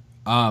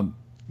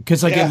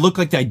 Because it looked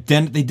like they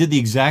did the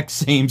exact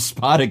same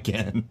spot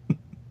again.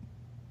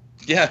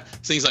 Yeah,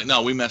 Sting's like,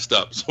 no, we messed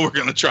up, so we're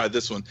gonna try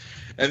this one,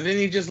 and then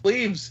he just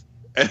leaves,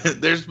 and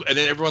then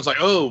everyone's like,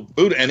 oh,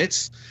 Muta, and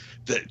it's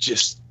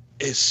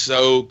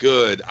so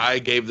good. I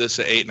gave this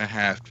an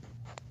 8.5.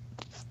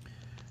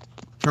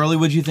 Charlie,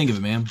 what'd you think of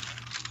it, man?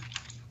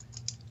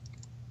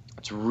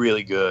 It's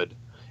really good.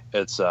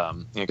 It's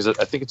because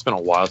I think it's been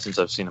a while since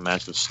I've seen a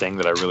match with Sting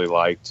that I really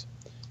liked,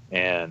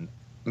 and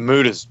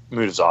Muta's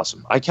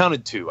awesome. I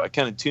counted 2. I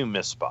counted 2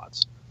 missed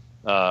spots,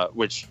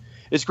 which.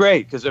 It's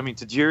great because,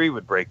 Tajiri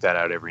would break that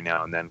out every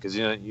now and then because,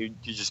 you're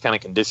just kind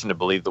of conditioned to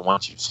believe that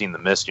once you've seen the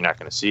mist, you're not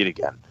going to see it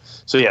again.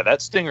 So, yeah, that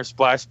Stinger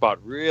splash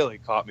spot really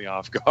caught me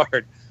off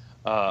guard.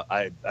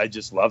 I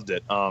just loved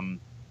it.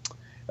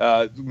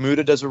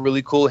 Muta does a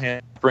really cool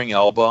handspring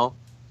elbow.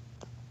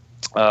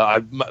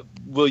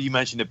 You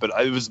mentioned it, but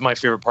it was my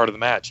favorite part of the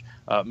match.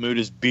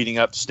 Muta's beating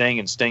up Sting,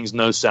 and Sting's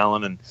no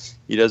selling, and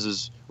he does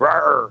his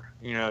rawr,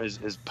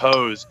 his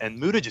pose, and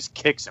Muta just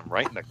kicks him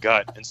right in the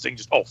gut, and Sting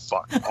just, oh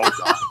fuck, oh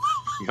god,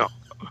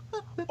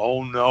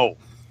 oh no,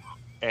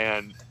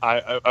 and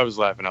I was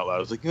laughing out loud. I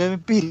was like,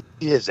 man, beat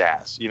his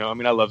ass, I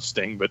love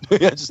Sting, but I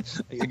get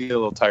a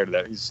little tired of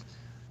that.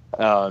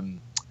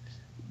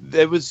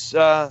 It was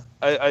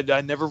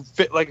I never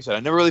fit, like I said, I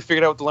never really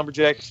figured out what the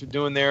Lumberjacks were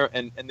doing there,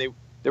 and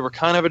they were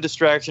kind of a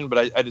distraction, but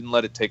I didn't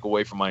let it take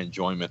away from my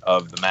enjoyment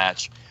of the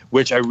match,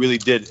 which I really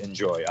did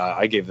enjoy.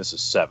 I gave this a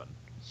 7.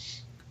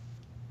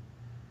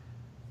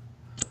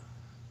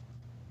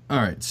 All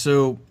right,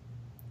 so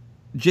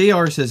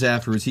JR says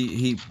afterwards,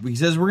 he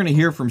says we're going to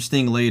hear from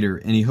Sting later,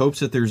 and he hopes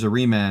that there's a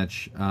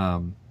rematch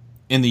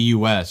in the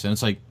U.S., and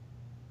it's like,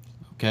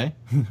 okay.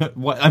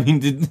 What?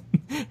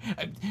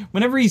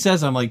 Whenever he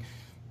says, I'm like,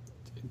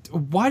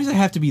 why does it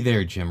have to be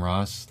there, Jim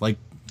Ross?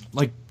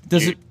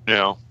 Does it...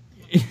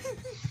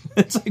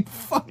 It's like,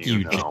 fuck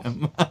you,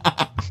 Jim.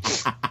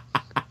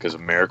 Because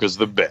America's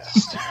the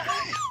best.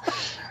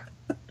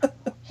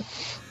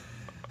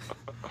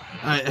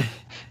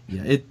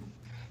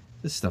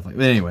 This stuff like.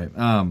 But anyway,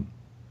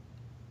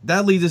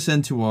 that leads us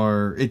into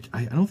our.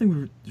 I don't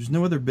think there's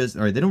no other business.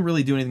 All right, they don't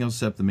really do anything else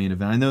except the main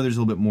event. I know there's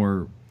a little bit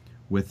more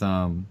with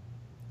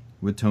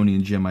Tony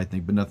and Jim, I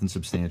think, but nothing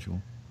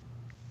substantial.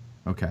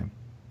 Okay,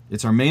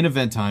 it's our main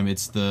event time.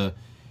 Is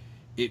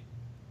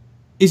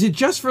it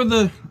just for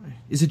the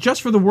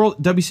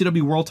world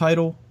WCW World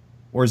Title,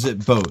 or is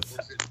it both?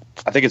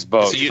 I think it's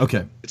both.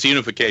 It's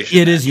unification.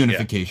 It is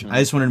unification. Yeah. I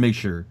just wanted to make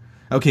sure.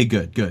 Okay,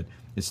 good.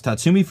 It's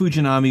Tatsumi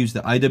Fujinami, who's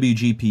the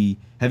IWGP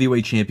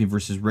Heavyweight Champion,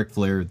 versus Ric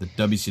Flair, the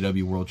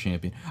WCW World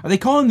Champion. Are they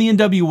calling the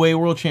NWA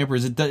World Champ, or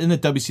is it in the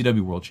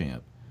WCW World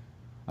Champ?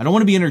 I don't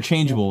want to be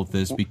interchangeable with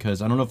this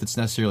because I don't know if it's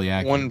necessarily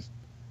accurate.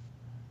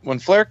 When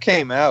Flair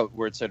came out,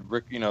 where it said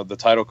Rick, the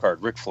title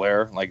card, Ric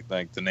Flair, like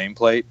the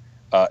nameplate,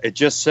 it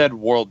just said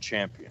World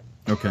Champion.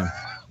 Okay.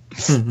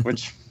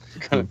 Which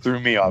kind of threw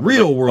me off.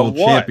 Real World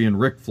Champion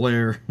Ric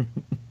Flair.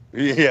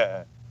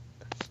 Yeah.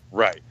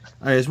 Right.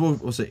 All right, so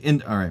we'll say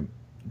all right,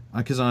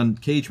 because on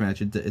Cage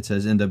Match it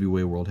says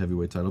NWA World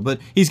Heavyweight Title, but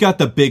he's got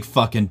the big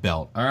fucking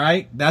belt. All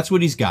right, that's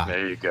what he's got.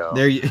 There you go.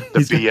 The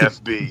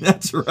BFB.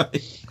 That's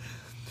right.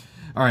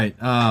 All right.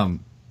 All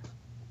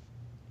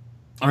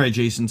right,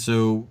 Jason.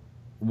 So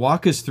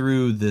walk us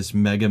through this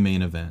mega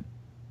main event.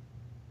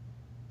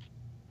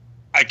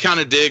 I kind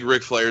of dig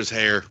Ric Flair's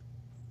hair.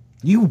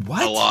 You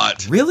what? A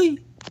lot.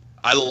 Really?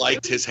 I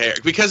liked his hair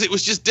because it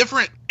was just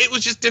different. It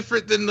was just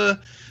different than the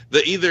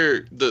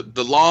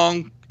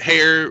long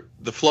hair,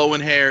 the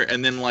flowing hair,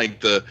 and then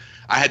like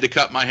I had to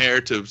cut my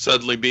hair to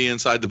suddenly be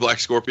inside the Black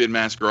Scorpion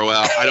mask grow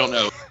out. I don't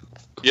know.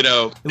 It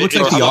looks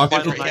like the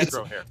awkward.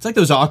 It's like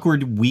those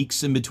awkward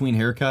weeks in between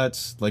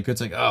haircuts. Like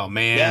it's like, oh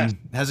man,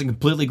 hasn't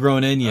completely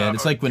grown in yet.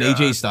 It's like when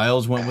AJ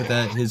Styles went with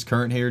his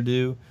current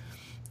hairdo,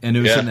 and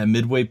it was in that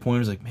midway point. It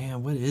was like,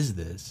 man, what is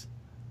this?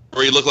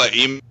 Where you look like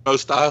emo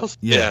Styles.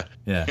 Yeah.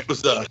 It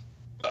was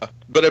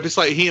but it's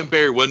like he and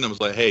Barry Windham was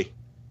like, hey,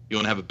 you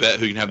want to have a bet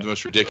who can have the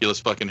most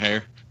ridiculous fucking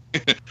hair?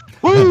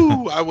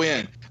 Woo! I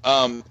win.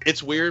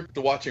 It's weird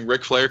to watching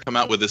Ric Flair come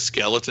out with his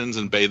skeletons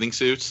and bathing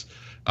suits,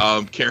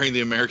 carrying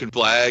the American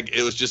flag.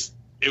 It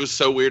was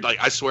so weird. Like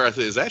I swear, I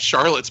thought, is that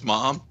Charlotte's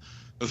mom?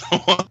 The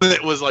one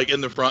that was like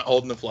in the front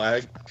holding the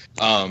flag.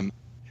 And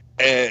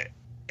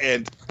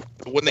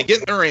when they get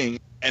in the ring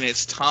and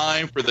it's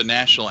time for the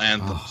national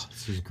anthems,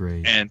 this is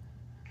great. And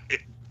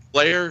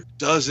Flair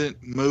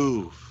doesn't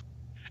move.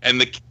 And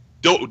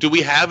do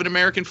we have an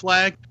American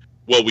flag?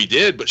 Well, we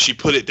did, but she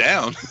put it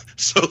down.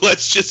 So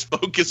let's just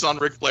focus on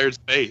Ric Flair's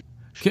face.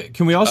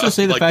 Can we also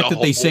say the fact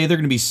that they say they're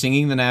going to be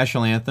singing the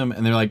national anthem,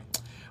 and they're like,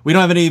 we don't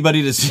have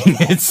anybody to sing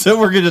it, so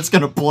we're just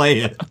going to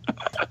play it.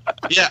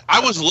 Yeah, I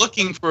was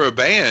looking for a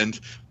band.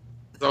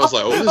 I was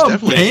like, this is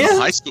definitely a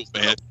high school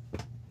band.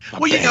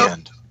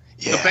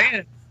 The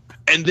band.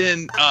 And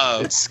then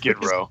it's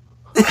Skid Row.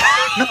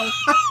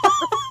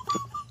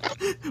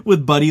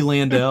 With Buddy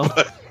Landell.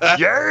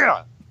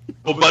 Yeah.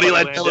 Well, Buddy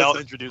Landell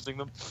is introducing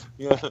them.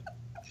 Yeah.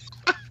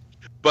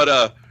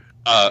 But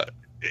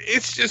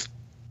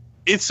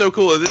it's so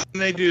cool. And then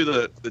they do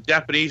the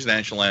Japanese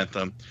national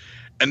anthem,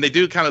 and they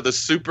do kind of the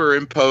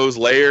superimposed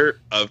layer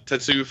of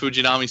Tetsuya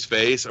Fujinami's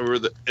face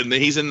and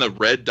then he's in the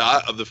red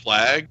dot of the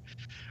flag.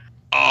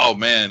 Oh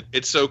man,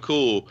 it's so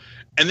cool.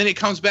 And then it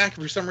comes back,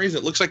 and for some reason,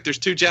 it looks like there's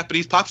two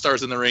Japanese pop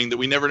stars in the ring that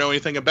we never know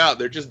anything about.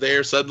 They're just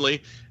there suddenly,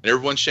 and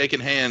everyone's shaking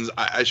hands.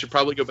 I should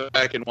probably go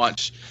back and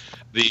watch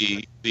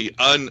the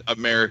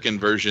un-American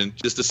version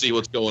just to see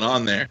what's going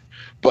on there.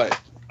 But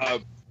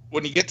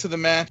when you get to the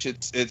match,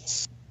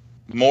 it's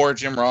more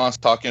Jim Ross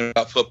talking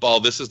about football.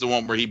 This is the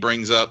one where he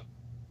brings up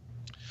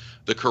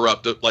the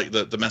corrupt, like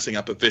the messing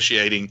up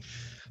officiating,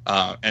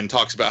 and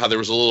talks about how there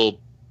was a little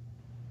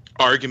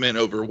argument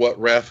over what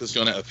ref is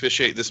going to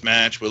officiate this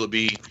match. Will it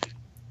be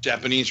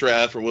Japanese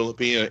ref or will it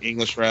be an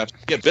English ref?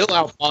 Yeah, Bill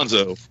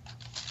Alfonso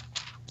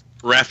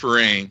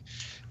refereeing.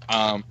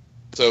 So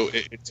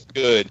it's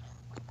good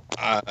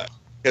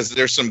because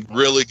there's some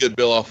really good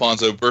Bill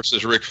Alfonso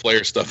versus Ric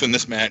Flair stuff in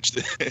this match.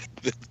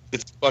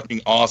 It's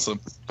fucking awesome.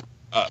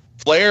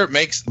 Flair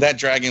makes that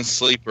Dragon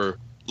Sleeper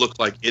look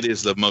like it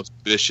is the most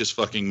vicious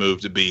fucking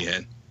move to be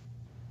in.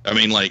 I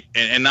mean, like,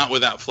 and not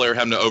without Flair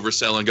having to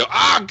oversell and go,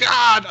 oh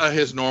God,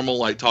 his normal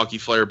like talky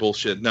Flair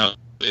bullshit. No,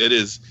 it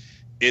is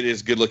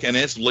good looking, and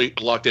it's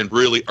locked in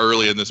really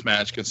early in this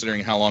match,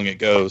 considering how long it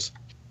goes.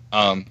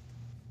 And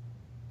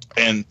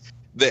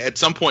at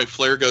some point,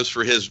 Flair goes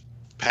for his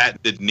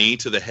patented knee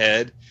to the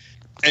head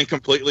and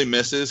completely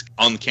misses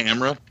on the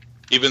camera,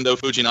 even though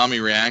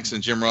Fujinami reacts,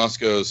 and Jim Ross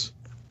goes,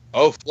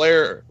 "Oh,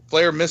 Flair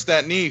missed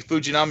that knee.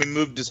 Fujinami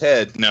moved his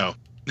head." No,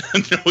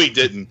 no, he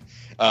didn't.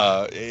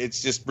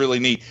 It's just really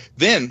neat.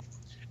 Then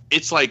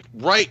it's like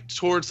right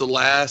towards the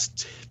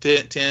last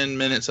 10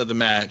 minutes of the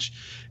match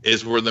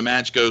is where the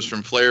match goes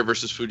from Flair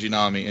versus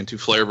Fujinami into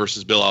Flair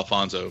versus Bill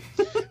Alfonso.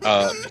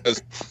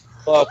 Because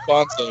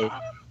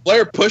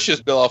Flair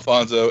pushes Bill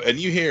Alfonso, and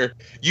you hear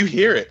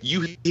it.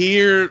 You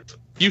hear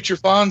Future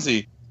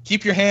Fonzie,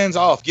 "Keep your hands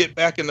off. Get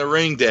back in the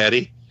ring,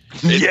 Daddy."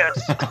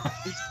 Yes.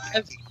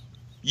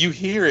 You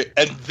hear it,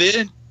 and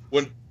then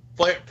when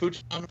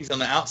Fujinami's on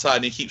the outside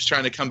and he keeps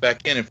trying to come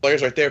back in, and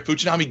Flair's right there,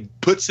 Fujinami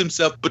puts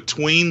himself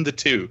between the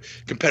two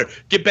competitor.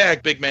 "Get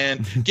back, big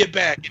man. Get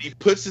back." And he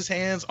puts his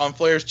hands on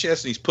Flair's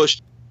chest and he's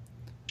pushed.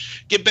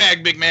 "Get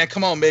back, big man.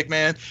 Come on, big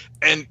man."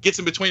 And gets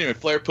in between him, and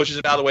Flair pushes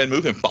him out of the way and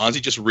moves him.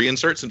 Fonzie just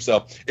reinserts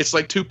himself. It's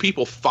like two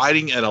people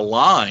fighting at a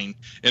line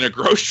in a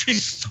grocery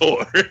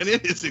store, and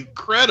it is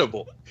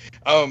incredible.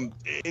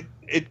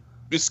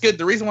 Skid,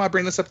 the reason why I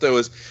bring this up though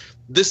is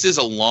this is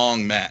a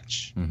long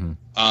match, Mm-hmm.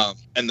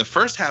 and the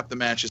first half of the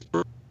match is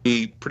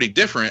pretty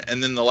different,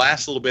 and then the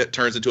last little bit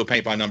turns into a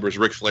paint by numbers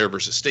Ric Flair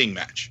versus Sting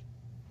match,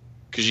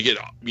 because you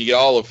get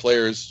all of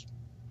Flair's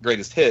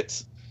greatest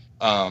hits,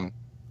 and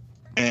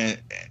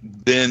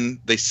then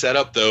they set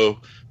up though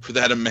for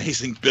that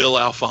amazing Bill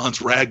Alphonse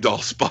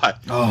ragdoll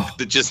spot. Oh.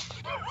 That just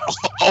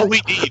all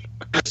we need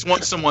is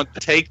want someone to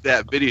take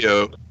that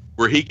video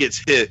where he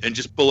gets hit and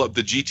just pull up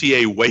the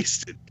GTA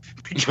Wasted,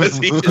 because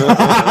he just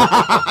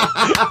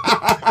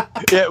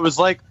Yeah, it was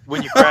like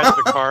when you crash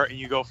the car and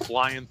you go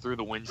flying through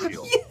the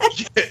windshield.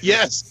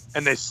 yes.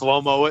 And they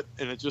slow-mo it,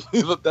 and it just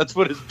that's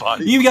what his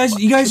body. You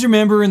guys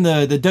remember in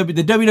the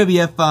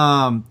WWF?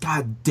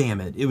 God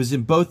damn it! It was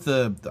in both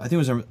the. I think it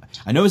was.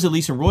 I know it was at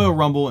least in Royal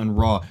Rumble and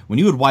Raw when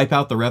you would wipe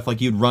out the ref, like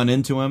you'd run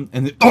into him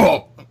and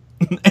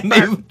and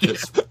they would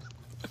just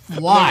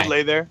fly.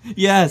 Lay there.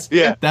 Yes.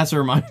 Yeah. That's what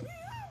reminded me.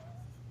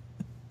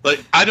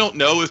 Like, I don't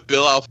know if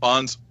Bill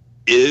Alphonse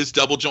is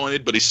double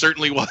jointed, but he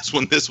certainly was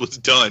when this was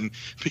done,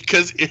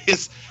 because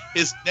his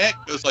neck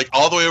goes like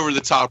all the way over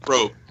the top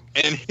rope,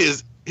 and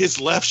his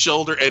left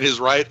shoulder and his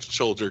right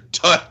shoulder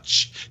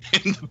touch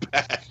in the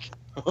back.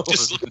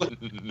 Just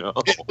No.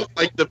 it looked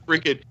like the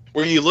freaking,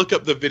 where you look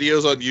up the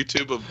videos on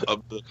YouTube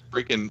of the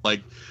freaking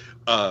like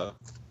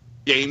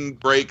game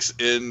breaks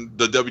in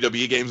the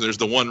WWE games. There's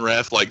the one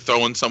ref like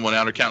throwing someone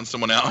out or counting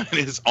someone out, and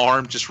his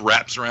arm just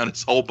wraps around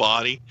his whole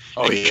body.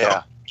 Oh, and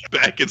yeah.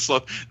 back and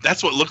slow.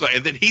 That's what it looked like.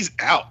 And then he's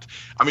out.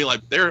 I mean,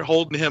 like, they're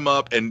holding him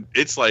up, and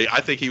it's like,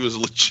 I think he was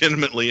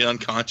legitimately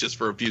unconscious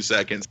for a few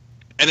seconds.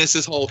 And it's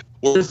this whole,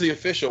 where's the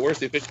official? Where's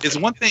the official? It's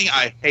one thing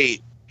I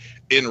hate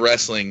in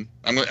wrestling.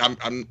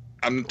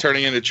 I'm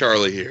turning into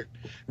Charlie here.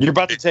 You're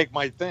about to take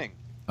my thing.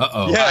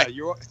 Uh-oh. Yeah,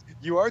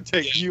 you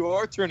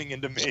are turning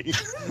into me.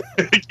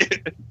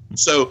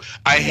 So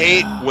I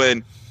hate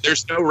when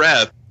there's no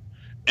ref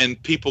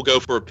and people go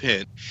for a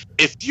pin.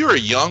 If you're a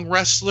young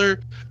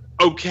wrestler,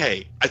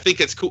 okay, I think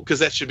it's cool, because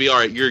that should be all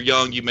right. You're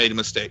young, you made a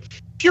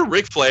mistake. If you're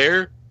Ric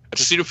Flair,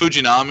 Toshiro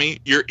Fujinami,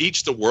 you're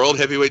each the World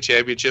Heavyweight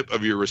Championship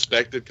of your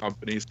respected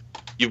companies.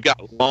 You've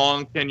got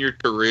long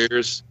tenured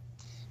careers,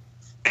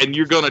 and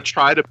you're going to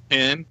try to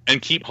pin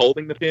and keep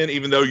holding the pin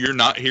even though you're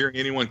not hearing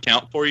anyone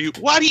count for you.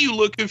 Why do you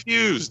look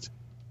confused?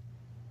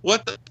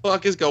 What the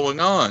fuck is going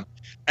on?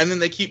 And then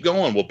they keep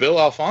going. Well, Bill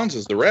Alphonse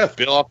is the ref.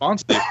 Bill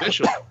Alphonse is the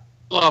official.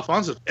 Bill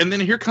Alphonse. And then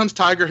here comes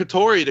Tiger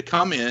Hattori to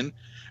come in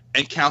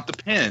and count the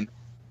pin.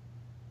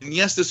 And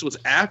yes, this was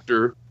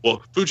after,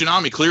 well,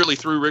 Fujinami clearly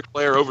threw Ric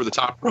Flair over the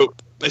top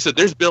rope. They said,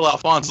 there's Bill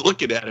Alphonse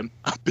looking at him.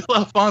 Bill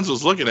Alphonse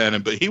was looking at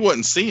him, but he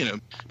wasn't seeing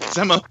him.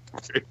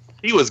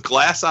 He was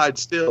glass-eyed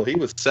still. He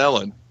was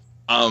selling.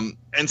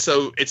 And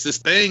so it's this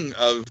thing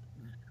of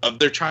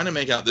they're trying to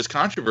make out this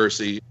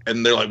controversy,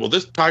 and they're like, well,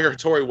 this Tiger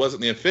Hattori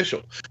wasn't the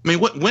official. I mean,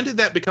 when did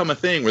that become a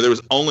thing where there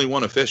was only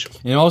one official?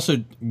 And also,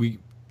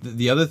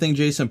 the other thing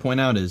Jason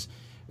pointed out is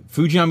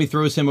Fujinami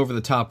throws him over the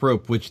top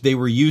rope, which they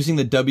were using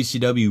the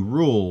WCW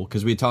rule,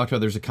 because we had talked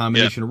about there's a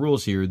combination of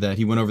rules here that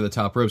he went over the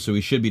top rope, so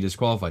he should be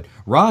disqualified.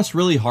 Ross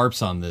really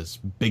harps on this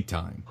big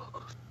time.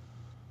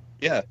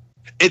 Yeah.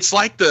 It's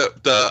like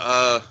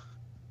the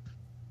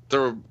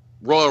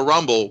Royal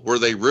Rumble, where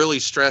they really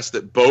stress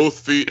that both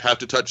feet have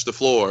to touch the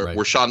floor, right,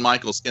 where Shawn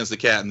Michaels skins the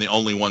cat and the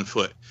only one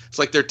foot. It's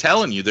like they're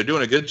telling you, they're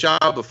doing a good job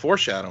of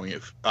foreshadowing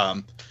it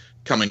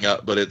coming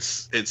up, but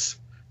it's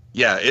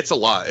a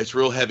lot. It's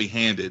real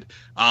heavy-handed.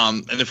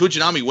 And then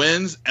Fujinami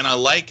wins, and I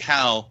like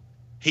how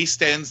he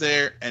stands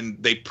there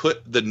and they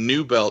put the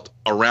new belt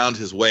around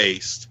his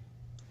waist,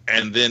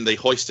 and then they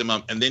hoist him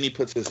up, and then he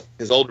puts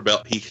his older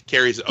belt, he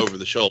carries it over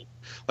the shoulder.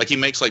 Like, he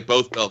makes like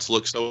both belts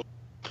look so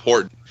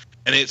important.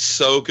 And it's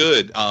so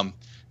good.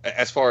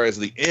 As far as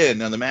the end,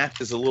 now the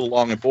match is a little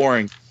long and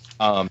boring,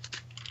 and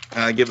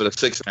I give it a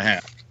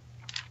 6.5.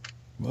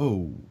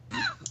 Whoa.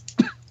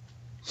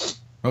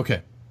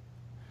 Okay.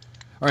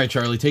 All right,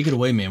 Charlie, take it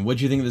away, man. What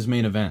do you think of this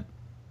main event?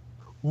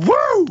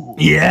 Woo!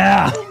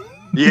 Yeah.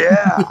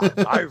 Yeah,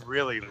 I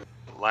really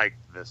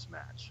liked this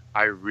match.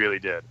 I really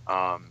did.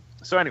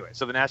 So anyway,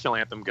 so the national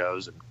anthem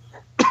goes,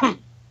 and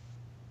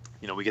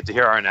we get to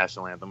hear our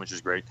national anthem, which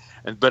is great.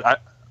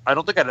 But I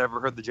don't think I'd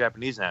ever heard the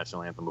Japanese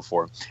national anthem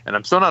before, and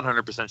I'm still not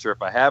 100% sure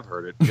if I have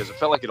heard it, because it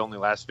felt like it only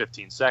lasts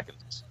 15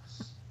 seconds.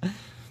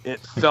 It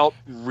felt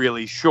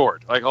really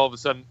short. Like, all of a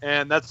sudden,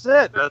 and that's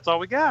it. That's all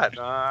we got.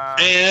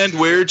 And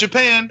we're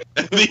Japan.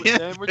 And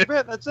we're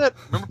Japan. That's it.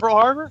 Remember Pearl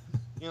Harbor?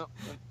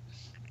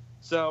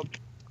 So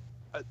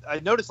I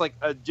noticed, like,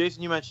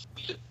 Jason, you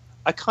mentioned,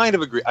 I kind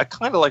of agree. I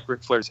kind of like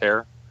Ric Flair's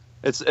hair.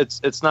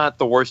 It's not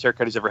the worst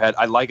haircut he's ever had.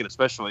 I like it,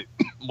 especially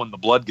when the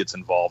blood gets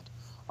involved.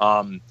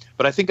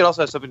 But I think it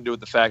also has something to do with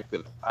the fact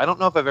that I don't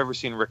know if I've ever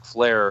seen Ric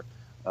Flair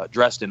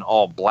dressed in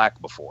all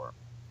black before.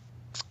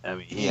 I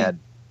mean, he had,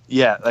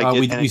 like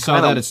we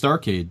saw that at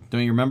Starrcade.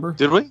 Don't you remember?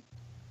 Did we?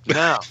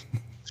 No,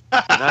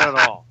 not at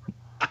all.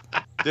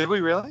 Did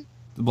we really?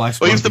 The Black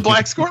Well, Scorpion. he was the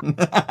Black Scorpion.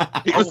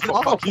 He was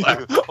Fuck you.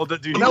 black. Oh, the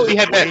dude, No, he he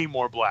had way that-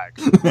 more black.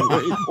 Way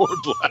more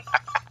black.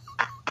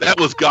 That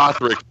was goth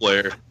Ric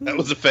Flair. That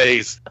was a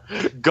phase.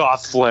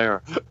 Goth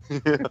Flair.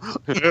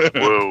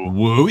 Whoa.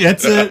 Whoa,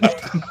 that's it.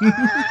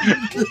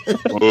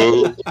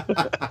 Whoa.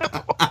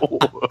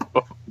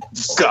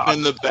 Sitting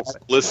in the back,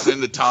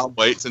 listening to Tom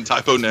Waits and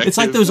Typo Negative. It's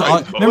like those.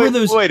 Remember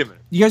those? Wait a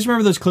minute. You guys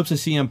remember those clips of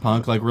CM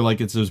Punk, like where like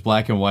it's those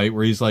black and white,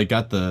 where he's like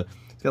got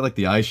like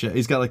the eye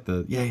he's got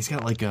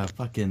like a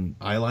fucking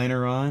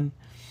eyeliner on,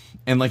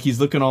 and like he's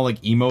looking all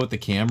like emo at the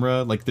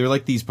camera. Like they're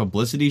like these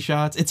publicity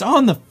shots. It's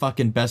on the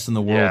fucking Best in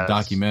the World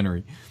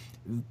documentary.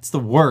 It's the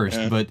worst,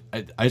 but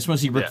I just want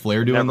to see Ric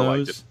Flair doing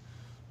those.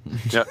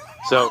 Yeah.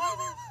 So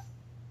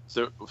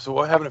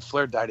what happened if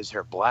Flair dyed his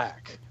hair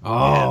black?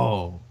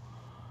 Oh.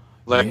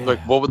 And, like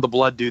what would the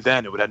blood do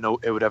then? It would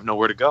have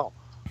nowhere to go.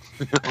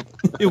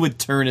 It would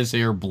turn his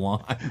hair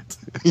blonde.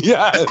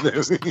 Yeah.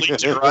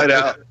 Bleach it right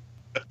out.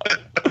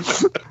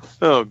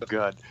 Oh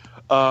god.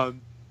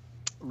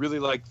 Really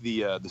like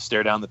the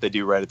stare down that they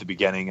do right at the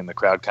beginning, and the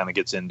crowd kind of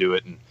gets into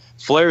it, and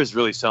Flair is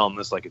really selling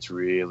this like it's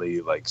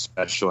really like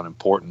special and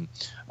important.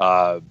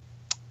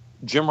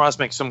 Jim Ross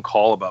makes some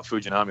call about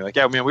Fujinami, like,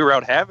 yeah, man, we were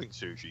out having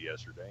sushi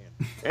yesterday,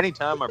 and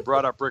anytime I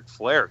brought up Ric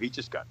Flair, he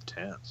just got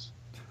tense.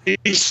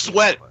 He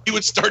sweat. He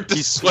would start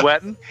to sweat.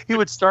 Sweating. He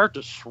would start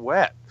to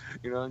sweat.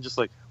 You know, and just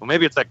like, well,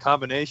 maybe it's that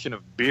combination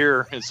of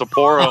beer and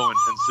Sapporo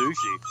and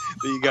sushi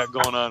that you got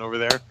going on over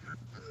there.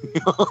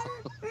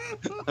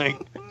 Like,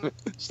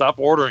 stop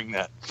ordering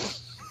that.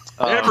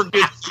 Never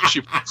get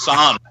sushi from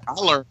Sonic. I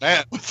learned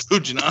that with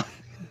Fujinami.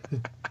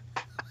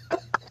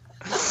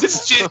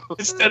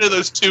 Instead of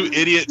those two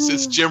idiots,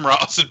 it's Jim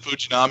Ross and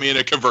Fujinami in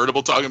a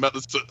convertible talking about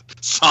the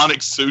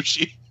Sonic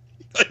sushi.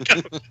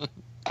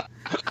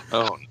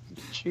 Oh,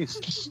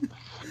 Jesus.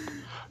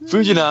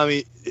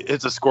 Fujinami,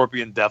 it's a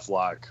Scorpion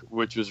Deathlock,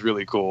 which was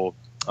really cool.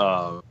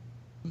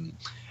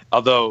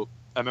 Although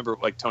I remember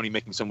like Tony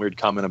making some weird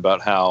comment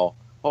about how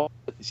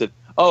he said,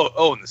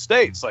 "Oh, in the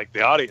States, like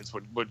the audience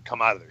would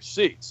come out of their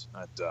seats.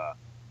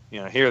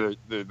 Here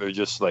they're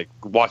just like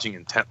watching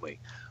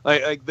intently.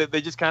 Like they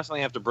just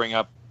constantly have to bring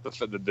up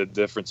the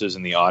differences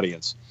in the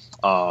audience.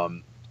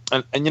 And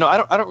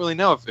I don't really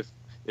know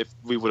if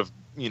we would have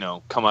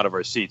come out of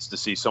our seats to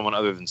see someone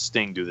other than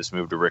Sting do this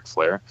move to Ric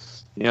Flair.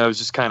 It was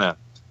just kind of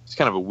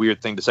a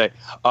weird thing to say.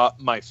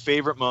 My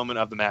favorite moment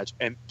of the match,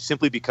 and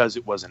simply because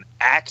it was an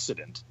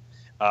accident,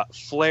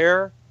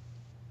 Flair,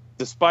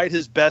 despite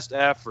his best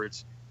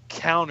efforts,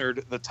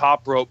 countered the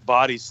top rope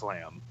body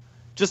slam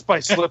just by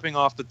slipping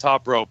off the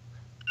top rope,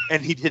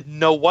 and he didn't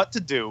know what to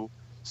do,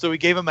 so he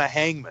gave him a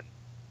hangman.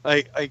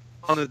 Like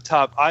on the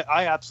top,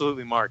 I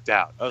absolutely marked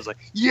out. I was like,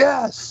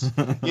 yes!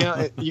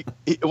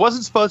 It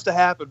wasn't supposed to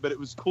happen, but it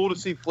was cool to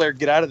see Flair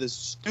get out of this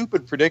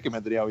stupid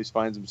predicament that he always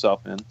finds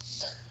himself in.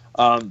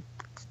 A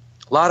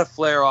lot of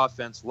Flair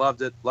offense.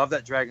 Loved it. Loved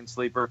that Dragon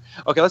Sleeper.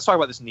 Okay, let's talk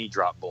about this knee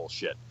drop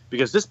bullshit,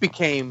 because this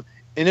became,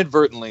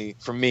 inadvertently,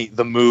 for me,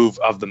 the move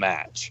of the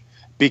match.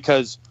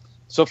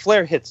 So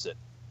Flair hits it,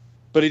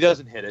 but he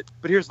doesn't hit it.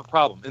 But here's the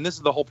problem, and this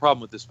is the whole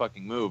problem with this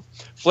fucking move.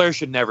 Flair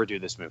should never do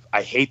this move.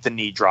 I hate the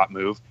knee drop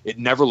move. It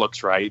never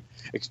looks right.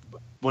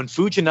 When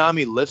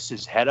Fujinami lifts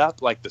his head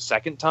up, like the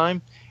second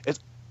time,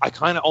 I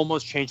kind of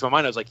almost changed my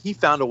mind. I was like, he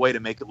found a way to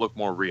make it look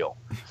more real.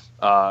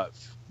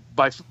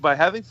 By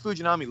having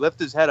Fujinami lift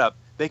his head up,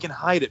 they can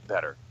hide it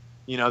better.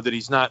 That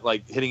he's not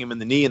like hitting him in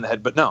the knee and the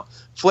head. But no,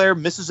 Flair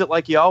misses it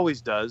like he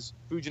always does.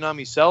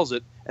 Fujinami sells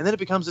it, and then it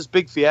becomes this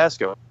big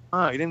fiasco.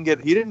 He didn't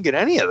get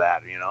any of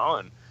that,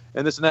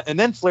 and this and that. And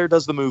then Flair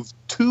does the move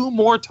 2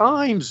 more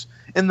times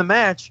in the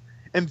match,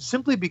 and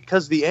simply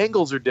because the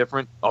angles are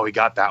different, he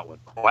got that one.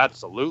 Oh,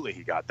 absolutely,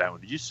 he got that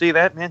one. Did you see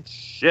that, man?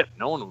 Shit,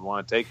 no one would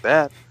want to take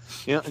that.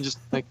 And just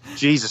like,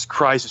 Jesus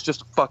Christ, it's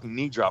just a fucking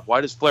knee drop.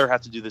 Why does Flair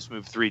have to do this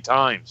move 3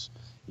 times?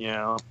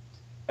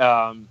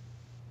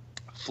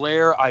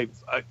 Flair, I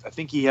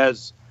think he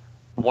has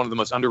one of the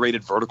most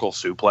underrated vertical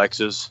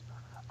suplexes.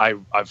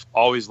 I've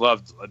always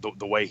loved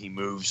the way he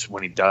moves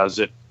when he does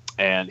it,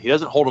 and he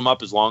doesn't hold him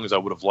up as long as I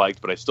would have liked,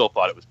 but I still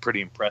thought it was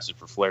pretty impressive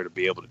for Flair to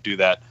be able to do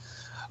that.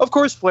 Of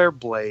course, Flair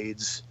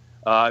blades.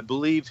 I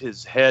believe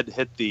his head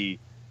hit the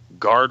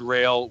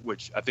guardrail,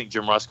 which I think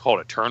Jim Ross called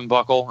a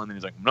turnbuckle, and then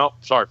he's like, "Nope,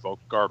 sorry,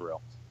 folks, guardrail."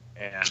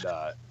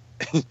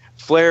 And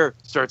Flair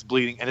starts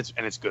bleeding, and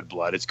it's good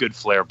blood. It's good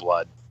Flair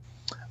blood.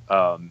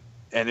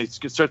 And it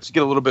starts to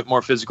get a little bit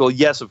more physical.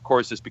 Yes, of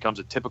course, this becomes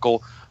a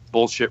typical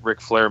bullshit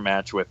Ric Flair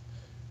match with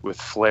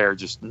Flair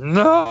just,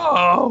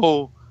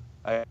 no!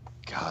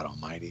 God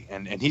almighty.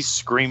 And he's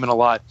screaming a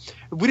lot.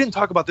 We didn't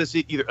talk about this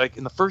either. Like,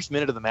 in the first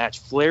minute of the match,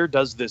 Flair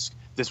does this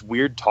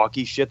weird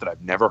talky shit that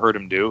I've never heard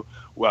him do.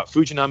 Well,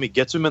 Fujinami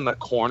gets him in the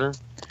corner,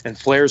 and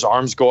Flair's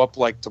arms go up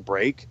like to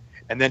break,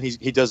 and then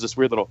he does this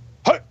weird little,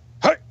 hey,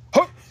 hey,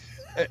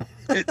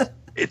 hey!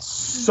 It's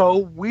so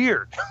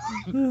weird.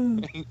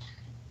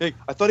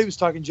 I thought he was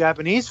talking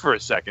Japanese for a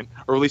second,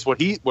 or at least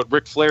what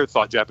Ric Flair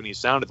thought Japanese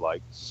sounded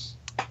like,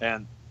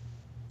 and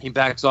he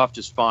backs off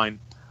just fine.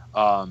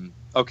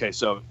 Okay,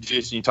 so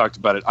Jason, you talked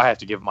about it. I have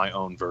to give my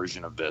own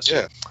version of this.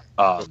 Yeah.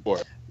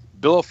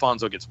 Bill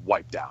Alfonso gets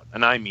wiped out,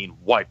 and I mean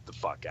wiped the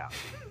fuck out,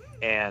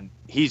 and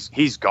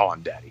he's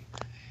gone, Daddy.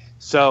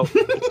 So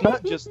it's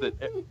not just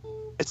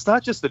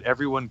that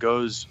everyone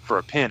goes for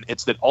a pin.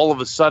 It's that all of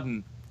a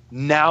sudden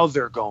now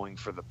they're going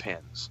for the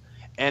pins,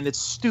 and it's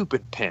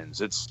stupid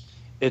pins. It's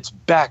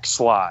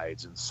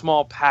backslides and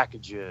small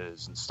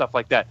packages and stuff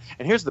like that.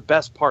 And here's the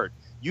best part.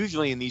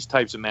 Usually in these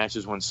types of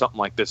matches, when something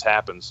like this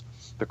happens,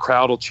 the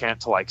crowd will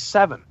chant to like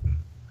 7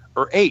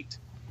 or 8.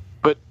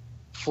 But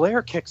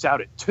Flair kicks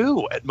out at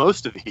 2 at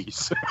most of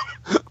these,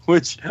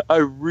 which I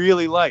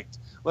really liked.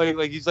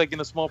 Like he's like in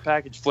a small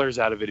package, Flair's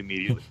out of it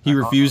immediately. He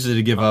refuses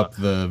to give up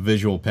the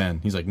visual pen.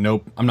 He's like,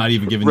 nope, I'm not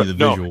even giving you the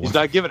visual. No, he's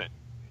not giving it.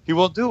 He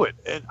won't do it.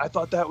 And I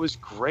thought that was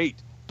great.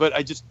 But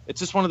it's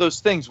just one of those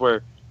things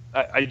where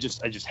I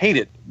just hate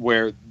it,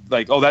 where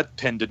like, oh, that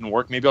pen didn't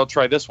work. Maybe I'll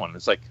try this one.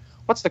 It's like,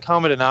 what's the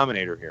common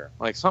denominator here?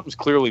 Like, something's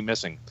clearly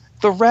missing.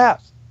 The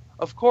ref,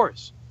 of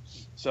course.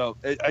 So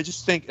I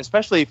just think,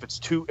 especially if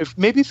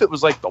it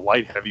was like the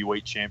light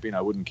heavyweight champion,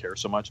 I wouldn't care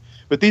so much.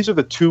 But these are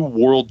the 2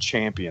 world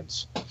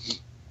champions,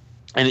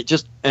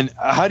 and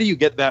how do you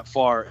get that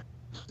far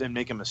and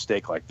make a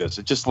mistake like this?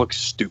 It just looks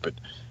stupid.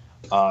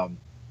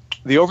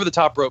 The over the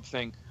top rope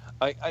thing,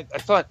 I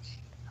thought,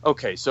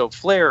 okay, so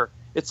Flair.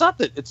 It's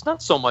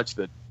not so much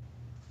that.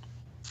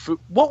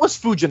 What was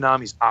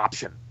Fujinami's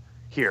option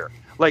here?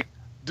 Like,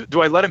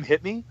 do I let him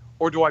hit me,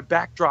 or do I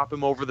backdrop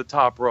him over the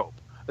top rope?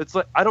 It's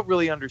like, I don't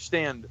really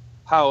understand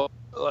how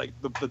like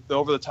the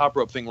over the top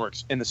rope thing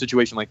works in a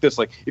situation like this.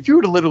 Like, if you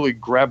were to literally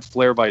grab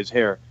Flair by his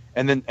hair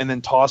and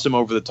then toss him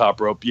over the top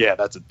rope, yeah,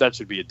 that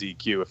should be a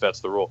DQ if that's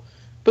the rule.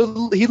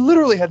 But he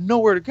literally had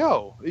nowhere to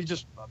go. He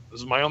just,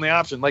 this is my only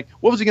option. Like,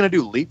 what was he going to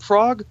do?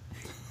 Leapfrog?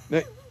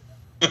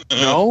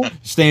 No.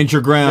 Stand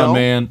your ground,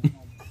 man.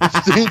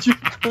 Stand your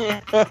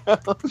ground.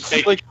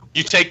 Hey, like,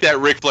 you take that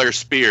Ric Flair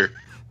spear.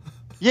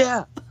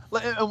 Yeah.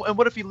 And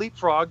what if he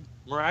leapfrogged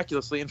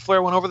miraculously and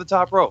Flair went over the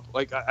top rope?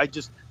 Like, I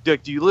just,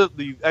 like, do you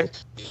actually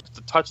have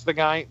to touch the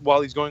guy while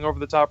he's going over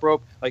the top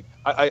rope? Like,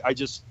 I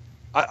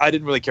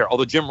didn't really care.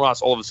 Although Jim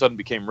Ross all of a sudden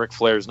became Ric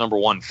Flair's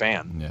 #1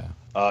 fan.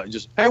 Yeah.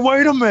 Just, hey,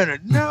 wait a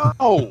minute.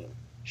 No.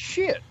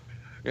 Shit.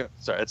 Yeah,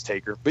 sorry, that's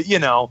Taker. But,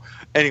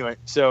 anyway,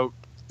 so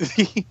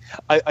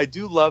I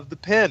do love the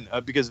pin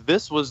because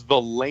this was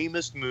the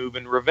lamest move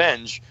in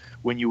Revenge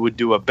when you would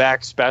do a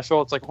back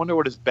special. It's like, I wonder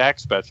what his back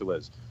special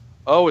is.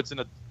 Oh, it's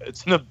an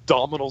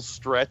abdominal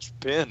stretch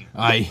pin.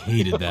 I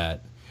hated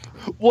that.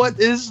 What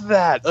is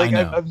that? Like,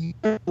 I know. I've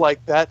never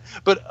liked that,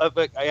 but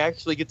I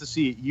actually get to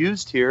see it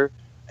used here,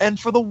 and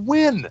for the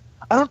win.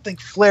 I don't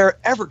think Flair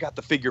ever got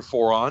the figure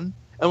 4 on.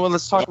 And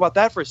let's talk about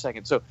that for a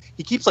second. So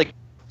he keeps like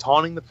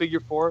taunting the figure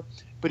 4,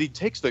 but he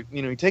takes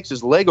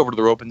his leg over to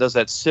the rope and does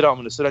that I'm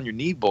going to sit on your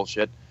knee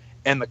bullshit,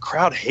 and the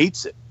crowd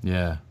hates it.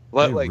 Yeah,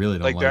 Like, really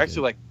don't they're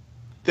actually like,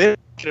 they don't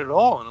like it at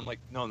all. And I'm like,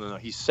 no,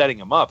 he's setting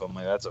him up. I'm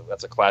like,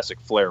 that's a classic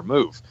Flair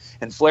move.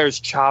 And Flair's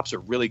chops are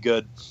really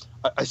good.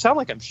 I sound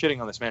like I'm shitting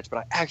on this match, but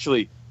I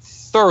actually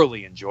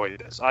thoroughly enjoyed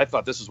this. I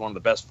thought this is one of the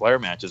best Flair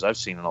matches I've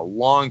seen in a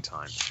long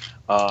time.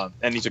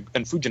 And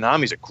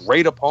Fujinami's a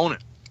great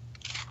opponent.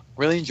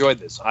 Really enjoyed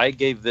this. I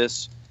gave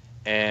this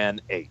an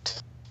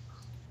 8.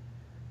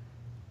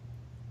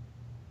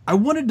 I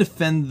want to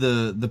defend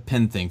the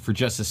pin thing for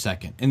just a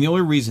second, and the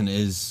only reason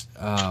is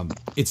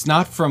it's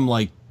not from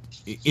like,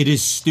 it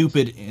is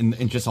stupid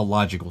in just a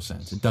logical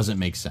sense. It doesn't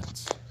make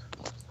sense.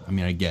 I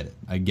mean, I get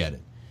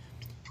it.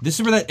 This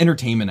is where that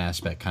entertainment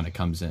aspect kind of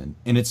comes in,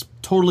 and it's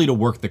totally to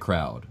work the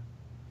crowd,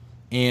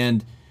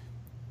 and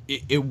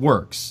it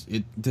works.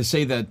 To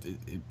say that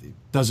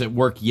does it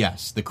work?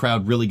 Yes, the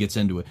crowd really gets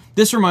into it.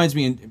 This reminds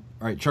me,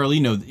 all right, Charlie,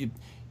 you've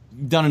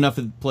done enough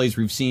of the plays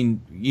we've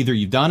seen. Either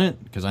you've done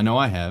it, because I know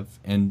I have,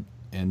 and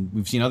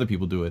we've seen other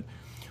people do it.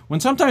 When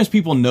sometimes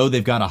people know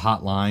they've got a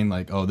hot line,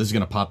 like, oh, this is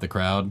going to pop the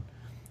crowd,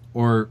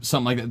 or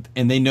something like that,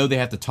 and they know they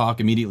have to talk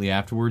immediately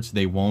afterwards,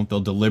 they won't.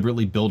 They'll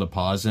deliberately build a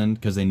pause in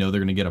because they know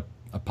they're going to get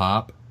a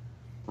pop.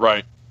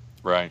 Right.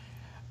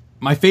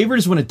 My favorite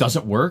is when it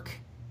doesn't work,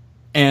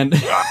 and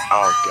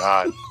oh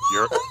God,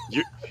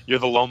 you're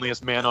the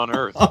loneliest man on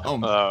earth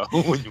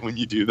when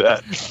you do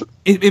that.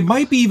 It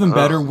might be even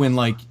better when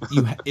like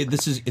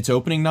it's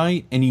opening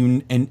night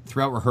and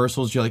throughout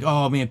rehearsals you're like,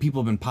 oh man,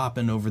 people have been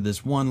popping over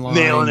this one line,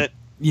 nailing it.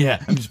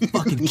 Yeah, I'm just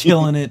fucking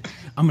killing it.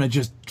 I'm gonna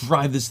just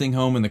drive this thing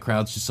home, and the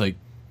crowd's just like,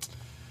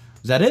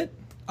 is that it?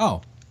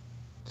 Oh,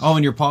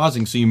 and you're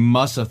pausing, so you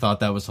must have thought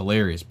that was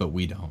hilarious, but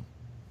we don't.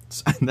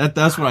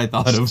 That's what I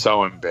thought of.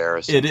 So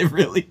embarrassing. It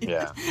really.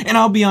 Yeah. And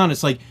I'll be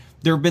honest, like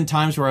there have been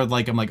times where I'm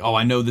like, oh,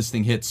 I know this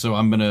thing hits, so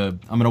I'm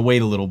gonna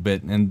wait a little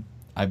bit, and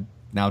I've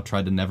now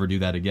tried to never do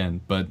that again.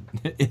 But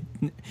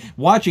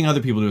watching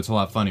other people do it's a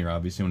lot funnier,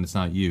 obviously, when it's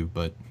not you.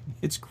 But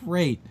it's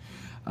great.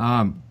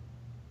 The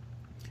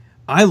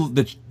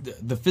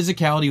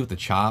physicality with the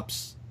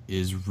chops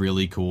is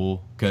really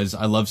cool because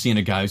I love seeing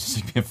a guy who's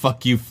just like,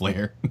 fuck you,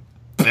 Flair.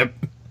 Bip,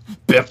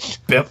 bip,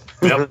 bip,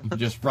 bip.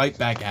 Just right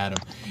back at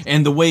him.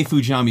 And the way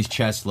Fujinami's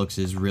chest looks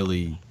is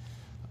really,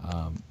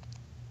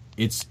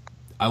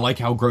 I like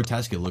how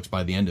grotesque it looks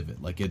by the end of it.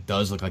 Like, it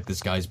does look like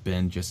this guy's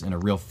been just in a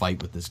real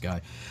fight with this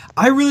guy.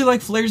 I really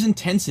like Flair's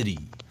intensity.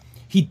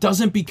 He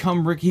doesn't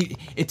become Rick.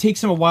 It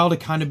takes him a while to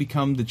kind of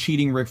become the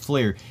cheating Ric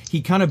Flair.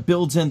 He kind of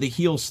builds in the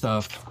heel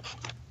stuff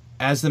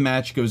as the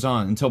match goes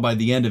on until by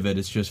the end of it,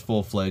 it's just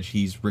full-fledged.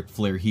 He's Ric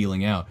Flair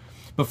healing out.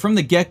 But from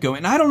the get-go,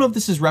 and I don't know if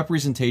this is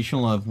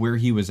representational of where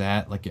he was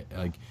at, like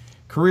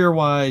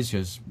career-wise,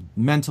 just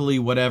mentally,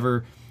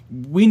 whatever.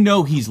 We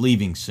know he's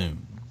leaving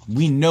soon.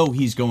 We know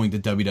he's going to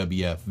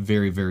WWF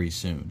very, very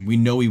soon. We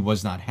know he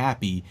was not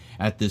happy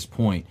at this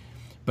point.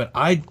 But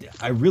I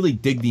really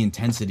dig the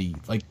intensity.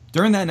 Like,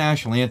 during that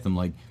national anthem,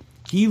 like,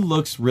 he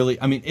looks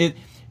really... I mean,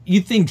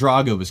 you'd think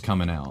Drago was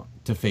coming out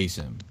to face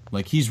him.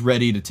 Like, he's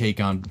ready to take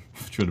on...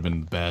 Which would have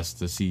been the best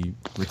to see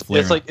Ric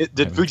Flair. It's like,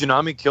 did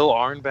Fujinami kill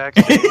Arn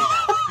backstage?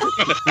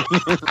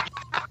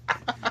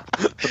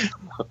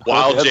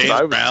 While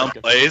James Brown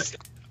plays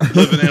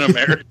Living in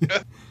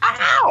America.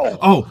 Ow!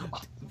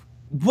 Oh,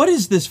 what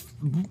is this?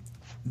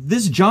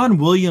 This John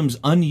Williams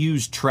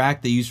unused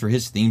track they used for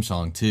his theme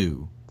song,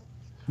 too.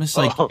 I'm just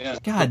like, yeah.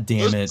 God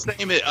damn it. Let's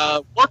name it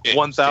War Games,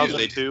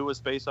 1002 A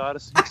Space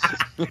Odyssey.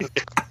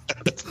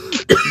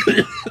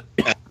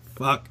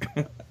 Fuck.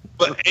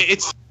 But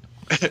it's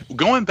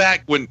going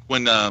back when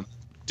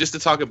just to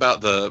talk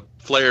about the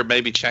Flair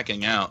maybe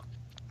checking out.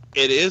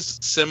 It is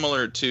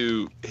similar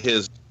to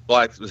his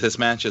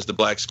match as the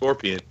Black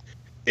Scorpion.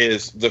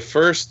 Is the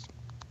first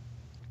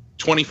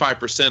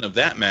 25% of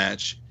that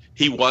match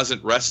he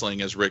wasn't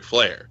wrestling as Ric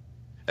Flair,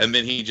 and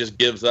then he just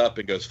gives up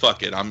and goes,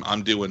 "Fuck it,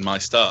 I'm doing my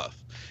stuff."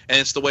 And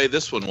it's the way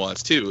this one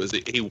was too. Is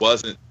that he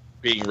wasn't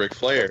being Ric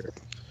Flair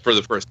for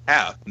the first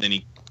half, and then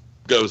he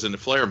goes into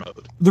Flair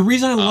mode. The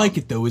reason I like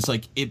it though is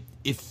like it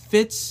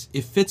fits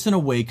in a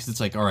way because it's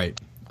like, all right,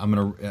 I'm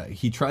gonna.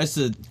 He tries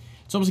to.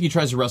 It's almost like he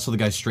tries to wrestle the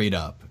guy straight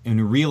up, and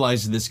he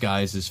realizes this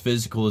guy is as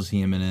physical as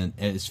he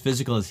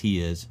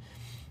is,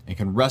 and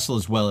can wrestle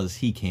as well as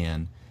he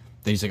can.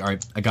 Then he's like, all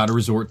right, I got to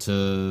resort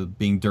to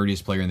being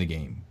dirtiest player in the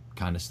game,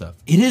 kind of stuff.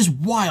 It is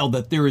wild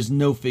that there is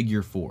no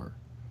figure 4,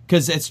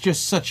 because it's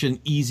just such an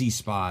easy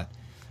spot.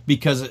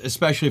 Because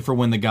especially for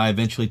when the guy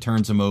eventually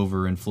turns him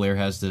over, and Flair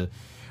has to,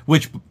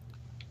 which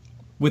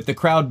with the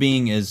crowd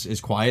being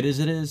as quiet as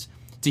it is,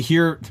 to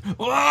hear,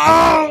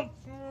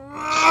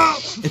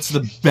 it's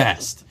the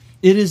best.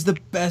 It is the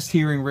best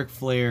hearing Ric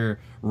Flair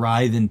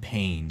writhe in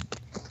pain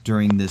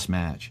during this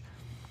match.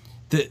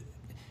 The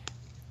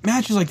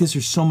matches like this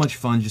are so much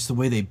fun, just the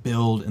way they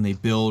build,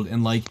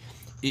 and like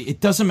it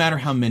doesn't matter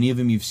how many of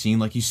them you've seen,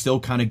 like you still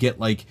kind of get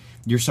like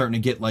you're starting to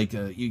get like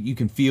you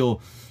can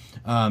feel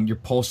your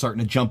pulse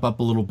starting to jump up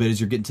a little bit as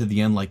you're getting to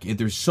the end. Like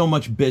there's so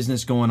much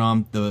business going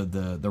on,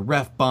 the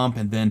ref bump,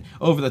 and then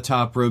over the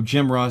top rope,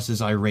 Jim Ross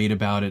is irate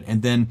about it,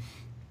 and then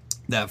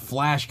that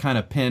Flash kind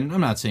of pin.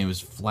 I'm not saying it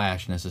was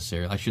Flash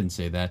necessarily. I shouldn't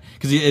say that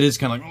because it is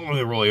kind of like, oh,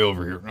 they roll you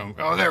over here.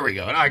 Oh, there we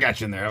go. I got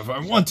you in there.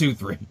 1, 2,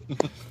 3,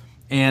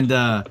 and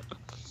I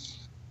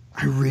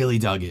really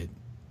dug it.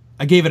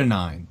 I gave it a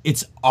 9.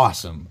 It's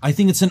awesome. I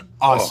think it's an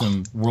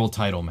awesome world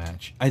title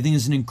match. I think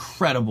it's an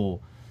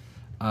incredible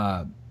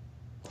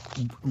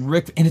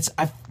Rick, and it's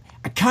I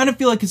kind of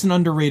feel like it's an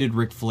underrated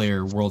Ric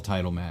Flair world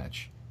title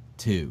match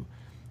too.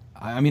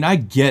 I mean, I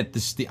get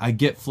I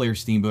get Flair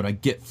Steamboat, I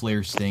get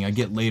Flair Sting, I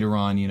get later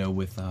on, you know,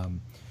 with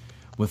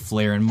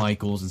Flair and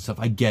Michaels and stuff.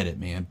 I get it,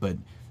 man. But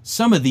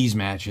some of these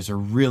matches are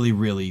really,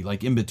 really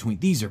like in between.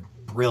 These are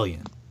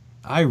brilliant.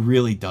 I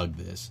really dug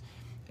this,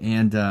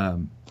 and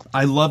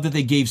I love that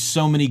they gave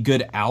so many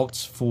good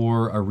outs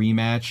for a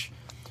rematch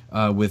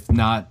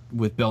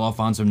with Bill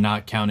Alfonso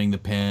not counting the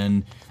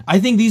pin. I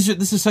think this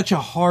is such a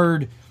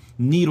hard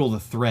needle to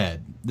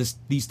thread.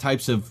 These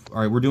types of,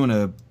 all right, we're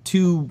doing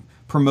two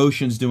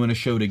promotions doing a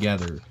show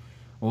together.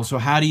 Well, so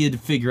how do you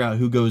figure out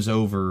who goes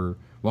over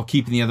while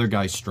keeping the other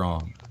guy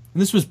strong?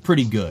 And this was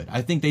pretty good.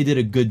 I think they did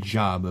a good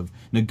job of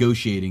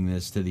negotiating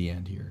this to the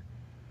end here.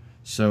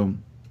 So,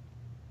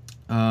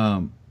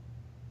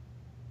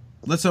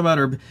 let's talk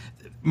about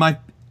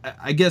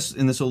I guess,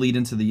 and this will lead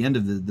into the end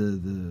of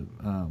the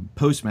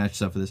post-match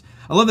stuff of this.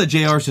 I love that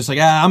JR's just like,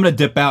 I'm going to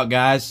dip out,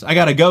 guys. I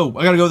got to go.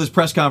 I got to go to this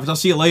press conference. I'll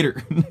see you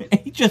later.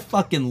 He just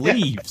fucking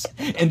leaves.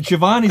 And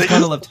Giovanni's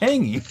kind of left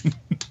hanging.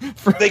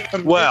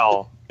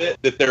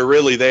 That they're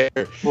really there.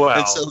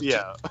 Well,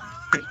 yeah.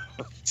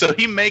 So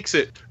he makes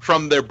it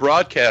from their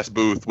broadcast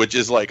booth, which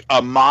is like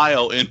a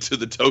mile into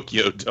the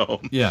Tokyo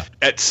Dome,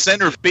 at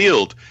center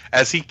field,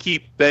 as he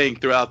keeps saying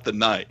throughout the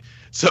night.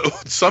 So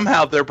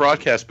somehow their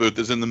broadcast booth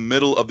is in the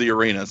middle of the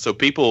arena, so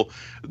people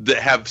that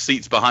have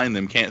seats behind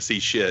them can't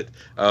see shit.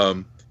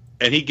 And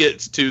he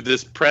gets to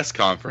this press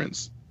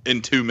conference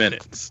in 2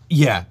 minutes.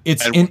 Yeah,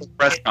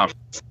 press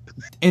conference,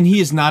 and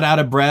he is not out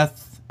of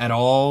breath at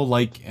all.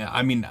 Like,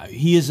 I mean,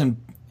 he isn't.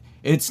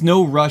 It's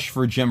no rush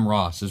for Jim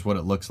Ross, is what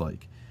it looks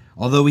like.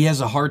 Although he has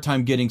a hard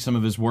time getting some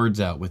of his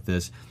words out with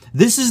this.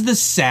 This is the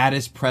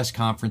saddest press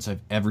conference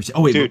I've ever seen.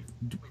 Oh wait, dude,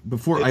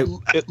 before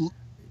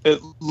It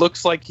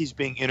looks like he's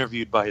being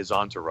interviewed by his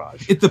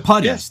entourage. It's the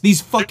putties. Yes. These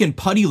fucking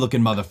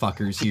putty-looking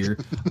motherfuckers here,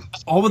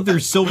 all with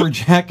their silver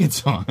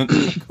jackets on.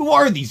 Who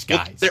are these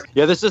guys?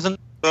 Yeah, this isn't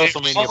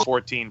WrestleMania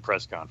 14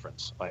 press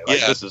conference.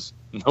 This is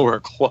nowhere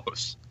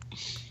close.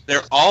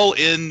 they're all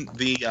in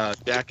the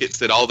jackets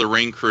that all the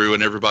ring crew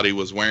and everybody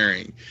was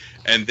wearing.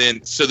 And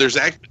then, so there's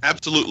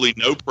absolutely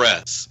no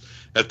press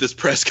at this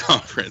press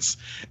conference.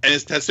 And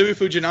it's Tatsumi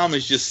Fujinami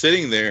is just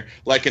sitting there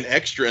like an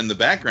extra in the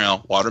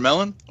background.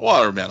 Watermelon?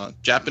 Watermelon.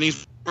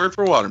 Japanese word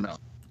for watermelon.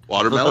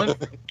 Watermelon?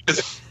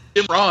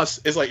 Jim Ross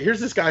is like,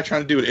 here's this guy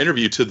trying to do an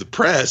interview to the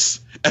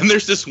press, and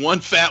there's this one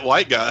fat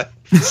white guy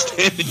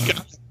standing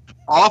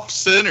off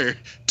center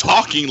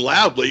talking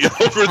loudly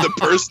over the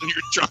person you're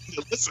trying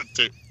to listen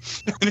to.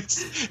 And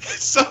it's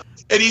so,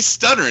 and he's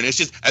stuttering. It's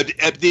just the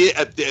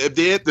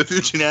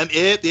Fujinami.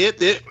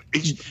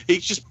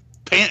 He's just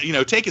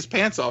take his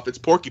pants off. It's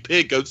Porky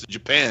Pig Goes to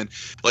Japan,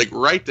 like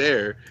right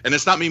there. And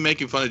it's not me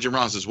making fun of Jim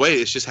Ross's way.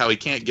 It's just how he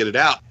can't get it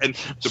out. And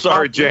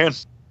sorry, Jan.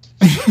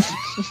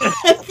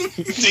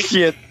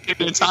 Shit.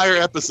 An entire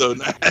episode.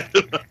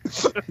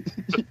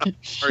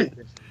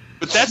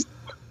 But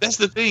that's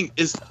the thing,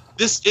 is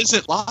this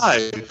isn't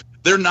live.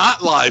 They're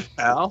not live,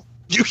 pal.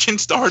 You can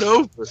start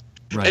over.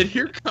 Right. And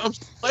here comes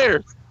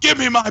Flair. Give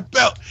me my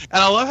belt.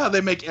 And I love how they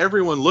make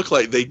everyone look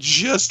like they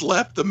just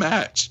left the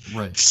match.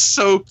 Right.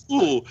 So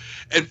cool.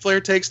 And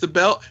Flair takes the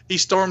belt. He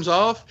storms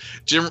off.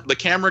 The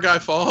camera guy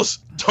falls.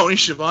 Tony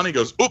Schiavone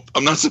goes, oop,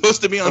 I'm not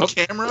supposed to be on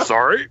camera.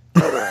 Sorry.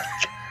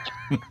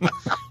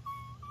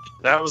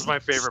 That was my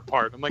favorite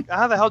part. I'm like,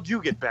 how the hell did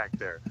you get back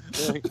there?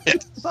 Like,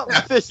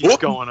 something fishy's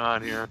going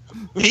on here.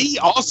 He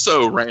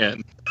also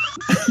ran.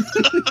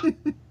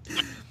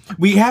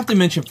 We have to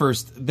mention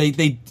first,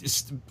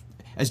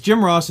 as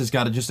Jim Ross has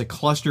got just a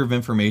cluster of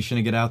information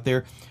to get out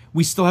there,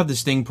 we still have the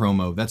Sting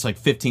promo. That's like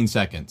 15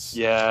 seconds.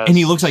 Yeah. And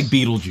he looks like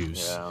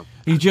Beetlejuice. Yeah.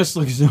 He just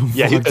looks so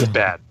he was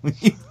bad.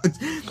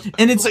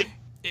 And it's...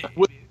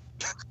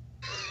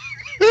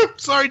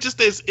 Sorry, just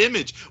his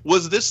image.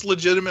 Was this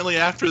legitimately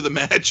after the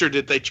match, or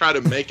did they try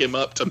to make him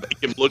up to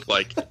make him look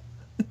like it?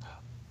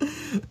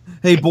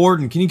 Hey,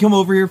 Borden, can you come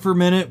over here for a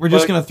minute? We're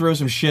just going to throw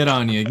some shit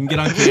on you. You can get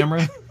on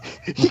camera.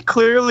 He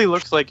clearly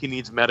looks like he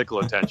needs medical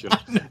attention.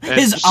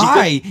 His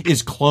eye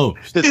is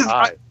closed. His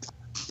eye.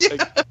 Yeah.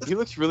 Like, he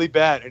looks really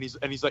bad, and he's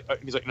like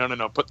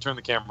no, turn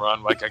the camera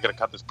on. Like, I gotta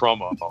cut this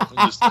promo off.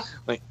 I'm just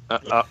like,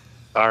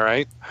 all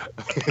right.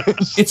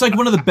 It's like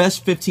one of the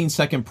best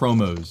 15-second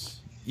promos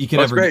you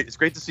could ever. Great. It's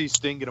great to see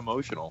Sting get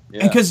emotional.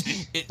 Yeah. Because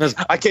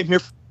I came here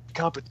for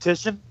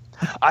competition.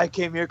 I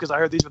came here because I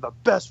heard these are the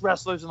best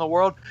wrestlers in the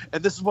world,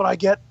 and this is what I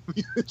get.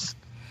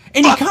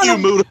 And you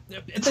kind of,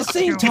 at the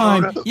same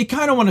time, you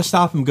kind of want to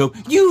stop him and go,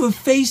 you have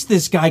faced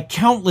this guy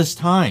countless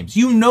times.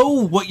 You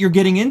know what you're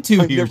getting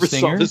into here, never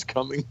Stinger. saw this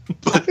coming.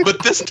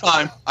 But this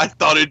time, I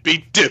thought it'd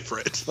be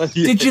different.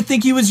 Did you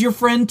think he was your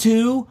friend,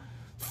 too?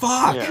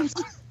 Fuck. Yeah.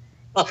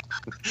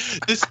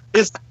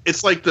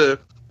 It's like the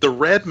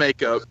red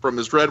makeup from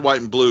his red, white,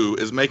 and blue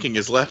is making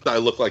his left eye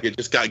look like it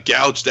just got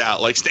gouged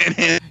out. Like Stan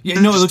Hansen. Yeah,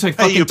 no, it looks like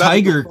fucking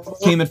Tiger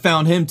came and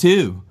found him,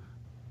 too.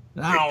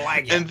 I don't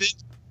like it. And then,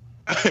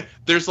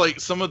 there's like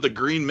some of the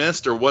green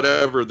mist or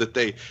whatever that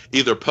they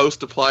either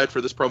post-applied for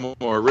this promo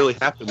or really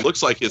happened.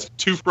 Looks like his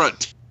two front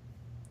teeth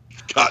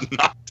got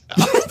knocked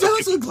out. It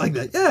does look like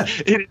that, yeah.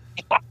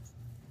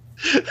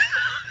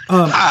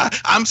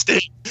 I'm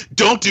Sting.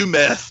 Don't do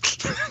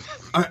meth.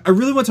 I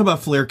really want to talk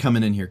about Flair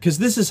coming in here, because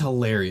this is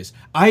hilarious.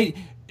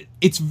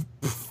 It's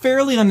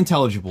fairly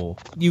unintelligible.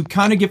 You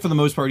kind of get, for the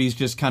most part, he's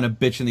just kind of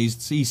bitching.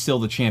 He's still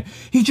the champ.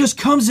 He just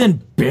comes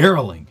in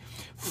barreling,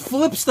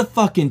 flips the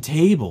fucking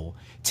table,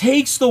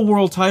 takes the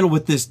world title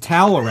with this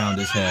towel around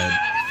his head,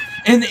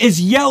 and is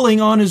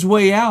yelling on his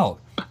way out.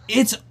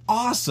 It's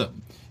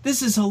awesome.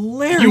 This is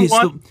hilarious.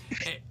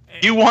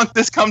 You want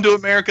this come to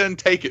America and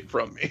take it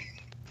from me.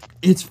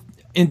 It's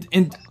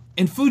and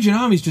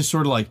Fujinami's just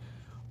sort of like,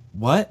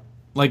 what?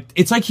 Like,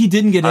 it's like he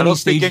didn't get any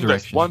stage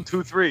direction. 1,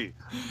 2, 3.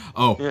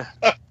 Oh. Yeah.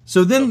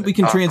 So then we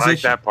can transition. I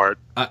like that part.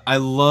 I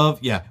love,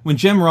 when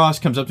Jim Ross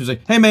comes up to him, he's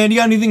like, hey man, you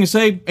got anything to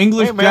say?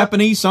 English,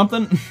 Japanese,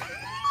 something?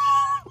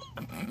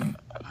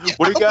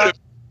 What do you got?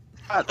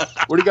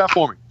 What do you got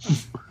for me?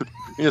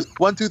 He goes,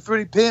 1, 2,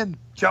 3, pin.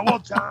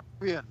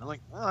 Champion. I'm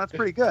like, oh, that's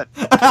pretty good.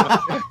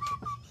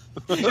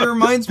 It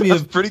reminds me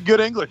of pretty good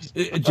English.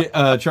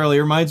 Charlie.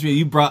 It reminds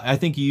me. I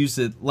think you used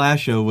it last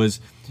show.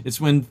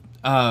 It's when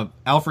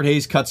Alfred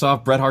Hayes cuts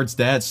off Bret Hart's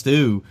dad,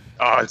 Stu.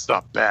 Oh, it's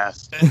the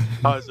best.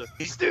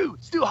 Stu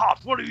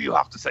Hobbs, what do you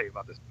have to say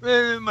about this?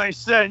 My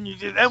son,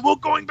 and we're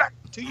going back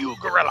to you,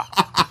 Gorilla.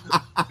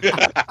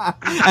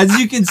 As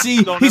you can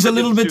see, he's a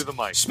little bit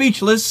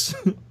speechless.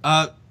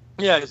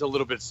 Yeah, he's a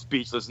little bit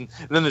speechless. And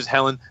then there's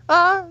Helen.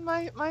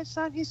 My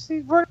son,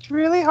 he worked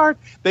really hard.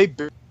 They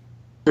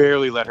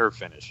barely let her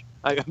finish.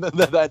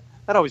 That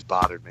always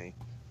bothered me.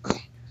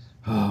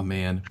 Oh,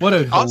 man. What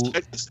a...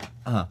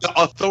 The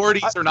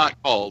authorities are not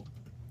called.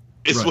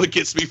 It's what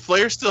gets me.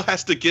 Flair still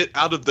has to get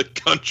out of the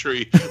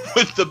country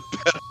with the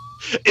belt.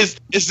 Is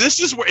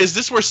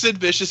this where Sid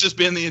Vicious has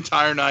been the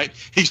entire night?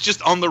 He's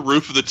just on the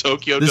roof of the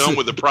Tokyo Dome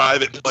with a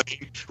private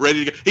plane,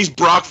 ready to go. He's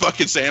Brock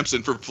fucking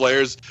Sampson for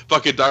Flair's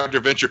fucking Dr.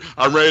 Venture.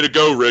 I'm ready to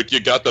go, Rick. You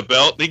got the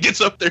belt? And he gets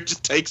up there,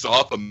 just takes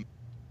off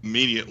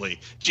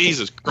immediately.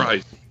 Jesus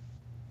Christ.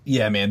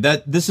 Yeah, man.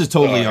 This is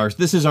totally ours.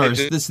 This is ours.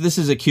 This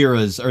is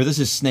Akira's, or this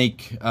is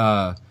Snake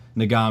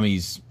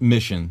Nagami's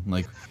mission.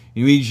 Like,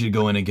 we need you to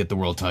go in and get the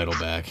world title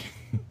back.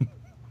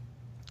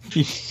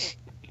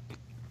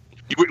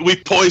 We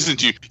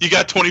poisoned you. You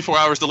got 24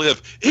 hours to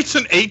live. It's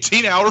an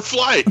 18-hour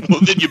flight.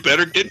 Well, then you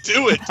better get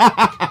to it.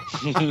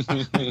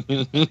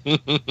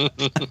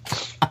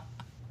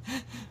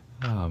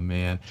 Oh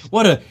man,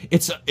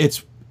 it's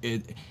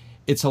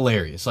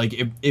hilarious. Like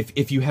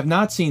if you have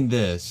not seen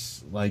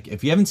this, like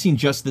if you haven't seen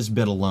just this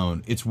bit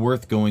alone, it's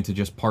worth going to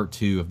just part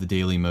 2 of the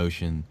Daily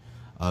Motion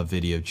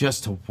video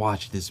just to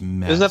watch this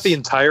mess. Isn't that the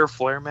entire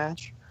Flair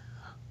match?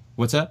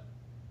 What's that?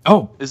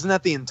 Oh, isn't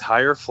that the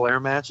entire Flair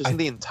match? Isn't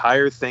the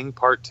entire thing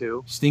part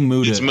 2? Sting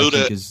Muda, It's Muda,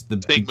 I think, is the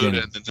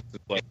beginning.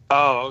 Muda,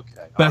 Oh,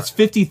 okay. But it's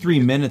 53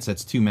 minutes.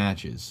 That's 2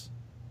 matches,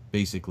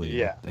 basically.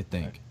 Yeah. I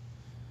think.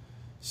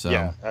 So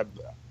Yeah,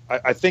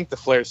 I think the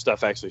Flair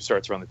stuff actually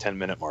starts around the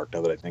 10-minute mark.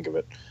 Now that I think of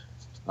it,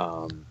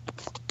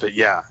 but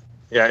yeah,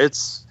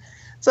 it's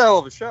a hell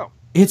of a show.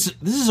 this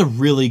is a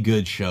really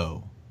good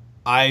show.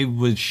 I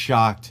was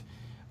shocked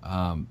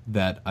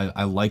that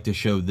I liked a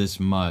show this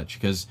much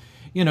because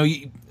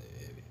when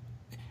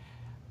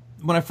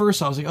I first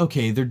saw it, I was like,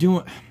 okay, they're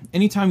doing.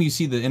 Anytime you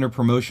see the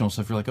interpromotional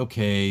stuff, you're like,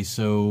 okay,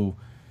 so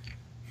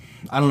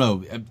I don't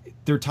know.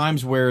 There are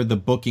times where the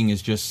booking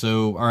is just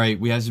so, all right,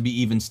 we have to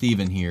be even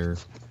Steven here.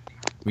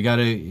 You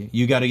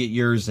gotta get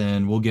yours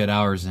in, we'll get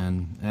ours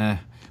in.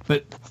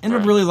 But I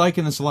ended up really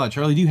liking this a lot.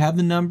 Charlie, do you have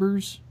the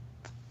numbers?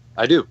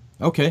 I do.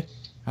 Okay.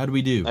 How do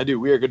we do? I do.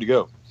 We are good to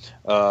go.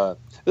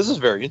 This is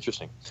very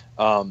interesting.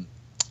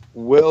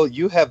 Will,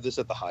 you have this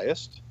at the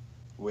highest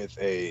with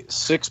a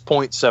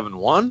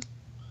 6.71.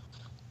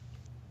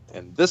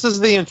 And this is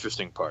the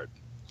interesting part.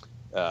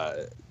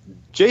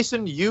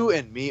 Jason, you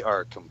and me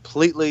are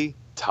completely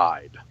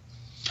tied.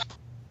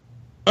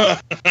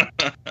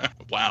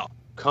 Wow.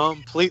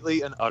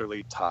 Completely and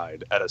utterly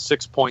tied at a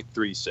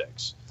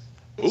 6.36.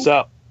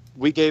 So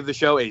we gave the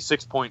show a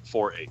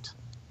 6.48.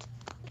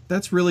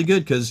 That's really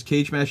good because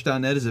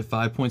CageMatch.net is at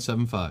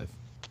 5.75.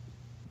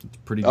 It's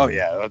pretty good. Oh,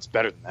 yeah, that's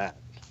better than that.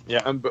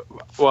 Yeah,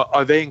 well,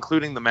 are they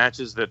including the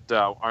matches that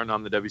aren't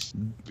on the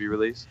WCW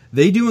release?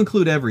 They do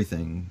include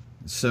everything.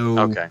 So,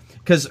 okay.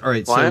 Because, all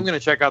right. Well, so, I'm going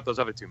to check out those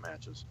other 2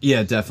 matches.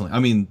 Yeah, definitely. I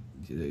mean,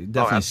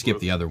 definitely skip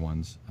absolutely. the other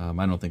ones.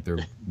 I don't think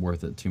they're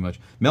worth it too much.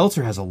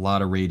 Meltzer has a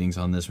lot of ratings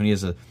on this one. He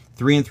has a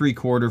 3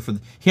 3/4 for.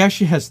 He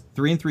actually has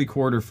 3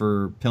 3/4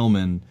 for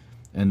Pillman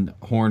and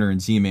Horner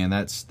and Z-Man.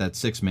 That's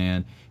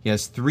 6-man. He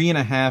has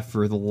 3.5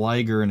 for the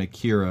Liger and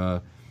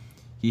Akira.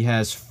 He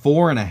has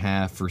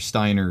 4.5 for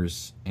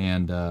Steiners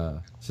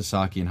and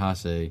Sasaki and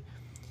Hase.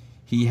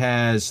 He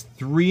has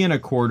 3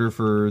 1/4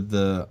 for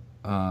the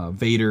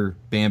Vader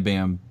Bam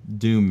Bam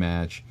Doom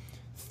match.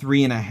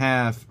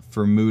 3.5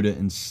 for Muda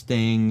and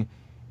Sting,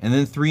 and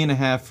then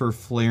 3.5 for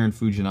Flair and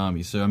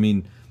Fujinami. So I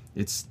mean,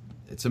 it's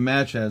a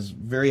match as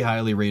very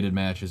highly rated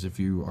matches if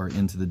you are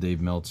into the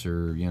Dave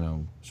Meltzer,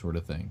 sort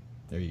of thing.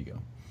 There you go.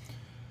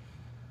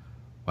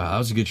 Wow, that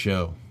was a good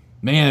show.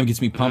 Man, it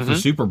gets me pumped for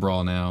Super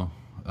Brawl now.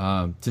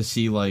 To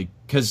see, like,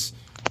 because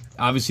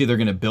obviously they're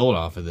going to build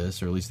off of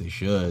this, or at least they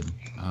should.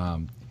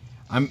 I'm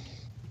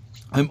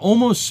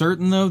almost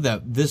certain though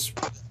that this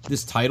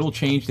title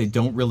change they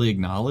don't really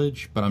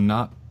acknowledge, but I'm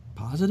not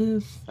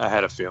positive. I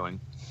had a feeling.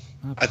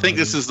 I think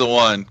this is the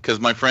one because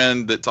my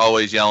friend that's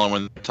always yelling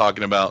when they're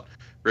talking about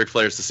Ric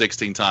Flair's the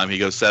 16th time, he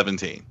goes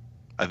 17.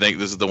 I think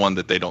this is the one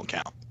that they don't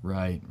count.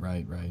 Right.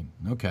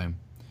 Okay.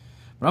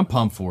 But I'm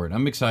pumped for it.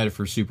 I'm excited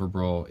for Super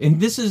Brawl.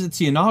 And it's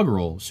the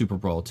inaugural Super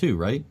Brawl too,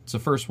 right? It's the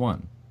first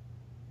one.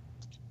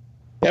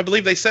 Yeah, I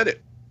believe they said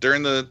it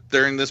during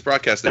this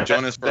broadcast. They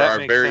joined us for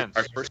our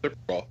first Super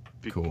Brawl.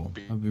 Cool.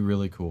 That'd be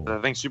really cool.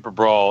 I think Super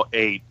Brawl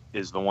 8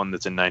 is the one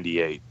that's in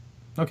 98.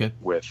 Okay.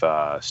 With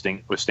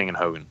Sting and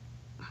Hogan.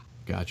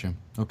 Gotcha.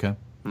 Okay.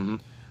 Mm-hmm. Well,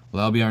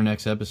 that'll be our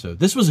next episode.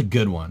 This was a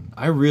good one.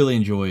 I really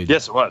enjoyed.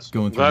 Yes, it was.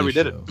 Going through Glad this we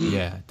did show. it.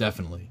 Yeah,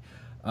 definitely.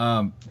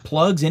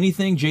 Plugs?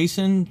 Anything?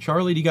 Jason,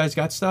 Charlie? Do you guys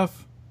got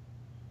stuff?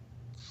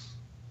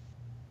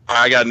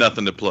 I got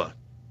nothing to plug.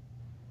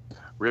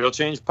 Real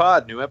Change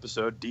Pod, new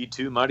episode,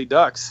 D2 Mighty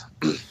Ducks.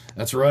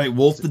 That's right.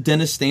 Wolf the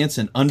Dennis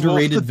Stanson,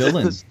 underrated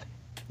villain.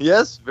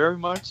 Yes, very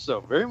much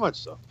so. Very much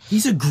so.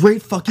 He's a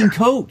great fucking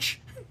coach.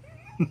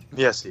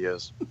 Yes, he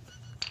is.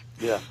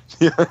 Yeah.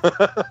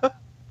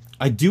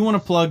 I do want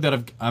to plug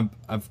that I'm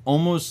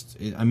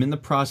in the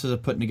process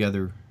of putting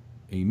together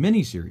a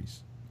mini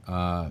series.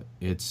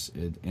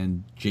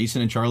 And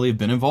Jason and Charlie have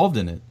been involved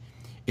in it.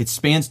 It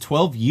spans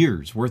 12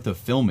 years worth of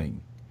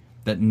filming.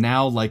 That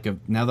now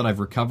that I've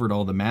recovered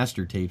all the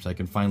master tapes, I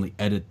can finally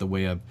edit the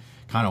way I've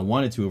kind of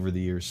wanted to over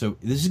the years. So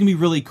this is gonna be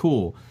really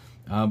cool.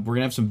 We're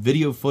gonna have some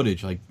video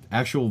footage, like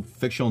actual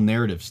fictional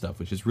narrative stuff,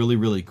 which is really,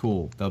 really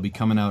cool. That'll be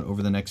coming out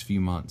over the next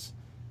few months.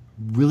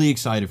 Really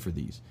excited for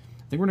these.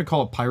 I think we're gonna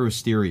call it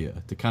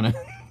Pyrosteria to kind of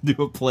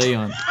do a play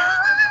on.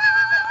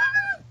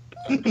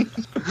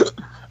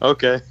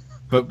 Okay.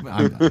 But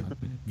it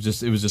was just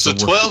So a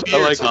 12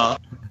 years, like huh?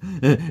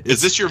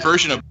 Is this your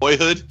version of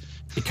Boyhood?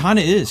 It kind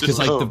of is, because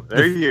like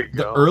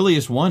the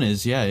earliest one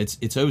is it's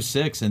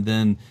 06, and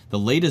then the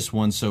latest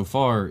one so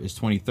far is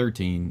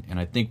 2013, and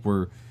I think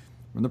we're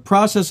in the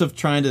process of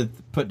trying to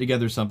put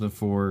together something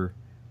for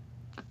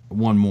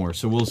one more.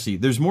 So we'll see.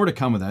 There's more to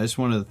come with that. I just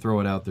wanted to throw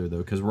it out there though,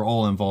 because we're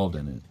all involved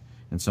in it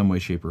in some way,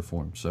 shape, or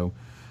form. So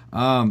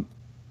the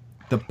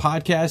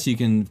podcast, you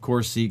can of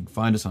course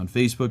find us on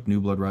Facebook, New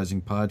Blood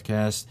Rising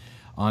Podcast.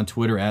 On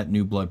Twitter at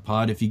New Blood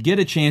Pod. If you get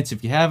a chance,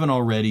 if you haven't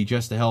already,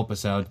 just to help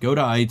us out, go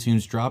to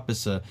iTunes, drop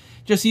us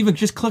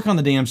just click on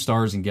the damn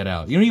stars and get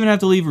out. You don't even have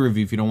to leave a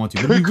review if you don't want to.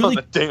 Click on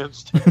the damn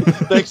stars.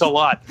 Thanks a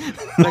lot. Get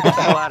the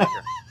hell out of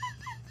here.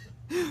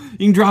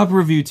 You can drop a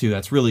review too.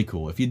 That's really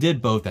cool. If you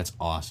did both, that's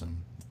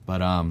awesome.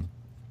 But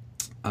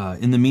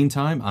in the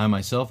meantime, I'm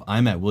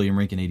at William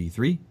Rankin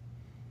 83.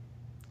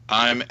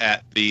 I'm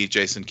at the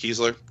Jason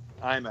Kiesler.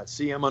 I'm at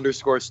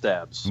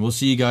CM_stabs. And we'll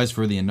see you guys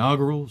for the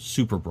inaugural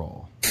Super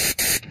Brawl.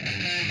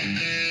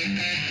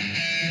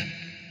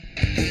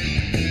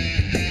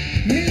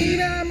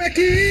 Mírame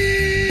aquí,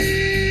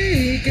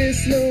 ¿qué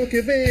es lo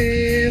que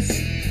ves?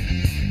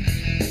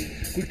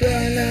 Culto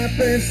a la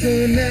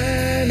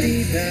personalidad.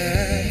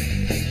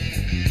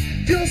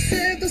 Yo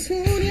sé tus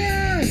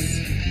furias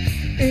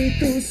y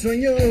tus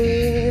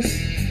sueños.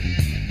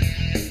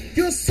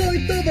 Yo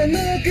soy todo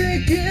lo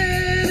que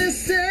quieres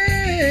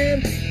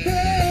ser.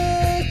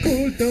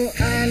 Culto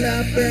a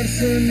la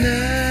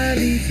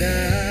personalidad.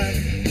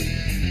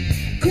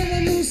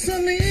 Como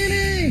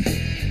Mussolini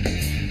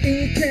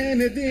y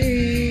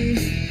Kennedy.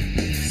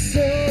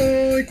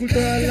 Soy culto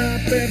a la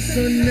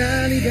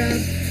personalidad.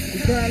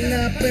 Culto a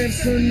la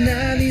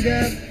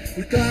personalidad.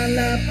 Culto a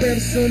la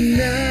personalidad.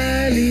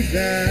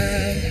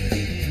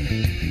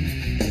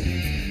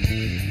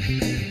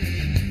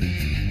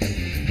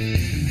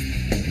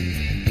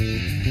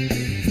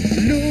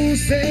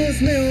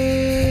 Luces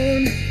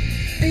neón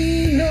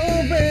y no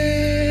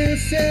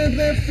ves, el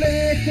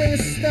reflejo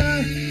está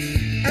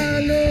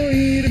al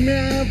oírme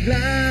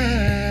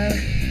hablar.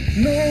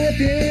 No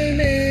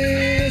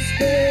tienes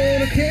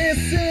por qué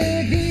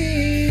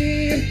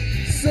seguir,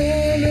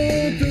 solo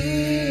tú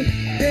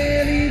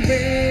te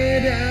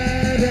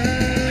liberarás.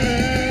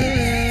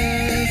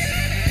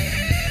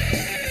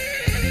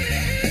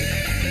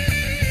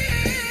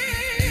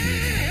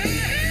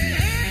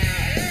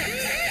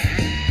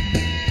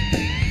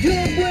 Yo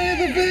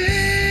puedo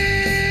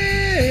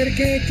ver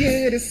qué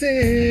quieres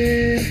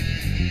ser.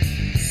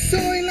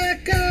 Soy la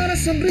cara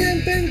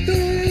sonriente en tu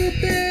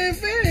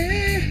TV.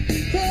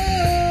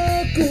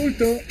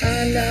 Oculto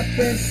a la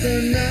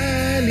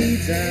personalidad.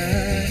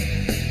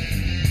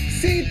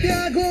 Si te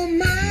hago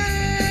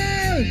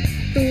mal,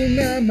 tú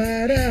me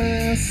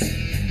amarás.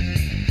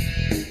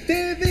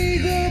 Te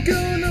digo que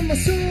 1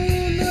 más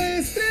 1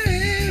 es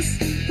 3.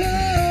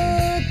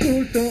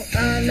 Oculto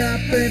a la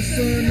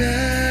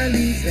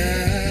personalidad.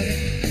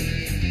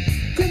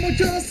 Como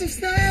Joseph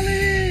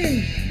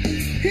Stalin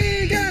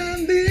y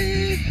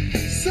Gandhi,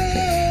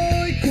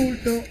 soy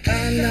culto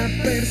a la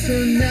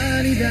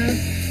personalidad.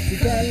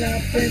 Culto a la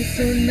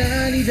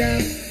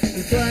personalidad.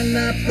 Culto a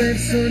la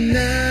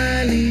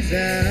personalidad.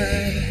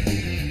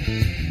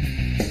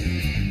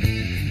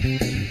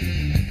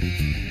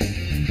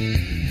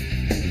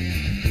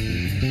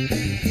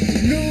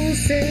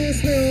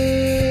 Luces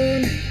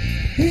neón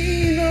y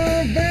no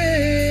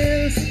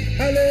ves,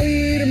 al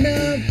oírme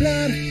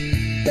hablar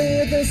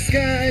todos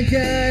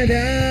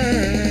callarán.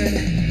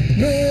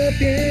 No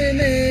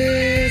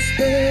tienes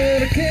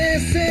por qué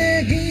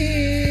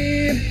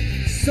seguir,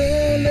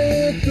 solo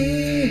tú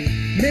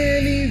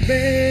me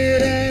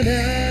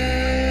liberarás.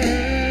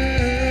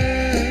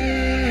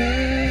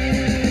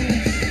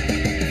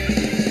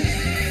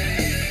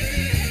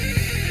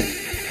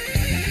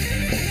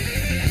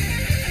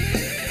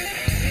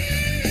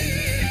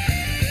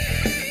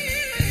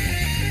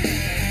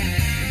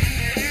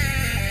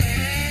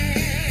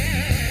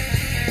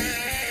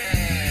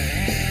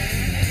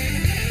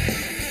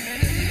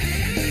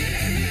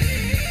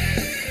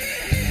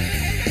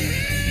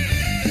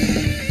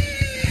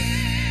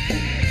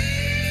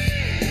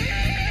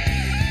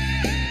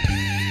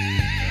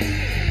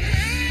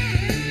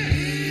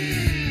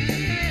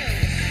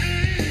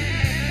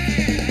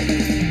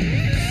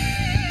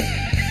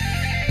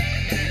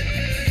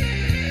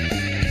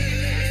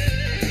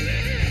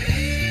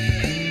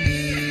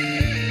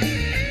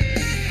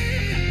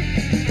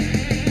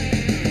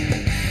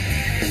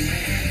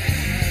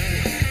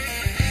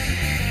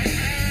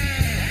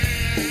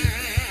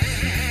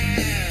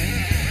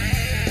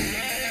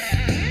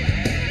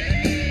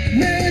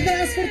 Me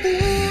das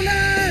fortuna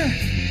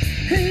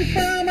y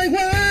fama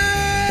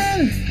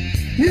igual,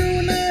 y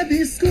una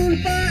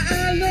disculpa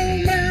al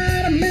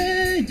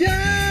nombrarme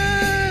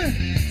ya.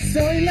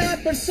 Soy la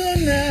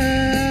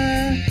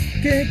persona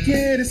que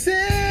quieres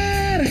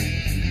ser.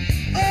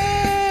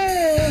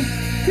 Oh,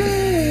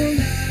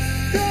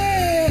 culto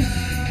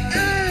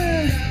a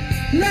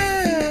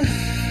la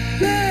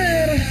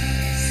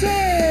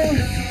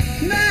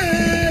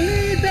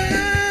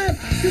personalidad.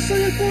 Yo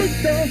soy el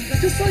culto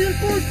yo soy el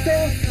culto,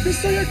 yo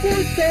soy el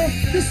culto,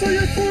 yo soy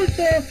el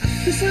culto,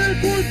 yo soy el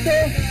culto,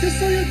 yo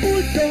soy el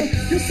culto,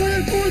 yo soy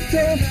el culto,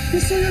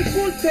 yo soy el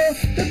culto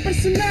de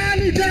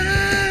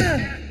personalidad.